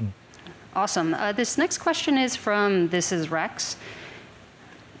 Mm-hmm. Awesome. This next question is from This Is Rex.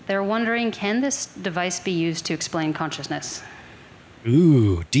 They're wondering, can this device be used to explain consciousness?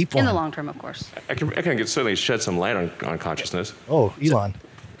 Ooh, deep one. In the long term, of course. I can certainly shed some light on consciousness. Oh, Elon.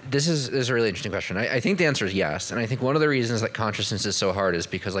 This is a really interesting question. I think the answer is yes. And I think one of the reasons that consciousness is so hard is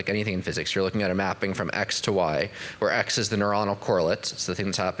because, like anything in physics, you're looking at a mapping from X to Y, where X is the neuronal correlate, it's the thing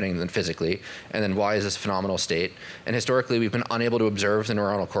that's happening then physically, and then Y is this phenomenal state. And historically, we've been unable to observe the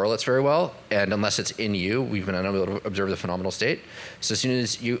neuronal correlates very well, and unless it's in you, we've been unable to observe the phenomenal state. So as soon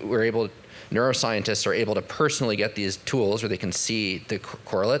as neuroscientists are able to personally get these tools where they can see the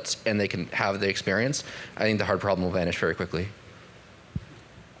correlates and they can have the experience, I think the hard problem will vanish very quickly.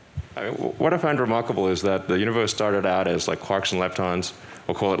 I mean, what I find remarkable is that the universe started out as like quarks and leptons.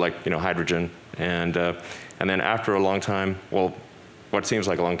 We'll call it like hydrogen, and then after a long time, well, what seems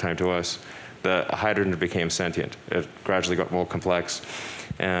like a long time to us, the hydrogen became sentient. It gradually got more complex,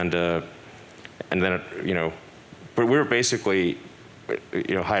 and then it, but we were basically,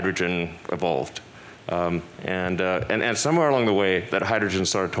 hydrogen evolved, and somewhere along the way, that hydrogen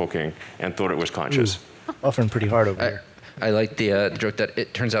started talking and thought it was conscious. Buffering pretty hard over here. I like the joke that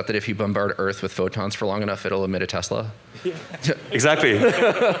it turns out that if you bombard Earth with photons for long enough, it'll emit a Tesla. Yeah. Exactly.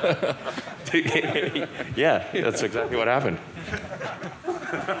 Yeah, that's exactly what happened.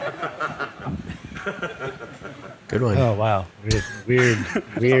 Good one. Oh wow,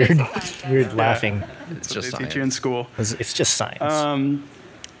 weird laughing. It's just they teach you in school. It's just science.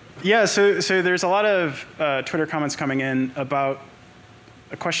 Yeah, so there's a lot of Twitter comments coming in about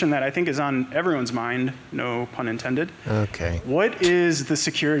a question that I think is on everyone's mind, no pun intended. Okay. What is the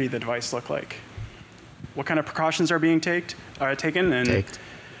security of the device look like? What kind of precautions are being taken, and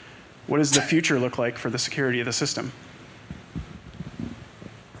what does the future look like for the security of the system?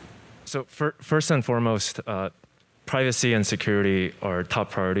 So first and foremost, privacy and security are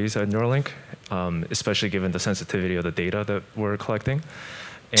top priorities at Neuralink, especially given the sensitivity of the data that we're collecting.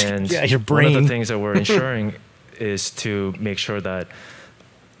 And your brain. One of the things that we're ensuring is to make sure that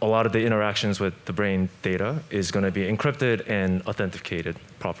a lot of the interactions with the brain data is going to be encrypted and authenticated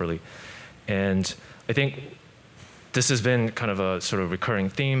properly. And I think this has been kind of a sort of recurring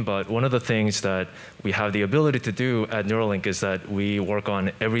theme, but one of the things that we have the ability to do at Neuralink is that we work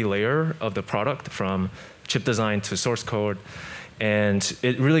on every layer of the product, from chip design to source code, and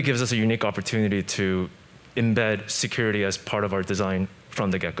it really gives us a unique opportunity to embed security as part of our design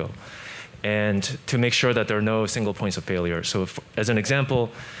from the get-go, and to make sure that there are no single points of failure. So as an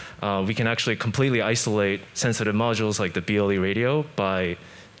example, we can actually completely isolate sensitive modules like the BLE radio by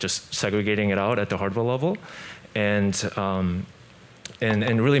just segregating it out at the hardware level, and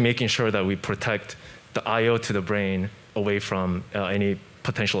really making sure that we protect the I/O to the brain away from any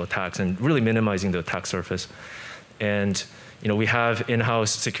potential attacks, and really minimizing the attack surface. And we have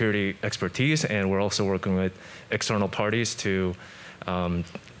in-house security expertise, and we're also working with external parties to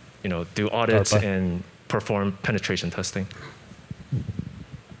do audits and perform penetration testing.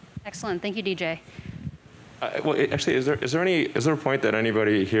 Excellent. Thank you, DJ. Well, actually, is there a point that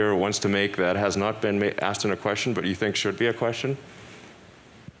anybody here wants to make that has not been asked in a question, but you think should be a question?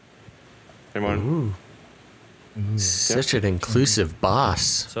 Anyone? Such an inclusive boss.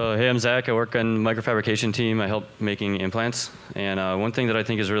 So, hey, I'm Zach. I work on the microfabrication team. I help making implants. And one thing that I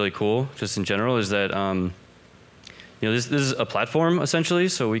think is really cool, just in general, is that this is a platform essentially,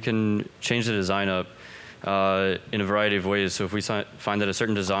 so we can change the design up in a variety of ways. So if we find that a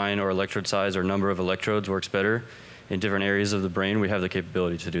certain design or electrode size or number of electrodes works better in different areas of the brain, we have the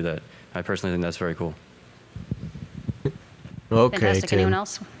capability to do that. I personally think that's very cool. Okay, Fantastic. Tim. Anyone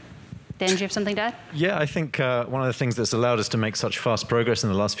else? Dan, do you have something to add? Yeah, I think one of the things that's allowed us to make such fast progress in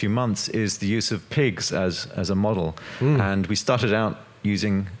the last few months is the use of pigs as a model. And we started out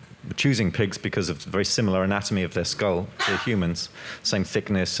choosing pigs because of the very similar anatomy of their skull to humans, same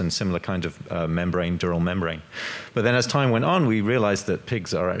thickness and similar kind of dural membrane. But then as time went on, we realized that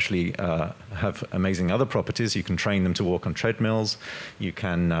pigs are actually have amazing other properties. You can train them to walk on treadmills. You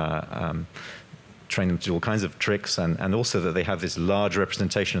can train them to do all kinds of tricks, and also that they have this large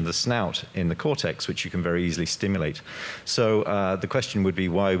representation of the snout in the cortex, which you can very easily stimulate. So the question would be,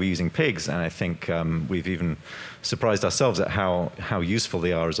 why are we using pigs? And I think we've even surprised ourselves at how useful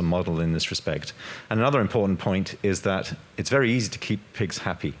they are as a model in this respect. And another important point is that it's very easy to keep pigs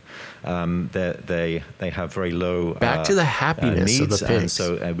happy. They have very low Back to the happiness of needs, the pigs. and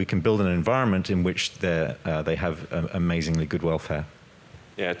so we can build an environment in which they have amazingly good welfare.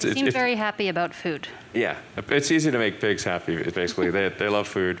 Yeah, You seem very happy about food. Yeah, it's easy to make pigs happy. Basically, they love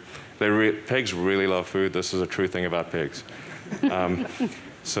food. Pigs really love food. This is a true thing about pigs. Give them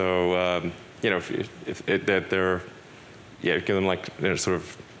sort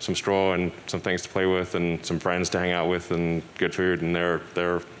of some straw and some things to play with and some friends to hang out with and good food, and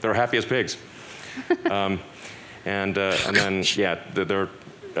they're happy as pigs.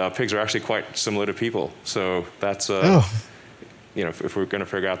 Pigs are actually quite similar to people. So that's if we're going to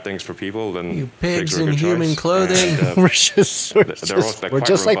figure out things for people, then pigs are a in good human choice. clothing. And, We're just quite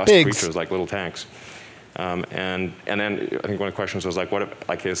just like robust pigs. creatures, like little tanks. And then I think one of the questions was like,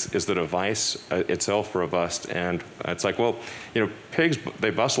 is the device itself robust? And it's like, well, pigs,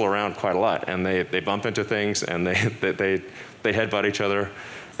 they bustle around quite a lot, and they bump into things, and they headbutt each other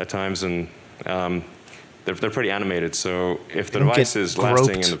at times, and they're pretty animated. So if the device is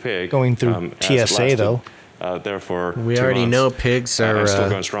lasting in the pig, going through TSA though. Therefore, We 2 already months, know pigs are still a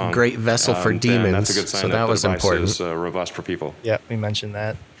going strong. great vessel for And demons, that's a good sign so that the was device important. is robust for people. Yeah, we mentioned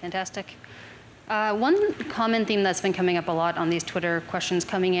that. Fantastic. One common theme that's been coming up a lot on these Twitter questions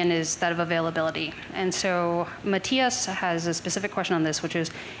coming in is that of availability. And so Matthias has a specific question on this, which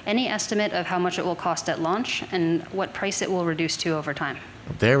is any estimate of how much it will cost at launch and what price it will reduce to over time?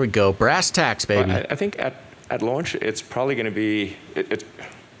 There we go. Brass tacks, baby. Well, I think at launch, it's probably going to be,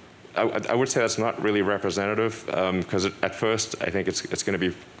 I would say that's not really representative because at first, I think it's going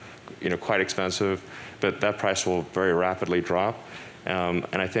to be quite expensive, but that price will very rapidly drop. And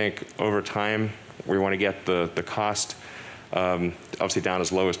I think over time, we want to get the cost obviously down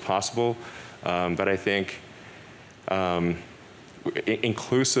as low as possible. But I think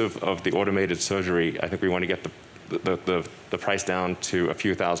inclusive of the automated surgery, I think we want to get the price down to a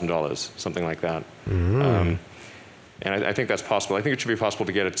few $1,000s, something like that. And I think that's possible. I think it should be possible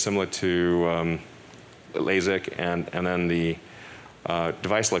to get it similar to LASIK, and then the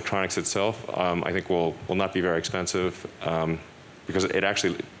device electronics itself, I think will not be very expensive. Because it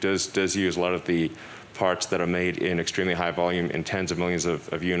actually does use a lot of the parts that are made in extremely high volume in tens of millions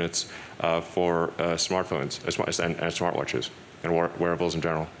of units for smartphones and smartwatches and wearables in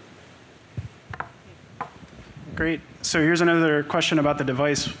general. Great. So here's another question about the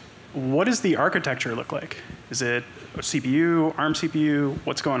device. What does the architecture look like? Is it a CPU, ARM CPU?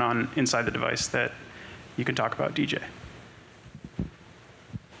 What's going on inside the device that you can talk about, DJ?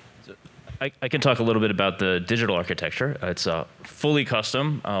 I can talk a little bit about the digital architecture. It's fully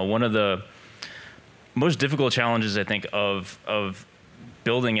custom. One of the most difficult challenges, I think, of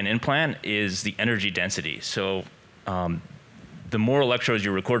building an implant is the energy density. So the more electrodes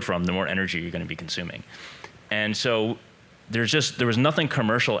you record from, the more energy you're going to be consuming. And so there was nothing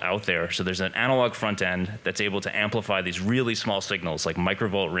commercial out there. So there's an analog front end that's able to amplify these really small signals, like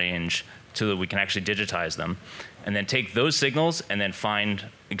microvolt range, so that we can actually digitize them, and then take those signals and then find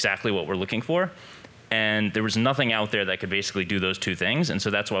exactly what we're looking for. And there was nothing out there that could basically do those two things. And so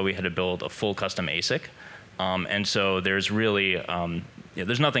that's why we had to build a full custom ASIC. And so there's really,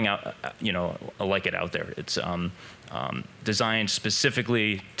 there's nothing out, like it out there. It's designed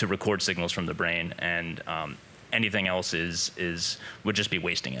specifically to record signals from the brain, and anything else would just be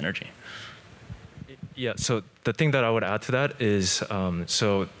wasting energy. Yeah, so the thing that I would add to that is,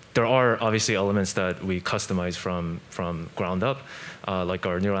 so there are obviously elements that we customize from ground up, like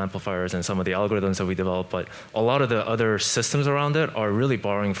our neural amplifiers and some of the algorithms that we develop, but a lot of the other systems around it are really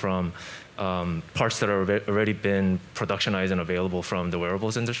borrowing from parts that are already been productionized and available from the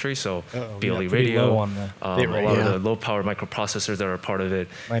wearables industry. So BLE radio, a lot of the low power microprocessors that are part of it,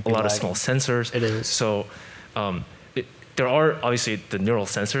 a lot of small sensors. It is. So there are obviously the neural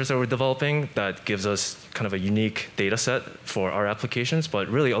sensors that we're developing that gives us kind of a unique data set for our applications, but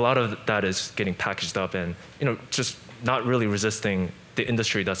really a lot of that is getting packaged up and just not really resisting the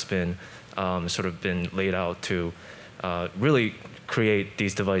industry that's been sort of been laid out to really create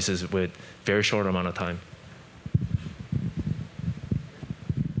these devices with very short amount of time.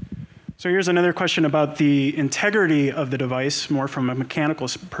 So here's another question about the integrity of the device, more from a mechanical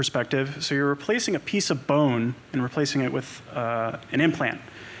perspective. So you're replacing a piece of bone and replacing it with an implant.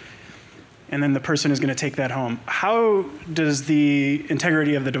 And then the person is going to take that home. How does the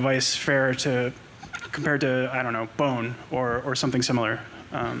integrity of the device fare compared to, I don't know, bone or something similar?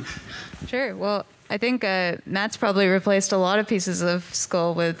 Sure. Well, I think Matt's probably replaced a lot of pieces of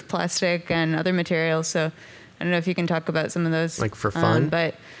skull with plastic and other materials. So I don't know if you can talk about some of those. Like for fun?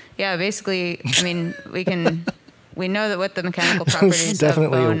 But yeah, basically, I mean, we know that what the mechanical properties of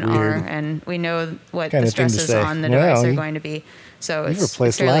bone are, and we know what the stresses on the device are going to be. So it's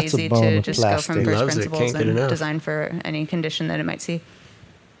fairly easy to just go from first principles and design for any condition that it might see.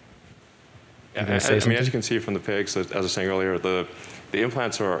 Yeah, as you can see from the pigs, as I was saying earlier, the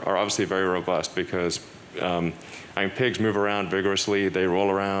implants are obviously very robust because pigs move around vigorously, they roll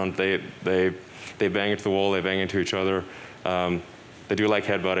around, they bang into the wall, they bang into each other. They do like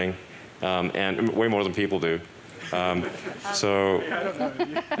headbutting, and way more than people do. Well,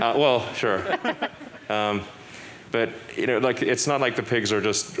 sure. But it's not like the pigs are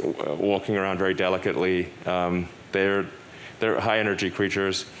just walking around very delicately. They're high energy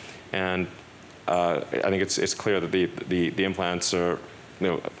creatures, and I think it's clear that the implants are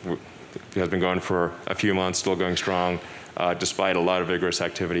has been going for a few months, still going strong. Despite a lot of vigorous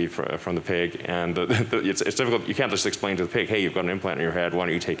activity from the pig. And it's difficult. You can't just explain to the pig, hey, you've got an implant in your head, why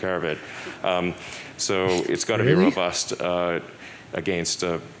don't you take care of it? So it's got to be robust against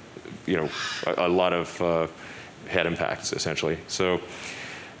a lot of head impacts, essentially. So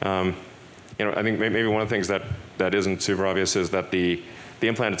I think maybe one of the things that isn't super obvious is that the the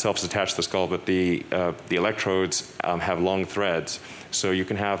implant itself is attached to the skull, but the electrodes have long threads. So you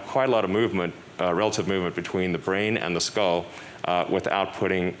can have quite a lot of movement, relative movement between the brain and the skull without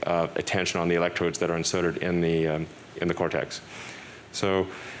putting attention on the electrodes that are inserted in the cortex. So,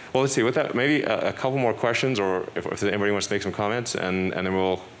 well, let's see. With that, maybe a couple more questions, or if anybody wants to make some comments, and then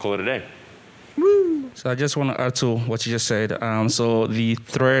we'll call it a day. So I just want to add to what you just said. So the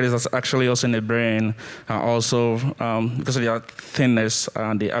thread is actually also in the brain. Also, because of their thinness,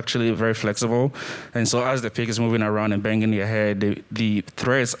 they're actually very flexible. And so as the pig is moving around and banging their head, the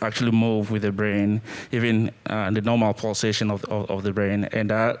threads actually move with the brain, even the normal pulsation of the brain. And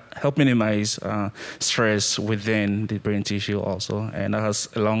that helps minimize stress within the brain tissue also. And that has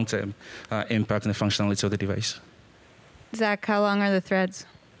a long-term impact on the functionality of the device. Zach, how long are the threads?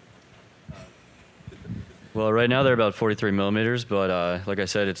 Well, right now they're about 43 millimeters, but like I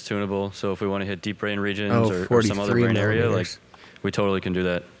said, it's tunable. So if we want to hit deep brain regions or some other brain area, like we totally can do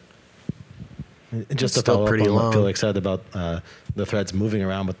that. Just to follow up on what Felix said about the threads moving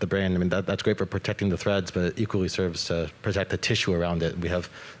around with the brain, I mean, that's great for protecting the threads, but it equally serves to protect the tissue around it. We have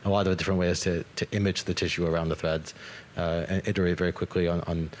a lot of different ways to image the tissue around the threads and iterate very quickly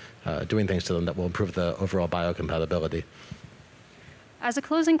on doing things to them that will improve the overall biocompatibility. As a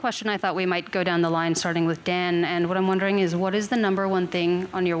closing question, I thought we might go down the line, starting with Dan. And what I'm wondering is, what is the number one thing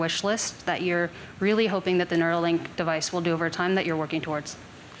on your wish list that you're really hoping that the Neuralink device will do over time that you're working towards?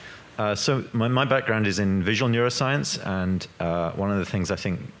 So my background is in visual neuroscience, and one of the things I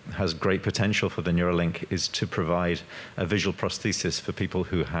think has great potential for the Neuralink is to provide a visual prosthesis for people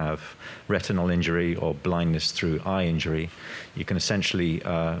who have retinal injury or blindness through eye injury. You can essentially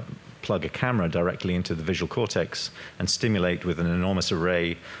plug a camera directly into the visual cortex and stimulate with an enormous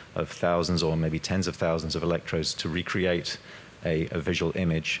array of thousands or maybe tens of thousands of electrodes to recreate a visual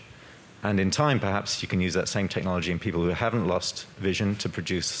image. And in time, perhaps you can use that same technology in people who haven't lost vision to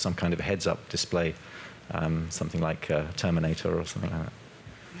produce some kind of heads-up display, something like Terminator or something like that.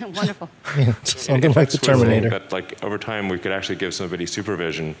 Wonderful. Something like the Terminator. That, like, over time, we could actually give somebody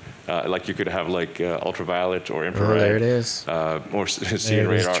supervision. Like you could have like ultraviolet or infrared. Oh, there it is. Or seeing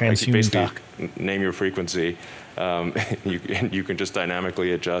radar. Like you basically name your frequency. You can just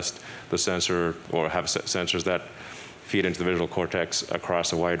dynamically adjust the sensor or have sensors that feed into the visual cortex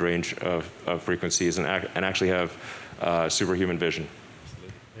across a wide range of frequencies and actually have superhuman vision.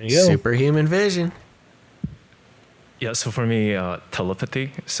 There you go. Superhuman vision. Yeah, so for me,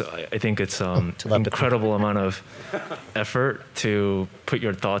 telepathy. So I think it's an incredible amount of effort to put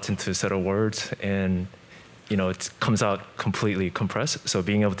your thoughts into a set of words, and it comes out completely compressed. So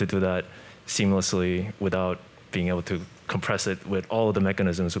being able to do that seamlessly without being able to compress it with all of the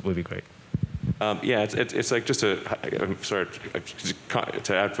mechanisms would be great. Yeah, it's like just I'm sorry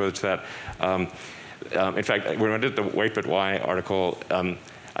to add further to that. In fact, when I did the Wait But Why article,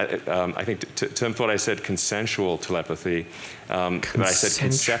 I think Tim thought I said consensual telepathy, but I said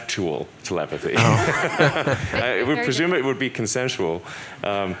conceptual telepathy. Oh. I would presume it would be consensual,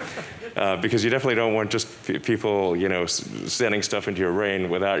 because you definitely don't want just people, sending stuff into your brain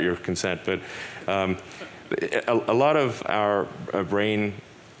without your consent. But a lot of our brain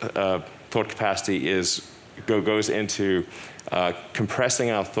thought capacity goes into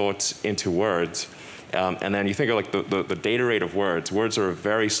compressing our thoughts into words. And then you think of like the data rate of words. Words are a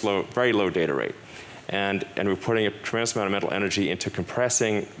very low data rate. And we're putting a tremendous amount of mental energy into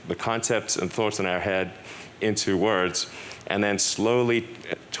compressing the concepts and thoughts in our head into words, and then slowly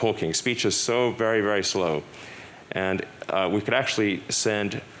talking. Speech is so very, very slow. And we could actually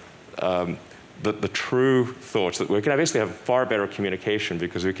send the true thoughts. We can basically have far better communication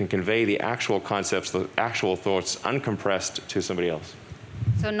because we can convey the actual concepts, the actual thoughts, uncompressed to somebody else.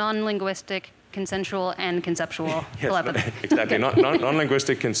 So non-linguistic, consensual, and conceptual telepathy. Exactly.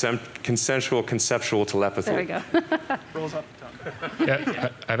 Non-linguistic, consensual, conceptual telepathy. There we go. Rolls off the tongue. Yeah,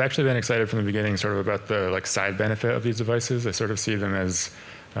 I've actually been excited from the beginning sort of about the side benefit of these devices. I sort of see them as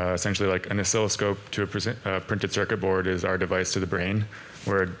essentially like an oscilloscope to a printed circuit board is our device to the brain,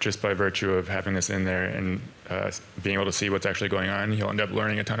 where just by virtue of having this in there and being able to see what's actually going on, you'll end up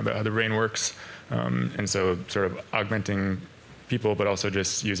learning a ton about how the brain works. And so sort of augmenting people, but also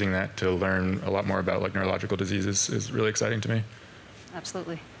just using that to learn a lot more about like neurological diseases is really exciting to me.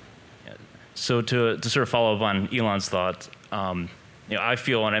 Absolutely. Yeah. So to sort of follow up on Elon's thought, I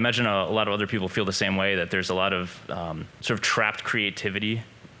feel, and I imagine a lot of other people feel the same way, that there's a lot of sort of trapped creativity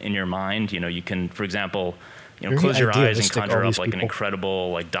in your mind. You can, for example, close your eyes and conjure up like an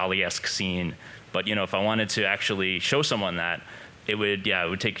incredible, like Dali-esque scene. But if I wanted to actually show someone that, it would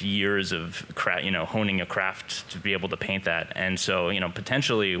take years of honing a craft to be able to paint that. And so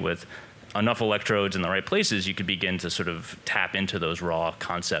potentially with enough electrodes in the right places, you could begin to sort of tap into those raw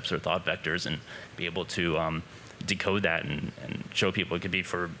concepts or thought vectors and be able to decode that and show people. It could be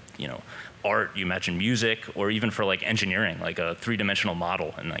for, art, you imagine music, or even for like engineering, like a 3-dimensional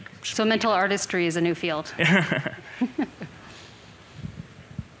model. And like. So mental artistry is a new field.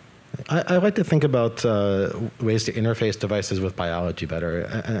 I like to think about ways to interface devices with biology better.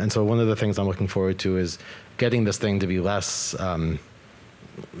 And so one of the things I'm looking forward to is getting this thing to be less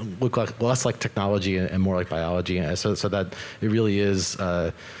like technology and more like biology, so that it really is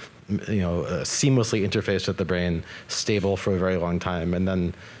seamlessly interfaced with the brain, stable for a very long time, and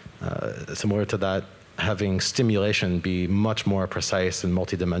then similar to that, having stimulation be much more precise and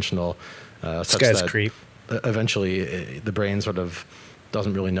multidimensional, such that creep. Eventually the brain sort of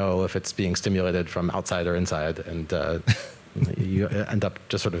doesn't really know if it's being stimulated from outside or inside, and you end up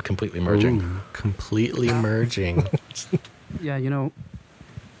just sort of completely merging. Ooh, completely merging. Yeah,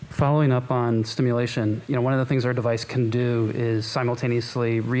 following up on stimulation, one of the things our device can do is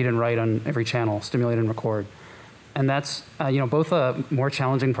simultaneously read and write on every channel, stimulate and record. And that's, both a more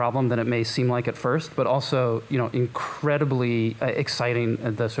challenging problem than it may seem like at first, but also, incredibly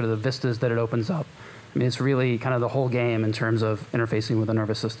exciting, the sort of the vistas that it opens up. I mean, it's really kind of the whole game in terms of interfacing with the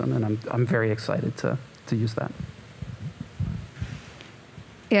nervous system, and I'm very excited to use that.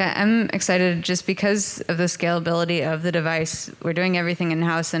 Yeah, I'm excited just because of the scalability of the device. We're doing everything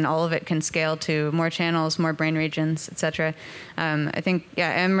in-house, and all of it can scale to more channels, more brain regions, et cetera. I think,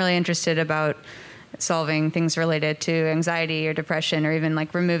 I'm really interested about solving things related to anxiety or depression, or even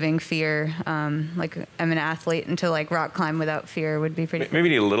like removing fear. Like I'm an athlete, and to like rock climb without fear would be pretty. Maybe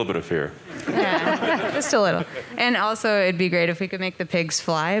need a little bit of fear. Yeah, just a little. And also, it'd be great if we could make the pigs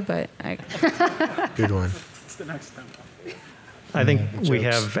fly. But good one. It's the next time. I think we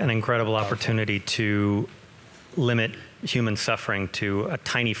have an incredible opportunity to limit human suffering to a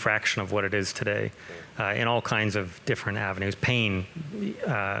tiny fraction of what it is today, in all kinds of different avenues. Pain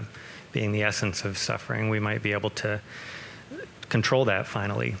being the essence of suffering, we might be able to control that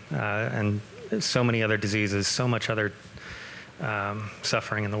finally. And so many other diseases, so much other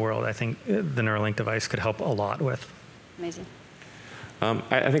suffering in the world, I think the Neuralink device could help a lot with. Amazing.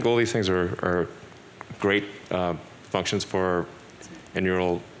 I think all these things are great functions for a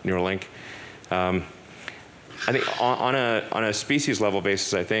Neuralink. I think on a species level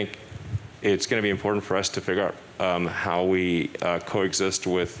basis, I think it's going to be important for us to figure out how we coexist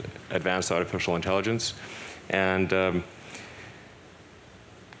with advanced artificial intelligence, and I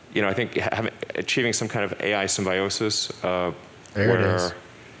think achieving some kind of AI symbiosis where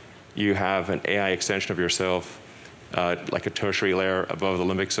you have an AI extension of yourself, like a tertiary layer above the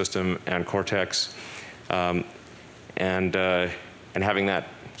limbic system and cortex, and having that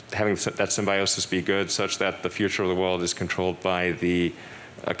symbiosis be good, such that the future of the world is controlled by the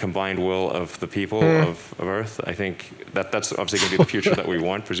combined will of the people of Earth. I think that's obviously going to be the future that we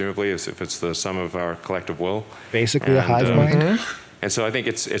want, presumably, if it's the sum of our collective will. Basically, a hive mind. And so I think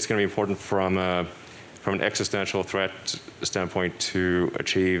it's going to be important from an existential threat standpoint to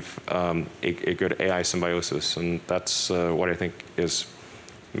achieve a good AI symbiosis, and that's what I think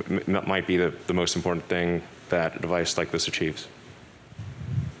might be the most important thing that a device like this achieves.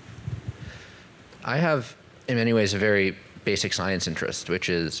 I have, in many ways, a very basic science interest, which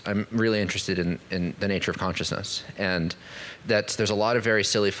is I'm really interested in the nature of consciousness. And there's a lot of very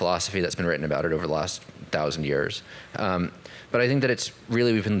silly philosophy that's been written about it over the last 1,000 years. But I think that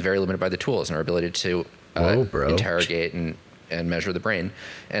we've been very limited by the tools and our ability to interrogate and measure the brain.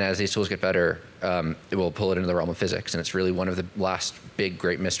 And as these tools get better, it will pull it into the realm of physics. And it's really one of the last big,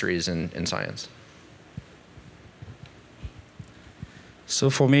 great mysteries in science. So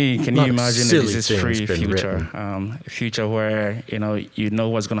for me, can you imagine a disease-free future? A future where you know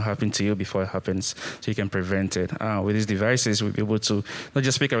what's going to happen to you before it happens, so you can prevent it. With these devices, we'll be able to not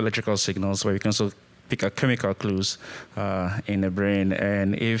just pick up electrical signals, but we can also pick up chemical clues in the brain.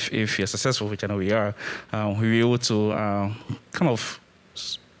 And if you're successful, which I know we are, we'll be able to kind of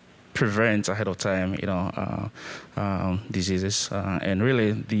prevent ahead of time, diseases. And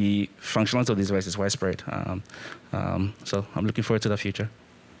really, the functionality of this device is widespread. So I'm looking forward to the future.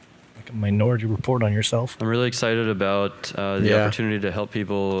 Like a Minority Report on yourself. I'm really excited about the opportunity to help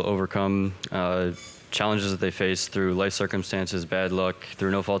people overcome challenges that they face through life circumstances, bad luck,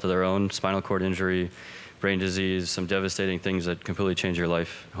 through no fault of their own, spinal cord injury, brain disease, some devastating things that completely change your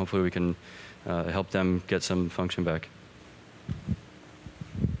life. Hopefully we can help them get some function back.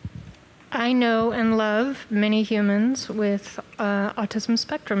 I know and love many humans with autism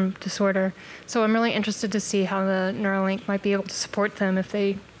spectrum disorder, so I'm really interested to see how the Neuralink might be able to support them if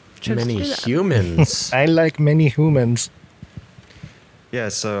they choose to do that. Many humans. I like many humans. Yeah,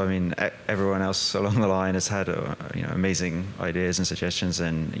 so I mean, everyone else along the line has had amazing ideas and suggestions,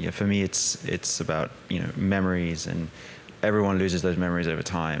 and for me, it's about memories, and everyone loses those memories over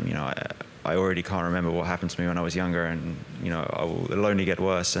time. I already can't remember what happened to me when I was younger, and it'll only get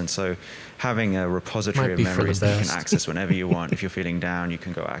worse. And so, having a repository of memories that you can access whenever you want. If you're feeling down, you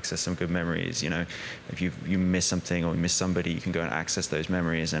can go access some good memories. If you miss something or miss somebody, you can go and access those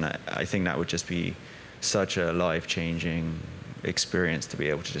memories. And I think that would just be such a life-changing experience to be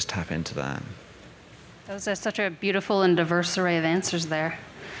able to just tap into that. Those are such a beautiful and diverse array of answers there.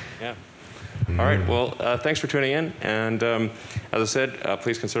 Yeah. All right. Well, thanks for tuning in. And as I said,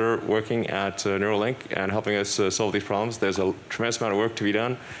 please consider working at Neuralink and helping us solve these problems. There's a tremendous amount of work to be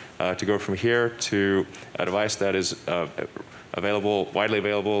done to go from here to a device that is widely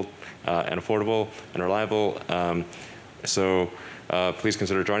available, and affordable and reliable. So please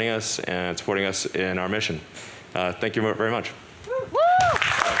consider joining us and supporting us in our mission. Thank you very much.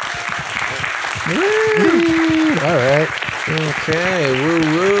 All right. Okay,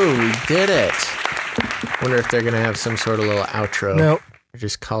 woo-woo, we did it. Wonder if they're going to have some sort of little outro. Nope. Or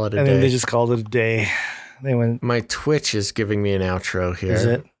just call it a I day. think they just called it a day. They went. My Twitch is giving me an outro here. Is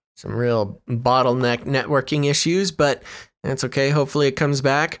it? Some real bottleneck networking issues, but that's okay. Hopefully it comes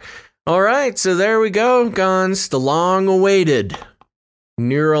back. All right, so there we go, Gons. The long-awaited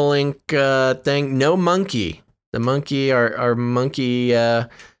Neuralink thing. No monkey. The monkey, our monkey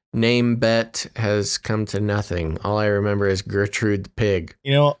name bet has come to nothing. All I remember is Gertrude the pig.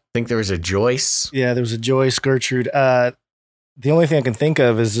 I think there was a Joyce. Yeah, there was a Joyce, Gertrude. The only thing I can think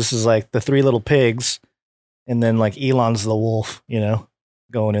of is this is like the Three Little Pigs, and then like Elon's the wolf,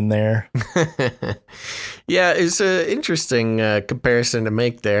 going in there. Yeah, it's an interesting comparison to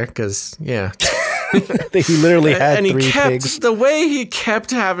make there, because, yeah. He literally had and three pigs. The way he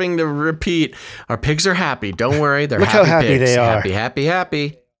kept having to repeat, our pigs are happy. Don't worry, they're Look happy how happy pigs. they are. Happy, happy,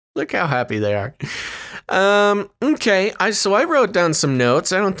 happy. Look how happy they are. Okay, so I wrote down some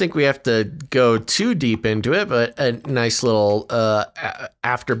notes. I don't think we have to go too deep into it, but a nice little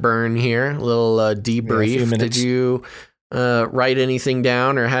afterburn here, a little debrief. Did you write anything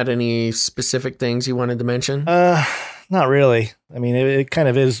down or had any specific things you wanted to mention? Not really. I mean, it kind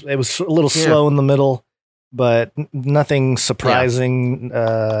of is. It was a little slow in the middle, but nothing surprising.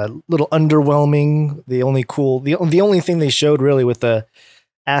 Little underwhelming. The only thing they showed really with the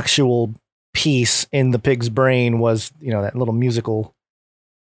actual piece in the pig's brain was, that little musical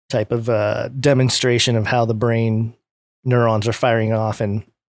type of demonstration of how the brain neurons are firing off and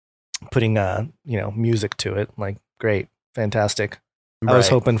putting music to it. Like, great, fantastic. I was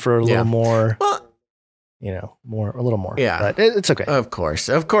hoping for a little more. Well, a little more. Yeah, but it's okay. Of course,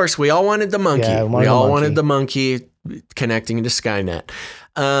 we all wanted the monkey. Yeah, we all wanted the monkey connecting to Skynet.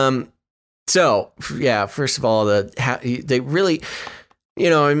 So yeah, first of all, they really,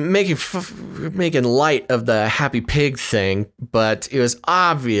 making light of the happy pig thing, but it was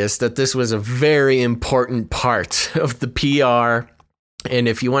obvious that this was a very important part of the PR. And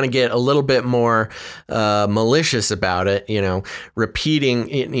if you want to get a little bit more malicious about it, repeating,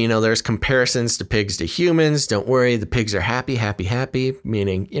 there's comparisons to pigs to humans. Don't worry, the pigs are happy, happy, happy,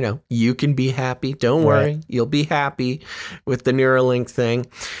 meaning, you can be happy. Don't worry, you'll be happy with the Neuralink thing.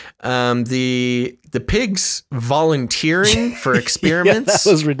 The pigs volunteering for experiments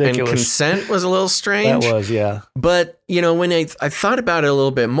that was ridiculous. And consent was a little strange. That was, yeah. But, when I thought about it a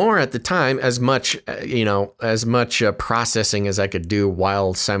little bit more at the time, as much processing as I could do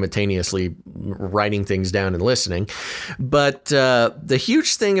while simultaneously writing things down and listening. But the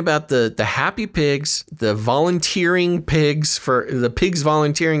huge thing about the happy pigs, the volunteering pigs, for the pigs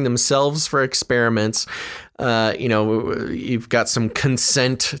volunteering themselves for experiments, you've got some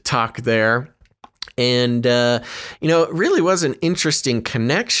consent talk there. And, it really was an interesting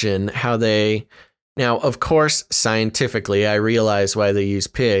connection how they... Now, of course, scientifically, I realize why they use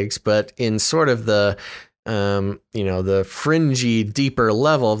pigs, but in sort of the, the fringy, deeper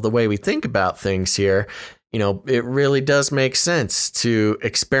level of the way we think about things here, it really does make sense to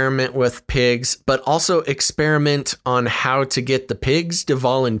experiment with pigs, but also experiment on how to get the pigs to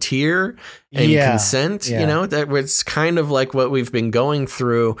volunteer and consent. Yeah. That was kind of like what we've been going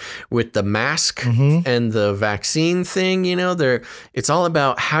through with the mask and the vaccine thing. It's all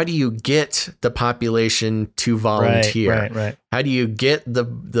about how do you get the population to volunteer? Right. How do you get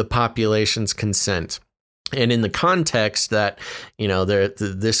the population's consent? And in the context that,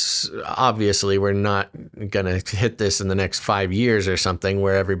 this obviously we're not going to hit this in the next 5 years or something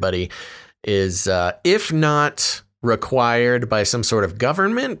where everybody is, if not required by some sort of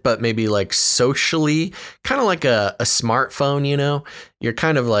government, but maybe like socially, kind of like a smartphone, you're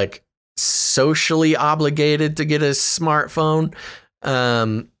kind of like socially obligated to get a smartphone.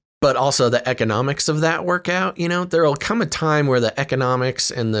 But also the economics of that work out. There will come a time where the economics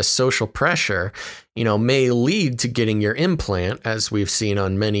and the social pressure, may lead to getting your implant, as we've seen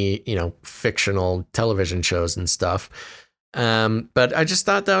on many, fictional television shows and stuff. But I just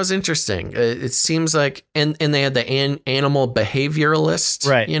thought that was interesting. It seems like, and they had the animal behavioralist,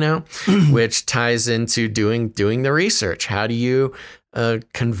 right? Which ties into doing the research. How do you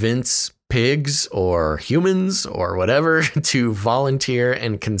convince pigs or humans or whatever to volunteer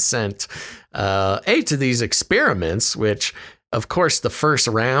and consent to these experiments, which of course the first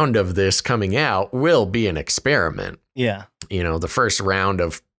round of this coming out will be an experiment. Yeah. The first round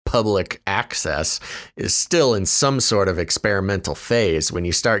of public access is still in some sort of experimental phase. When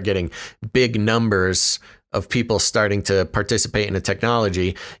you start getting big numbers of people starting to participate in a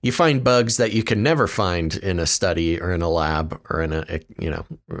technology, you find bugs that you can never find in a study or in a lab or in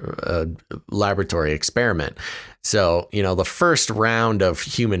a laboratory experiment. So, the first round of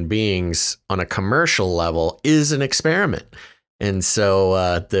human beings on a commercial level is an experiment. And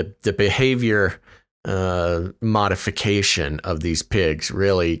so the behavior modification of these pigs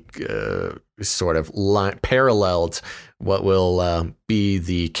really sort of paralleled what will be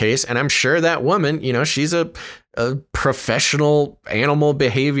the case. And I'm sure that woman, she's a professional animal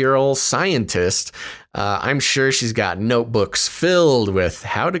behavioral scientist. I'm sure she's got notebooks filled with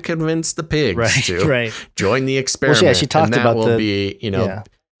how to convince the pigs to join the experiment. Well, yeah, she talked and that about will be,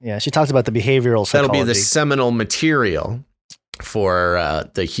 yeah, she talked about the behavioral psychology. That'll be the seminal material for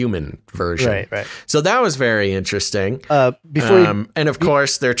the human version. Right. So that was very interesting. And of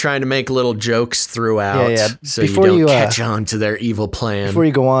course, they're trying to make little jokes throughout, so before you don't catch on to their evil plan. Before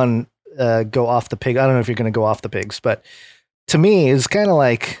you go off the pig. I don't know if you're going to go off the pigs, but to me, it's kind of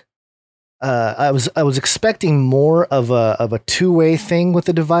like I was expecting more of a two-way thing with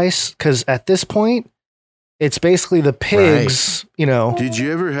the device, because at this point, it's basically the pigs. Did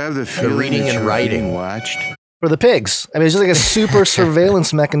you ever have the feeling reading and writing watched? For the pigs. I mean, it's just like a super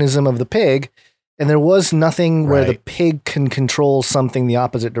surveillance mechanism of the pig, and there was nothing where the pig can control something the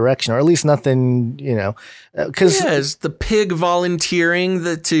opposite direction, or at least nothing, because is the pig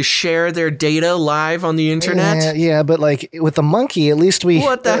volunteering to share their data live on the internet? Yeah, but like with the monkey, at least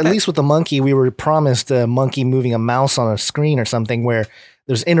with the monkey, we were promised a monkey moving a mouse on a screen or something where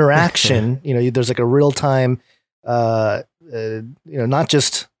there's interaction. There's like a real time, not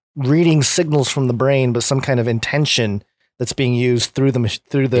just reading signals from the brain, but some kind of intention that's being used through the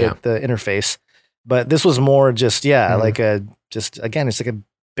interface. But this was more just it's like a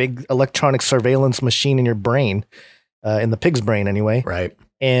big electronic surveillance machine in your brain, in the pig's brain anyway. Right.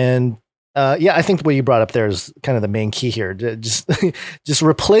 And I think what you brought up there is kind of the main key here. Just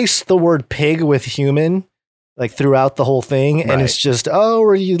replace the word pig with human, like throughout the whole thing, and it's just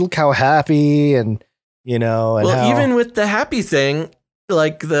you look how happy and even with the happy thing.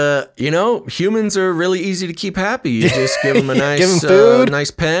 Like humans are really easy to keep happy. You just give them a nice,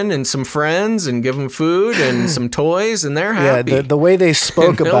 nice pen and some friends, and give them food and some toys, and they're happy. Yeah, the way they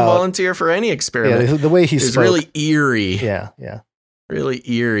spoke about, they'll volunteer for any experiment. Yeah, the way he is spoke, really eerie. Yeah, really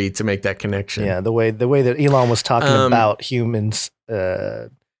eerie to make that connection. Yeah, the way that Elon was talking about humans, all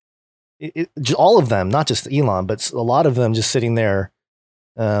of them, not just Elon, but a lot of them just sitting there.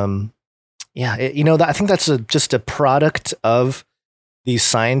 I think that's just a product of these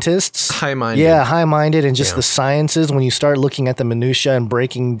scientists, high-minded, and just the sciences. When you start looking at the minutia and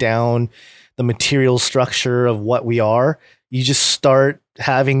breaking down the material structure of what we are, you just start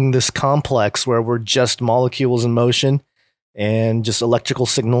having this complex where we're just molecules in motion and just electrical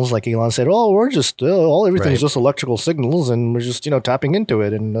signals. Like Elon said, we're just everything's just electrical signals, and we're just tapping into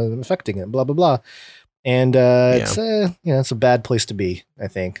it and affecting it. Blah blah blah. And it's a bad place to be. I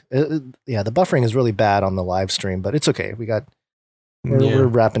think. The buffering is really bad on the live stream, but it's okay. We're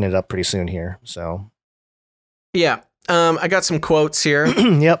wrapping it up pretty soon here. So, I got some quotes here.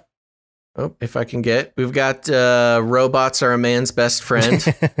 Yep. Oh, if I can we've got robots are a man's best friend.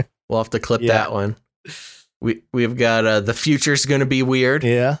 We'll have to clip that one. We've got the future's going to be weird.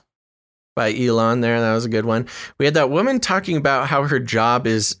 Yeah. By Elon there. That was a good one. We had that woman talking about how her job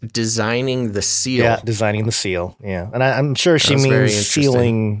is designing the seal. Yeah, designing the seal. Yeah. And I'm sure she means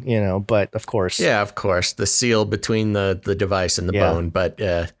sealing, but of course. Yeah, of course. The seal between the device and the bone. But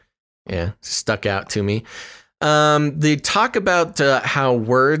stuck out to me. They talk about how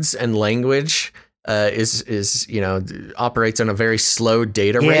words and language is operates on a very slow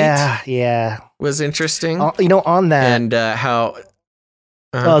data rate. Yeah. Was interesting. On that. And how...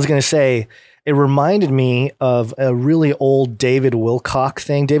 I was going to say, it reminded me of a really old David Wilcock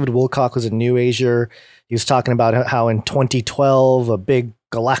thing. David Wilcock was a New Ager. He was talking about how in 2012, a big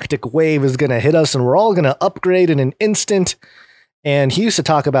galactic wave is going to hit us and we're all going to upgrade in an instant. And he used to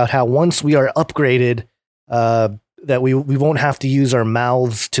talk about how once we are upgraded, that we won't have to use our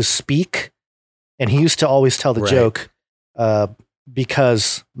mouths to speak. And he used to always tell the joke,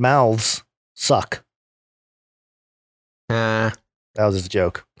 because mouths suck. That was his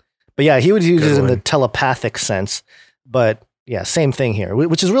joke. But yeah, he would use it in the telepathic sense. But yeah, same thing here,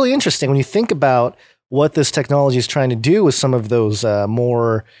 which is really interesting when you think about what this technology is trying to do with some of those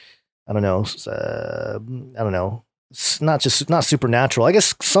more, not supernatural, I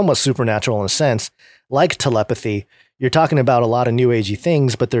guess somewhat supernatural in a sense, like telepathy. You're talking about a lot of new agey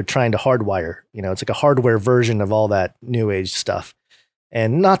things, but they're trying to hardwire, it's like a hardware version of all that new age stuff.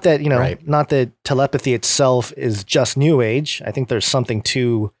 And not that, not that telepathy itself is just new age. I think there's something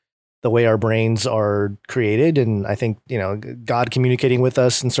to the way our brains are created. And I think, God communicating with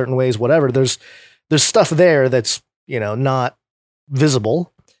us in certain ways, whatever, there's stuff there that's, not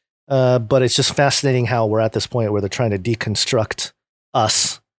visible. But it's just fascinating how we're at this point where they're trying to deconstruct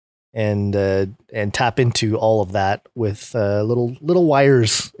us and tap into all of that with little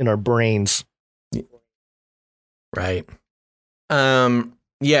wires in our brains. Right.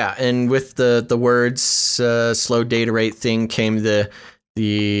 Yeah. And with the words, slow data rate thing came the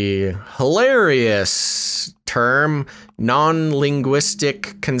hilarious term,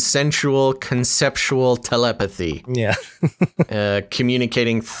 non-linguistic consensual conceptual telepathy. Yeah.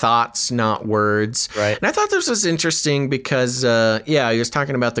 Communicating thoughts, not words. Right. And I thought this was interesting because, he was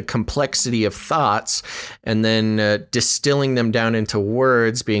talking about the complexity of thoughts and then distilling them down into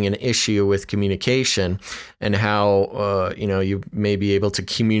words being an issue with communication, and how, you may be able to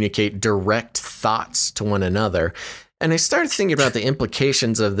communicate direct thoughts to one another. And I started thinking about the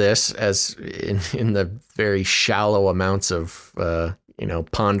implications of this as in the very shallow amounts of,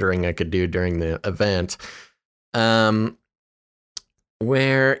 pondering I could do during the event,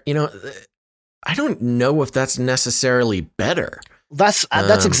 where, I don't know if that's necessarily better. That's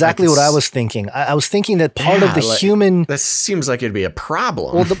exactly what I was thinking. I was thinking that part of the human... That seems like it'd be a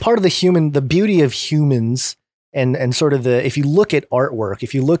problem. Well, the beauty of humans and sort of if you look at artwork,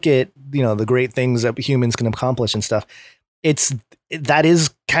 if you look at, the great things that humans can accomplish and stuff, that is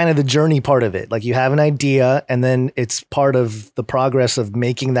kind of the journey part of it. Like you have an idea and then it's part of the progress of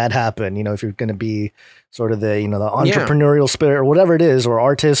making that happen. If you're going to be sort of the entrepreneurial spirit or whatever it is, or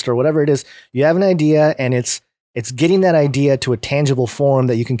artist or whatever it is, you have an idea and it's getting that idea to a tangible form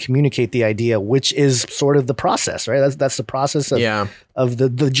that you can communicate the idea, which is sort of the process, right? That's the process of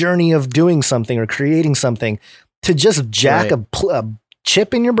the journey of doing something or creating something. To just jack a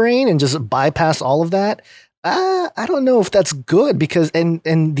chip in your brain and just bypass all of that, I don't know if that's good, because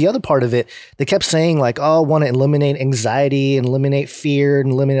and the other part of it, they kept saying like, oh, I want to eliminate anxiety and eliminate fear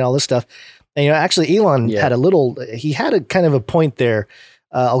and eliminate all this stuff. And actually Elon had a kind of a point there.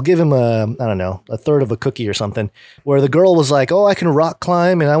 I'll give him a third of a cookie or something, where the girl was like, oh, I can rock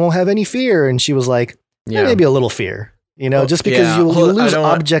climb and I won't have any fear. And she was like, maybe a little fear, just because you lose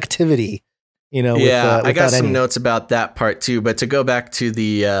objectivity. I got some notes about that part too. But to go back to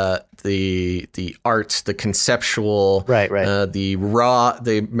the art, the conceptual, the raw.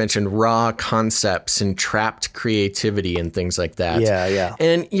 They mentioned raw concepts and trapped creativity and things like that. Yeah.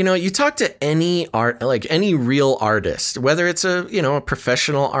 And you talk to any any real artist, whether it's a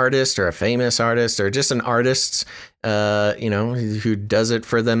professional artist or a famous artist or just an artist, who does it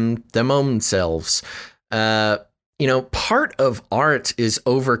for them own selves. Part of art is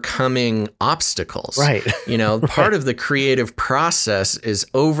overcoming obstacles. Right. Part of the creative process is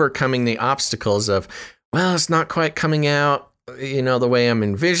overcoming the obstacles of, well, it's not quite coming out, the way I'm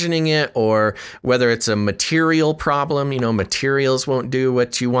envisioning it, or whether it's a material problem, materials won't do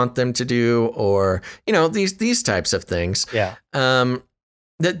what you want them to do, or, these types of things. Yeah.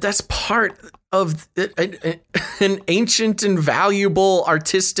 That's part of an ancient and valuable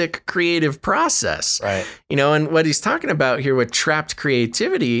artistic creative process. Right. And what he's talking about here with trapped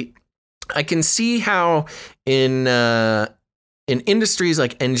creativity, I can see how in industries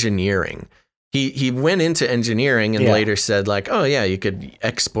like engineering, he went into engineering and later said like, oh yeah, you could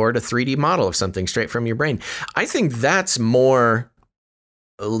export a 3D model of something straight from your brain. I think that's more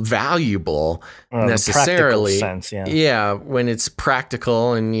valuable necessarily sense, when it's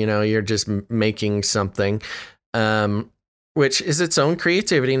practical and you're just making something which is its own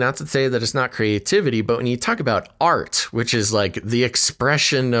creativity, not to say that it's not creativity, but when you talk about art, which is like the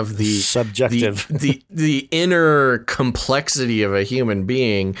expression of the subjective the inner complexity of a human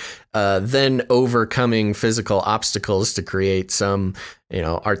being, then overcoming physical obstacles to create some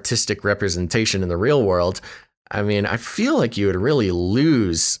artistic representation in the real world. I mean, I feel like you would really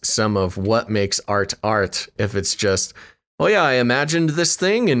lose some of what makes art if it's just, oh yeah, I imagined this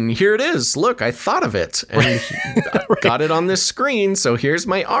thing and here it is. Look, I thought of it and I got it on this screen. So here's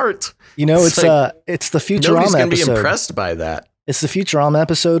my art. It's the Futurama nobody's gonna episode. Be impressed by that. It's the Futurama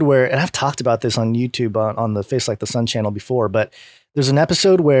episode where, and I've talked about this on YouTube on the Face Like the Sun channel before, but there's an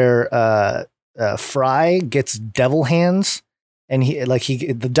episode where Fry gets devil hands, and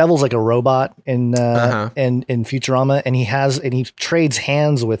the devil's like a robot in Futurama, and he trades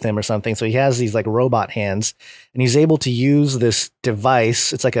hands with him or something. So he has these like robot hands, and he's able to use this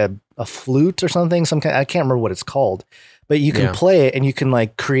device. It's like a flute or something. I can't remember what it's called, but you can play it and you can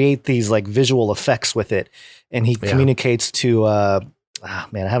like create these like visual effects with it. And he communicates to, I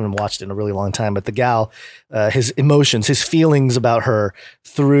haven't watched it in a really long time, but the gal, his emotions, his feelings about her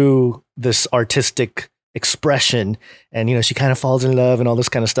through this artistic expression. And, she kind of falls in love and all this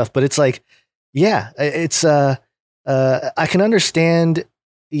kind of stuff. But it's like, it's, I can understand,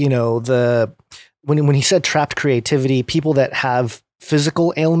 when he said trapped creativity, people that have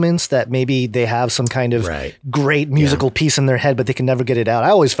physical ailments that maybe they have some kind of great musical piece in their head, but they can never get it out.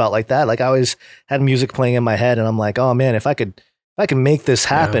 I always felt like that. Like I always had music playing in my head and I'm like, oh man, if I could make this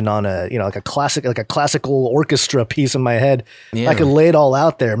happen on like a classical orchestra piece in my head, I could lay it all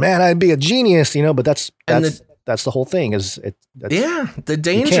out there, man, I'd be a genius, but that's the whole thing the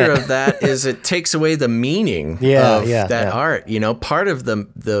danger of that is it takes away the meaning of that art. Part of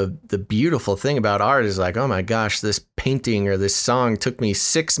the beautiful thing about art is like, oh my gosh, this painting or this song took me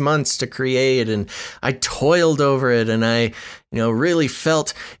 6 months to create and I toiled over it and I really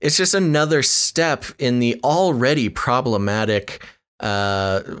felt it's just another step in the already problematic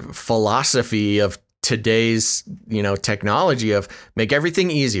philosophy of today's technology of make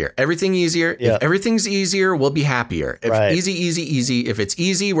everything easier. If everything's easier, we'll be happier. If easy. If it's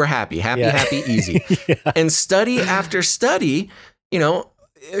easy, we're happy, easy. And study after study,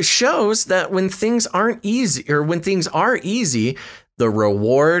 shows that when things aren't easy or when things are easy, the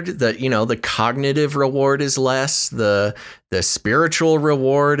reward, the cognitive reward is less. The spiritual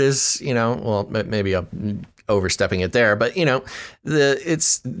reward is, maybe I'm overstepping it there, but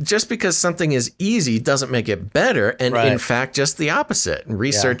it's just because something is easy doesn't make it better. And in fact, just the opposite. And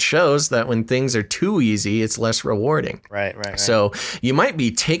research shows that when things are too easy, it's less rewarding. Right. So you might be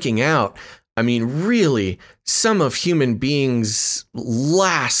taking out, really some of human beings'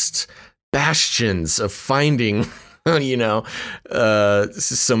 last bastions of finding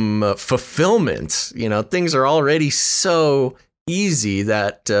some fulfillment. Things are already so easy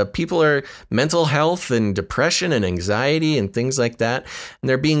that people are mental health and depression and anxiety and things like that. And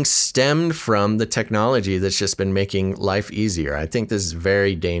they're being stemmed from the technology that's just been making life easier. I think this is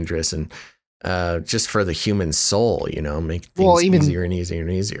very dangerous and just for the human soul, make things easier and easier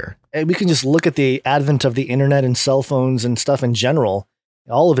and easier. And we can just look at the advent of the internet and cell phones and stuff in general.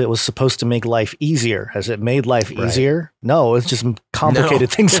 All of it was supposed to make life easier. Has it made life easier? No, it's just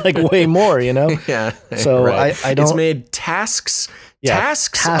complicated things like way more, Yeah. So I don't. It's made tasks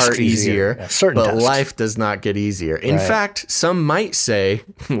are easier, certain but tasks. life does not get easier. In fact, some might say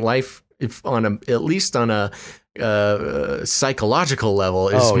life, at least on a psychological level,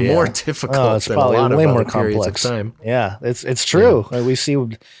 is more difficult than a lot of other periods of time. Yeah, it's true. Yeah. We see.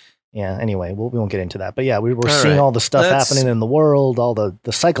 Yeah. Anyway, we won't get into that, but we're seeing all the stuff happening in the world. All the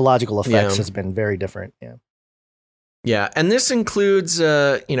psychological effects has been very different. Yeah. Yeah, and this includes,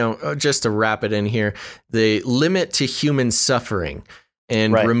 just to wrap it in here, the limit to human suffering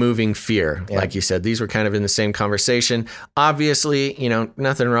and removing fear. Yeah. Like you said, these were kind of in the same conversation. Obviously,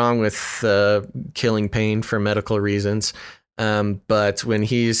 nothing wrong with killing pain for medical reasons. But when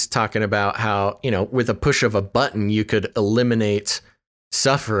he's talking about how, with a push of a button, you could eliminate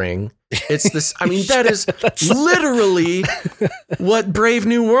suffering. It's this. That is literally what Brave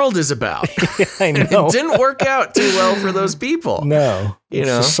New World is about. I know. It didn't work out too well for those people. No,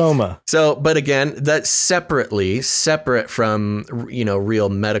 it's Soma. So, but again, that's separate from real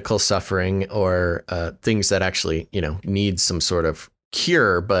medical suffering or things that actually need some sort of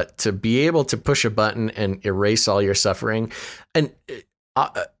cure. But to be able to push a button and erase all your suffering, and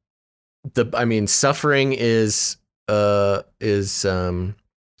suffering is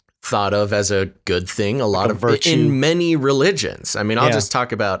thought of as a good thing. A lot of virtue in many religions. I'll just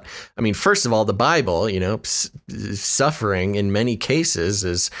talk about, first of all, the Bible, suffering in many cases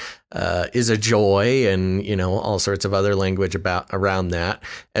is a joy, and, all sorts of other language around that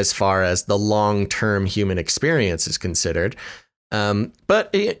as far as the long-term human experience is considered.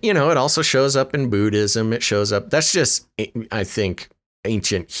 But it also shows up in Buddhism. It shows up, that's just, I think,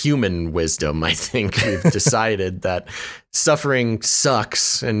 ancient human wisdom. I think we've decided that suffering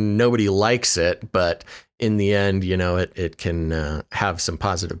sucks and nobody likes it, but in the end, it can have some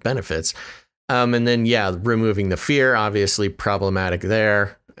positive benefits. And then, removing the fear, obviously problematic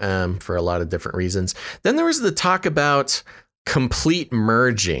there for a lot of different reasons. Then there was the talk about complete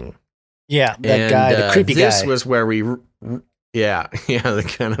merging. Yeah, that guy, the creepy guy. This was where we...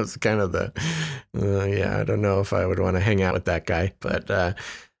 the kind of the I don't know if I would want to hang out with that guy, but the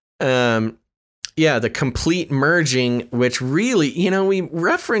complete merging, which really, we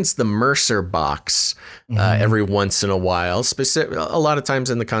reference the Mercer box every once in a while, a lot of times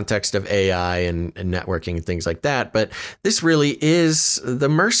in the context of AI and networking and things like that. But this really is the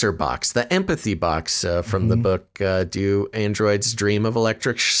Mercer box, the empathy box from the book, Do Androids Dream of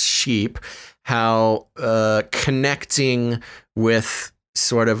Electric Sheep? How connecting with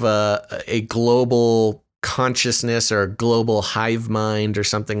sort of a global consciousness or a global hive mind or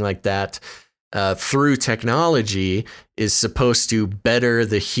something like that through technology is supposed to better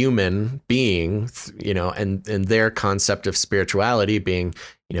the human being, and their concept of spirituality being,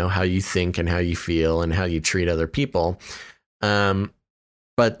 how you think and how you feel and how you treat other people.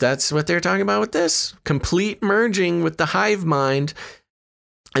 But that's what they're talking about with this complete merging with the hive mind.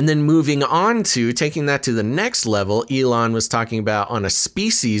 And then moving on to taking that to the next level, Elon was talking about on a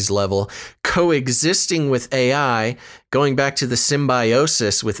species level, coexisting with AI, going back to the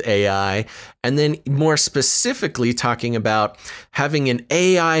symbiosis with AI, and then more specifically talking about having an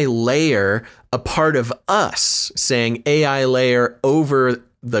AI layer a part of us, saying AI layer over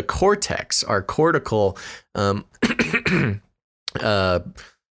the cortex, our cortical,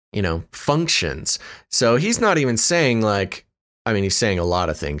 functions. So he's not even saying he's saying a lot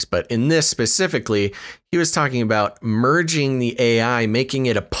of things, but in this specifically, he was talking about merging the AI, making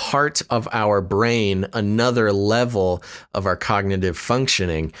it a part of our brain, another level of our cognitive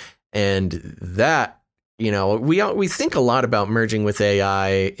functioning. And that, we think a lot about merging with AI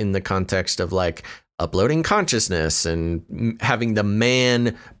in the context of uploading consciousness and having the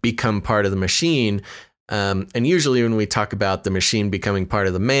man become part of the machine. And usually when we talk about the machine becoming part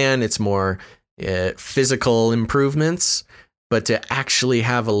of the man, it's more physical improvements. But to actually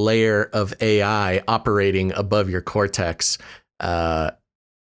have a layer of AI operating above your cortex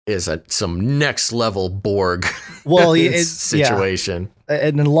is some next level Borg situation. Yeah.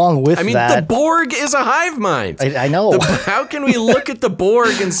 And along with that, the Borg is a hive mind. I know. How can we look at the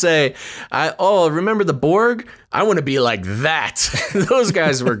Borg and say, remember the Borg? I want to be like that. Those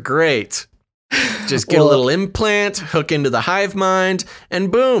guys were great. Just get a little implant, hook into the hive mind,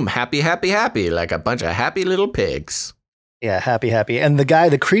 and boom, happy, happy, happy, like a bunch of happy little pigs. Yeah, happy. And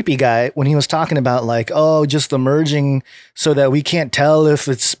the creepy guy, when he was talking about just the merging so that we can't tell if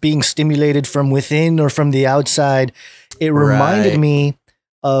it's being stimulated from within or from the outside, it reminded me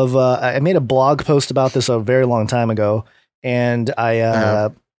of, I made a blog post about this a very long time ago. And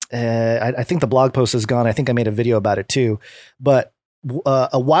I think the blog post is gone. I think I made a video about it too. But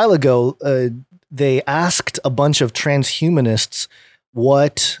a while ago, they asked a bunch of transhumanists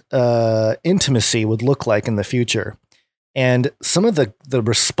what intimacy would look like in the future. And some of the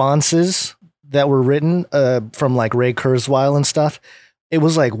responses that were written from Ray Kurzweil and stuff, it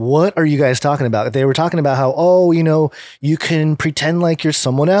was what are you guys talking about? They were talking about how, you can pretend like you're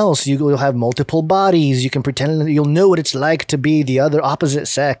someone else. You'll have multiple bodies. You can pretend you'll know what it's like to be the other opposite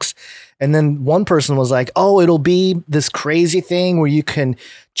sex. And then one person was like, it'll be this crazy thing where you can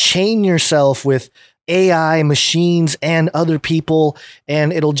chain yourself with AI machines and other people,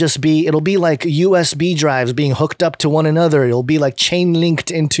 and it'll be like USB drives being hooked up to one another. It'll be like chain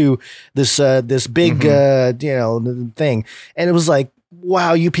linked into this big thing. And it was like,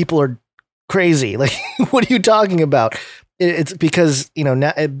 wow, you people are crazy. What are you talking about? It's because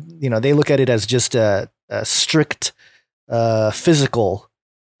now they look at it as just a strict physical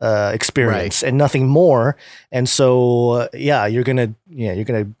experience and nothing more. And so, you're going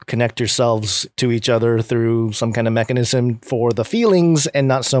to connect yourselves to each other through some kind of mechanism for the feelings and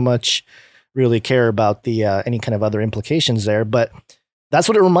not so much really care about the, any kind of other implications there. But that's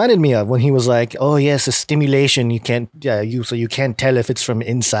what it reminded me of when he was like, oh yes, a stimulation. You can't tell if it's from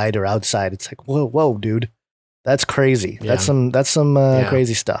inside or outside. It's like, whoa, dude, that's crazy. Yeah. That's some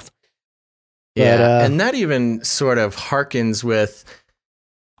crazy stuff. Yeah. But, and that even sort of harkens with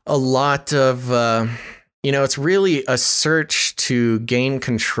a lot of, it's really a search to gain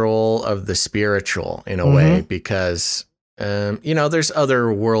control of the spiritual in a way, because, there's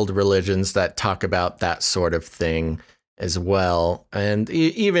other world religions that talk about that sort of thing as well. And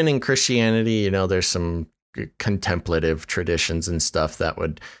even in Christianity, there's some contemplative traditions and stuff that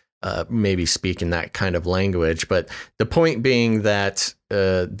would maybe speak in that kind of language. But the point being that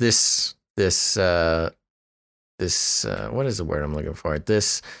this what is the word I'm looking for?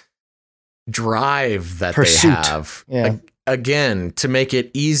 This drive that Pursuit. they have again, to make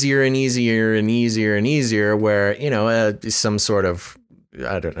it easier and easier and easier and easier, where, some sort of,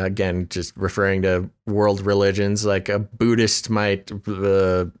 I don't know, again, just referring to world religions, like a Buddhist might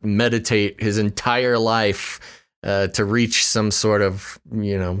meditate his entire life to reach some sort of,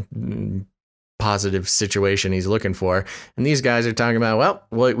 positive situation he's looking for. And these guys are talking about,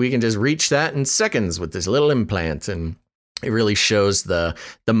 well, we can just reach that in seconds with this little implant. And it really shows the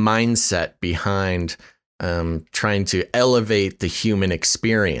mindset behind trying to elevate the human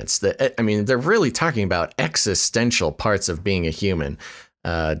experience. They're really talking about existential parts of being a human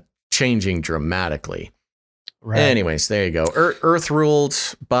changing dramatically. Right. Anyways, there you go. Earth ruled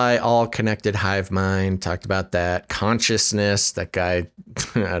by all connected hive mind. Talked about that. Consciousness. That guy,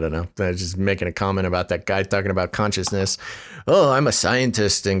 I don't know. I was just making a comment about that guy talking about consciousness. Oh, I'm a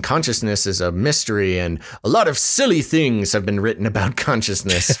scientist and consciousness is a mystery, and a lot of silly things have been written about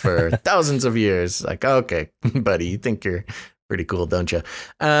consciousness for thousands of years. Like, okay, buddy, you think you're pretty cool, don't you?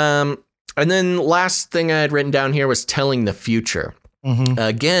 And then last thing I had written down here was telling the future. Mm-hmm.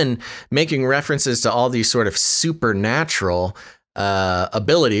 Again, making references to all these sort of supernatural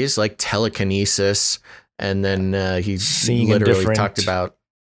abilities like telekinesis. And then he literally talked about,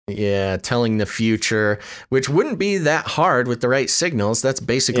 telling the future, which wouldn't be that hard with the right signals. That's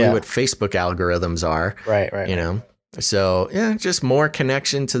basically what Facebook algorithms are. Right. So, just more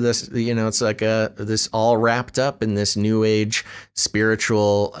connection to this, it's like this all wrapped up in this new age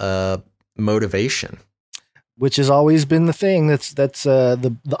spiritual motivation. Which has always been the thing. That's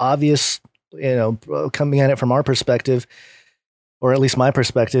the obvious, coming at it from our perspective, or at least my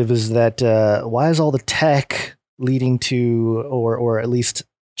perspective, is that why is all the tech leading to, or at least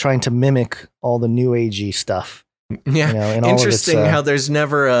trying to mimic all the new agey stuff? Yeah, interesting how there's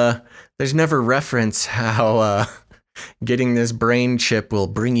never reference how getting this brain chip will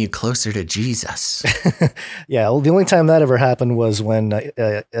bring you closer to Jesus. Yeah, well, the only time that ever happened was when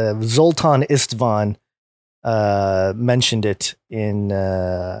Zoltan Istvan mentioned it in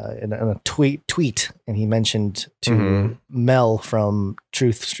a tweet, and he mentioned to Mel from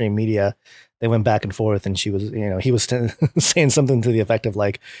Truth Stream Media. They went back and forth, and he was saying something to the effect of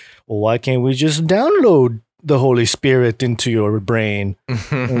like, well, why can't we just download the Holy Spirit into your brain?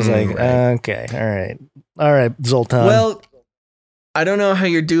 I was like, okay, all right, Zoltan. Well, I don't know how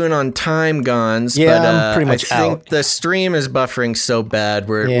you're doing on time, Gons, but I'm pretty much I think the stream is buffering so bad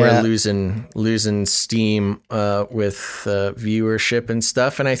we're losing steam with viewership and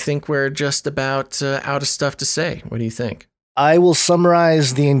stuff, and I think we're just about out of stuff to say. What do you think? I will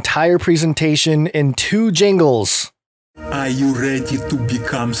summarize the entire presentation in 2 jingles. Are you ready to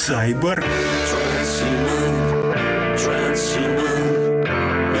become cyber?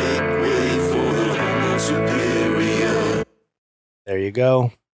 There you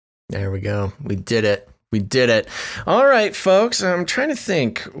go. There we go. We did it. All right, folks. I'm trying to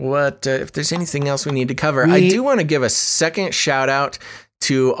think what if there's anything else we need to cover. I do want to give a second shout out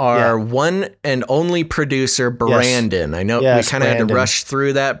to our one and only producer, Brandon. I know we kind of had to rush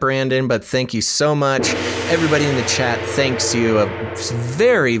through that, Brandon, but thank you so much. Everybody in the chat thanks you. A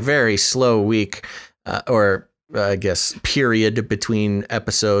very, very slow week, I guess, period between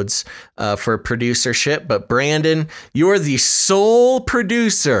episodes for producership. But Brandon, you're the sole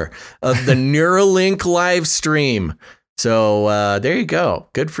producer of the Neuralink live stream. So there you go.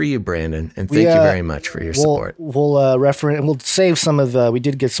 Good for you, Brandon. And thank you very much for your support. We'll save some of, we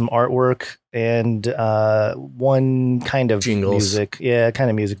did get some artwork and one kind of jingles. Music. Yeah,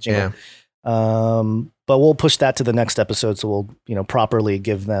 kind of music jingle. Yeah. But we'll push that to the next episode, so we'll properly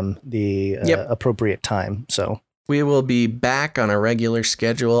give them the appropriate time. So we will be back on a regular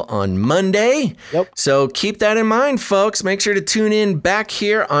schedule on Monday. Yep. So keep that in mind, folks. Make sure to tune in back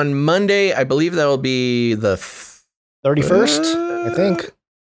here on Monday. I believe that will be the 31st. I think.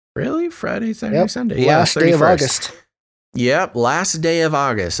 Really? Friday, Saturday, Sunday. Last day of August. Yep, last day of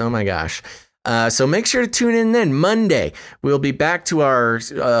August. Oh my gosh. So make sure to tune in then. Monday, we'll be back to our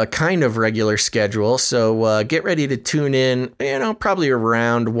kind of regular schedule. So get ready to tune in, probably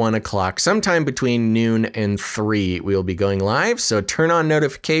around 1 o'clock, sometime between noon and 3, we'll be going live. So turn on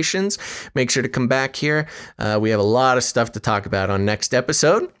notifications. Make sure to come back here. We have a lot of stuff to talk about on next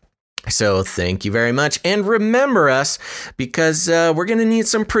episode. So thank you very much. And remember us, because we're going to need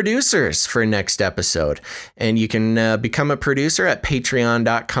some producers for next episode. And you can become a producer at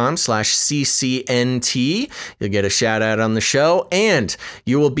patreon.com/ccnt. You'll get a shout out on the show, and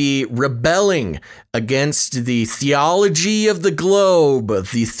you will be rebelling against the theology of the globe,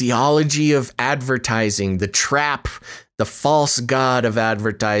 the theology of advertising, the trap, the false god of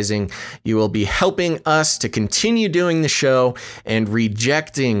advertising. You will be helping us to continue doing the show and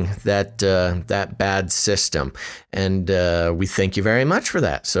rejecting that bad system. And we thank you very much for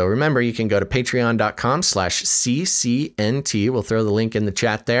that. So remember, you can go to patreon.com/CCNT. We'll throw the link in the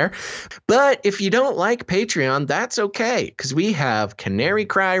chat there. But if you don't like Patreon, that's okay, because we have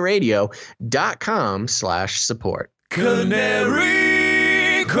canarycryradio.com/support.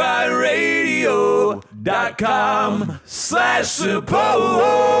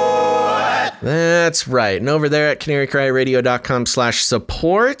 canarycryradio.com/support. That's right. And over there at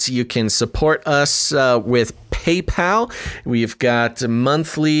canarycryradio.com/support, you can support us with PayPal. We've got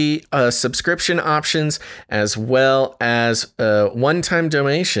monthly subscription options as well as one-time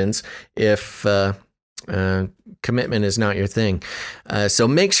donations if commitment is not your thing. So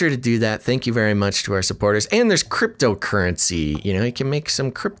make sure to do that. Thank you very much to our supporters. And there's cryptocurrency. You can make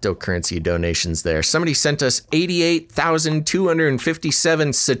some cryptocurrency donations there. Somebody sent us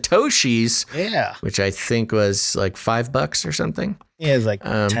 88,257 Satoshis. Yeah. Which I think was like $5 or something. Yeah, it's like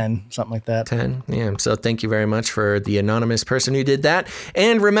 10, something like that. 10, yeah. So thank you very much for the anonymous person who did that.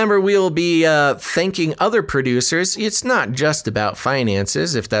 And remember, we will be thanking other producers. It's not just about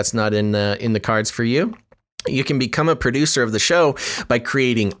finances, if that's not in the cards for you. You can become a producer of the show by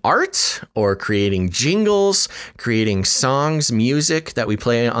creating art or creating jingles, creating songs, music that we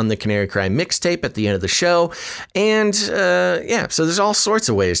play on the Canary Cry mixtape at the end of the show. And so there's all sorts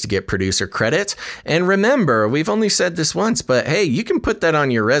of ways to get producer credit. And remember, we've only said this once, but hey, you can put that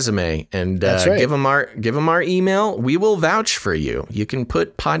on your resume and give them our email. We will vouch for you. You can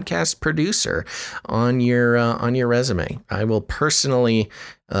put podcast producer on your resume. I will personally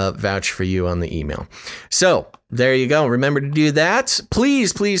vouch for you on the email. So there you go. Remember to do that.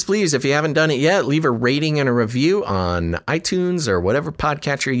 Please, please, please, if you haven't done it yet, leave a rating and a review on iTunes or whatever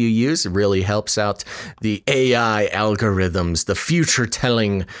podcatcher you use. It really helps out the AI algorithms, the future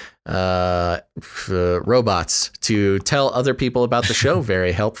telling robots to tell other people about the show.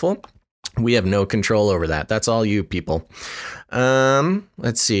 Very helpful. We have no control over that. That's all you people.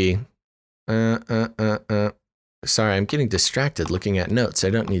 Let's see. Sorry, I'm getting distracted looking at notes. I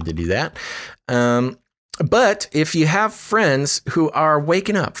don't need to do that. But if you have friends who are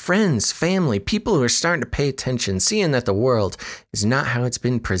waking up, friends, family, people who are starting to pay attention, seeing that the world is not how it's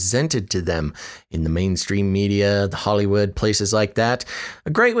been presented to them in the mainstream media, the Hollywood, places like that,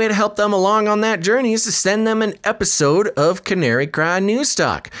 a great way to help them along on that journey is to send them an episode of Canary Cry News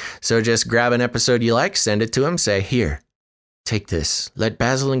Talk. So just grab an episode you like, send it to them, say, here, take this. Let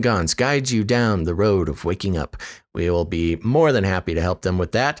Basil and Gons guide you down the road of waking up. We will be more than happy to help them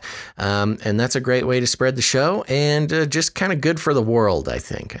with that. And that's a great way to spread the show and just kind of good for the world, I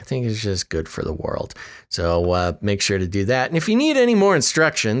think. I think it's just good for the world. So make sure to do that. And if you need any more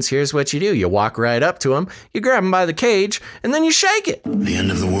instructions, here's what you do. You walk right up to them, you grab them by the cage, and then you shake it. The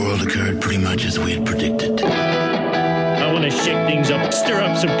end of the world occurred pretty much as we had predicted. I want to shake things up, stir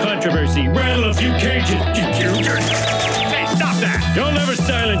up some controversy, rattle a few cages. Hey, stop that! You'll never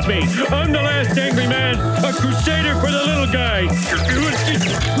silence me. I'm the last angry man, a crusader for the little guy.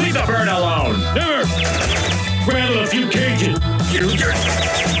 Leave the bird alone. Never. Rattle a few cages.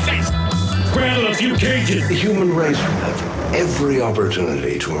 Rattle a few cages. The human race will have every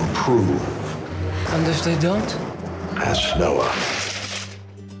opportunity to improve. And if they don't? Ask Noah.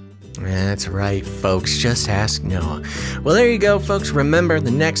 That's right, folks. Just ask Noah. Well, there you go, folks. Remember,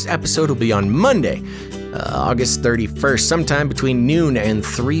 the next episode will be on Monday, August 31st, sometime between noon and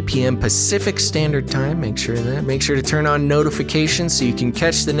 3 p.m. Pacific Standard Time. Make sure to turn on notifications so you can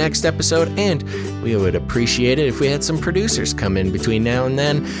catch the next episode. And we would appreciate it if we had some producers come in between now and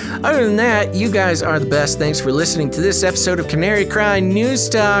then. Other than that, you guys are the best. Thanks for listening to this episode of Canary Cry News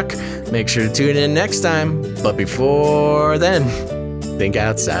Talk. Make sure to tune in next time. But before then, think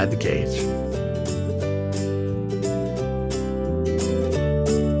outside the cage.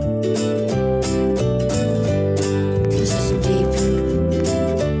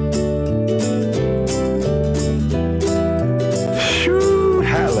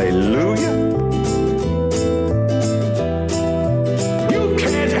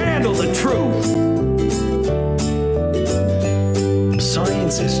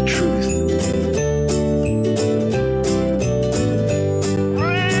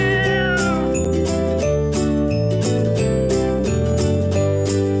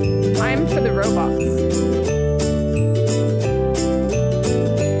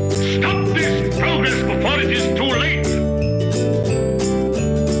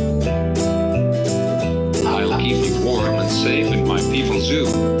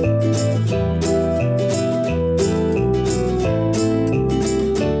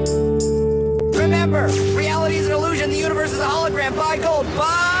 Remember, reality is an illusion. The universe Grandpa Gold.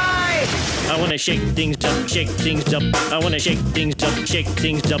 Bye! I want to shake things up, shake things up. I want to shake things up, shake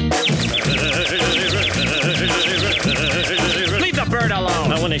things up. Leave the bird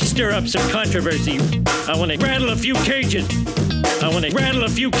alone. I want to stir up some controversy. I want to rattle a few cages. I want to rattle a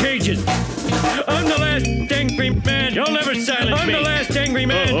few cages. I'm the last angry man. You'll never silence me. I'm the last angry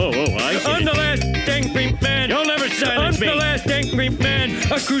man. I see. I'm the last angry man. You'll never silence me. I'm the last angry man.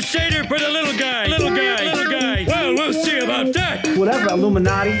 A crusader for the little guy. Little guy. Little guy. Well, we'll see about that. Whatever,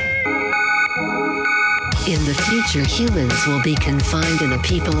 Illuminati. In the future, humans will be confined in a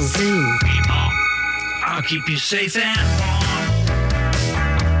people's zoo. I'll keep you safe and warm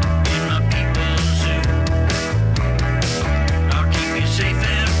in my people's zoo. I'll keep you safe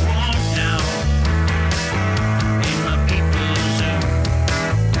and warm now in my people's zoo.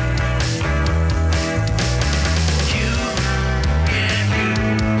 You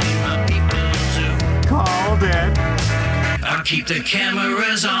in my people's zoo. Called it. I'll keep the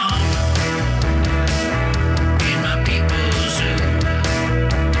cameras on.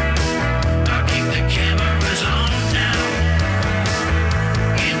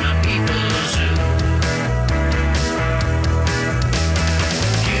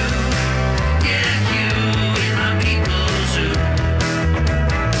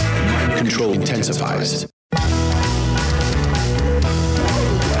 Control intensifies.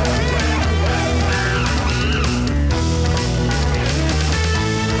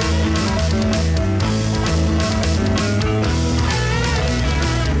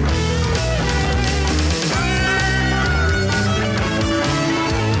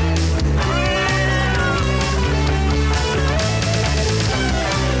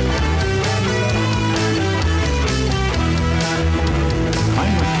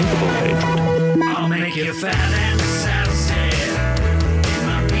 I'll make you fat and sassy in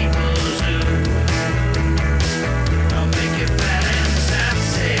my people's zoo. I'll make you fat and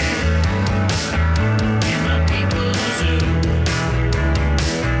sassy in my people's zoo.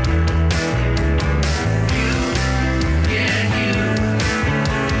 You, yeah, you,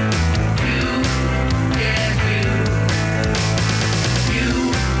 yeah,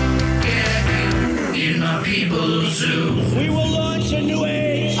 you, in my people's zoo. We will launch a new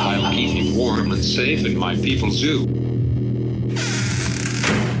age. I'll keep you warm and safe in my people's zoo.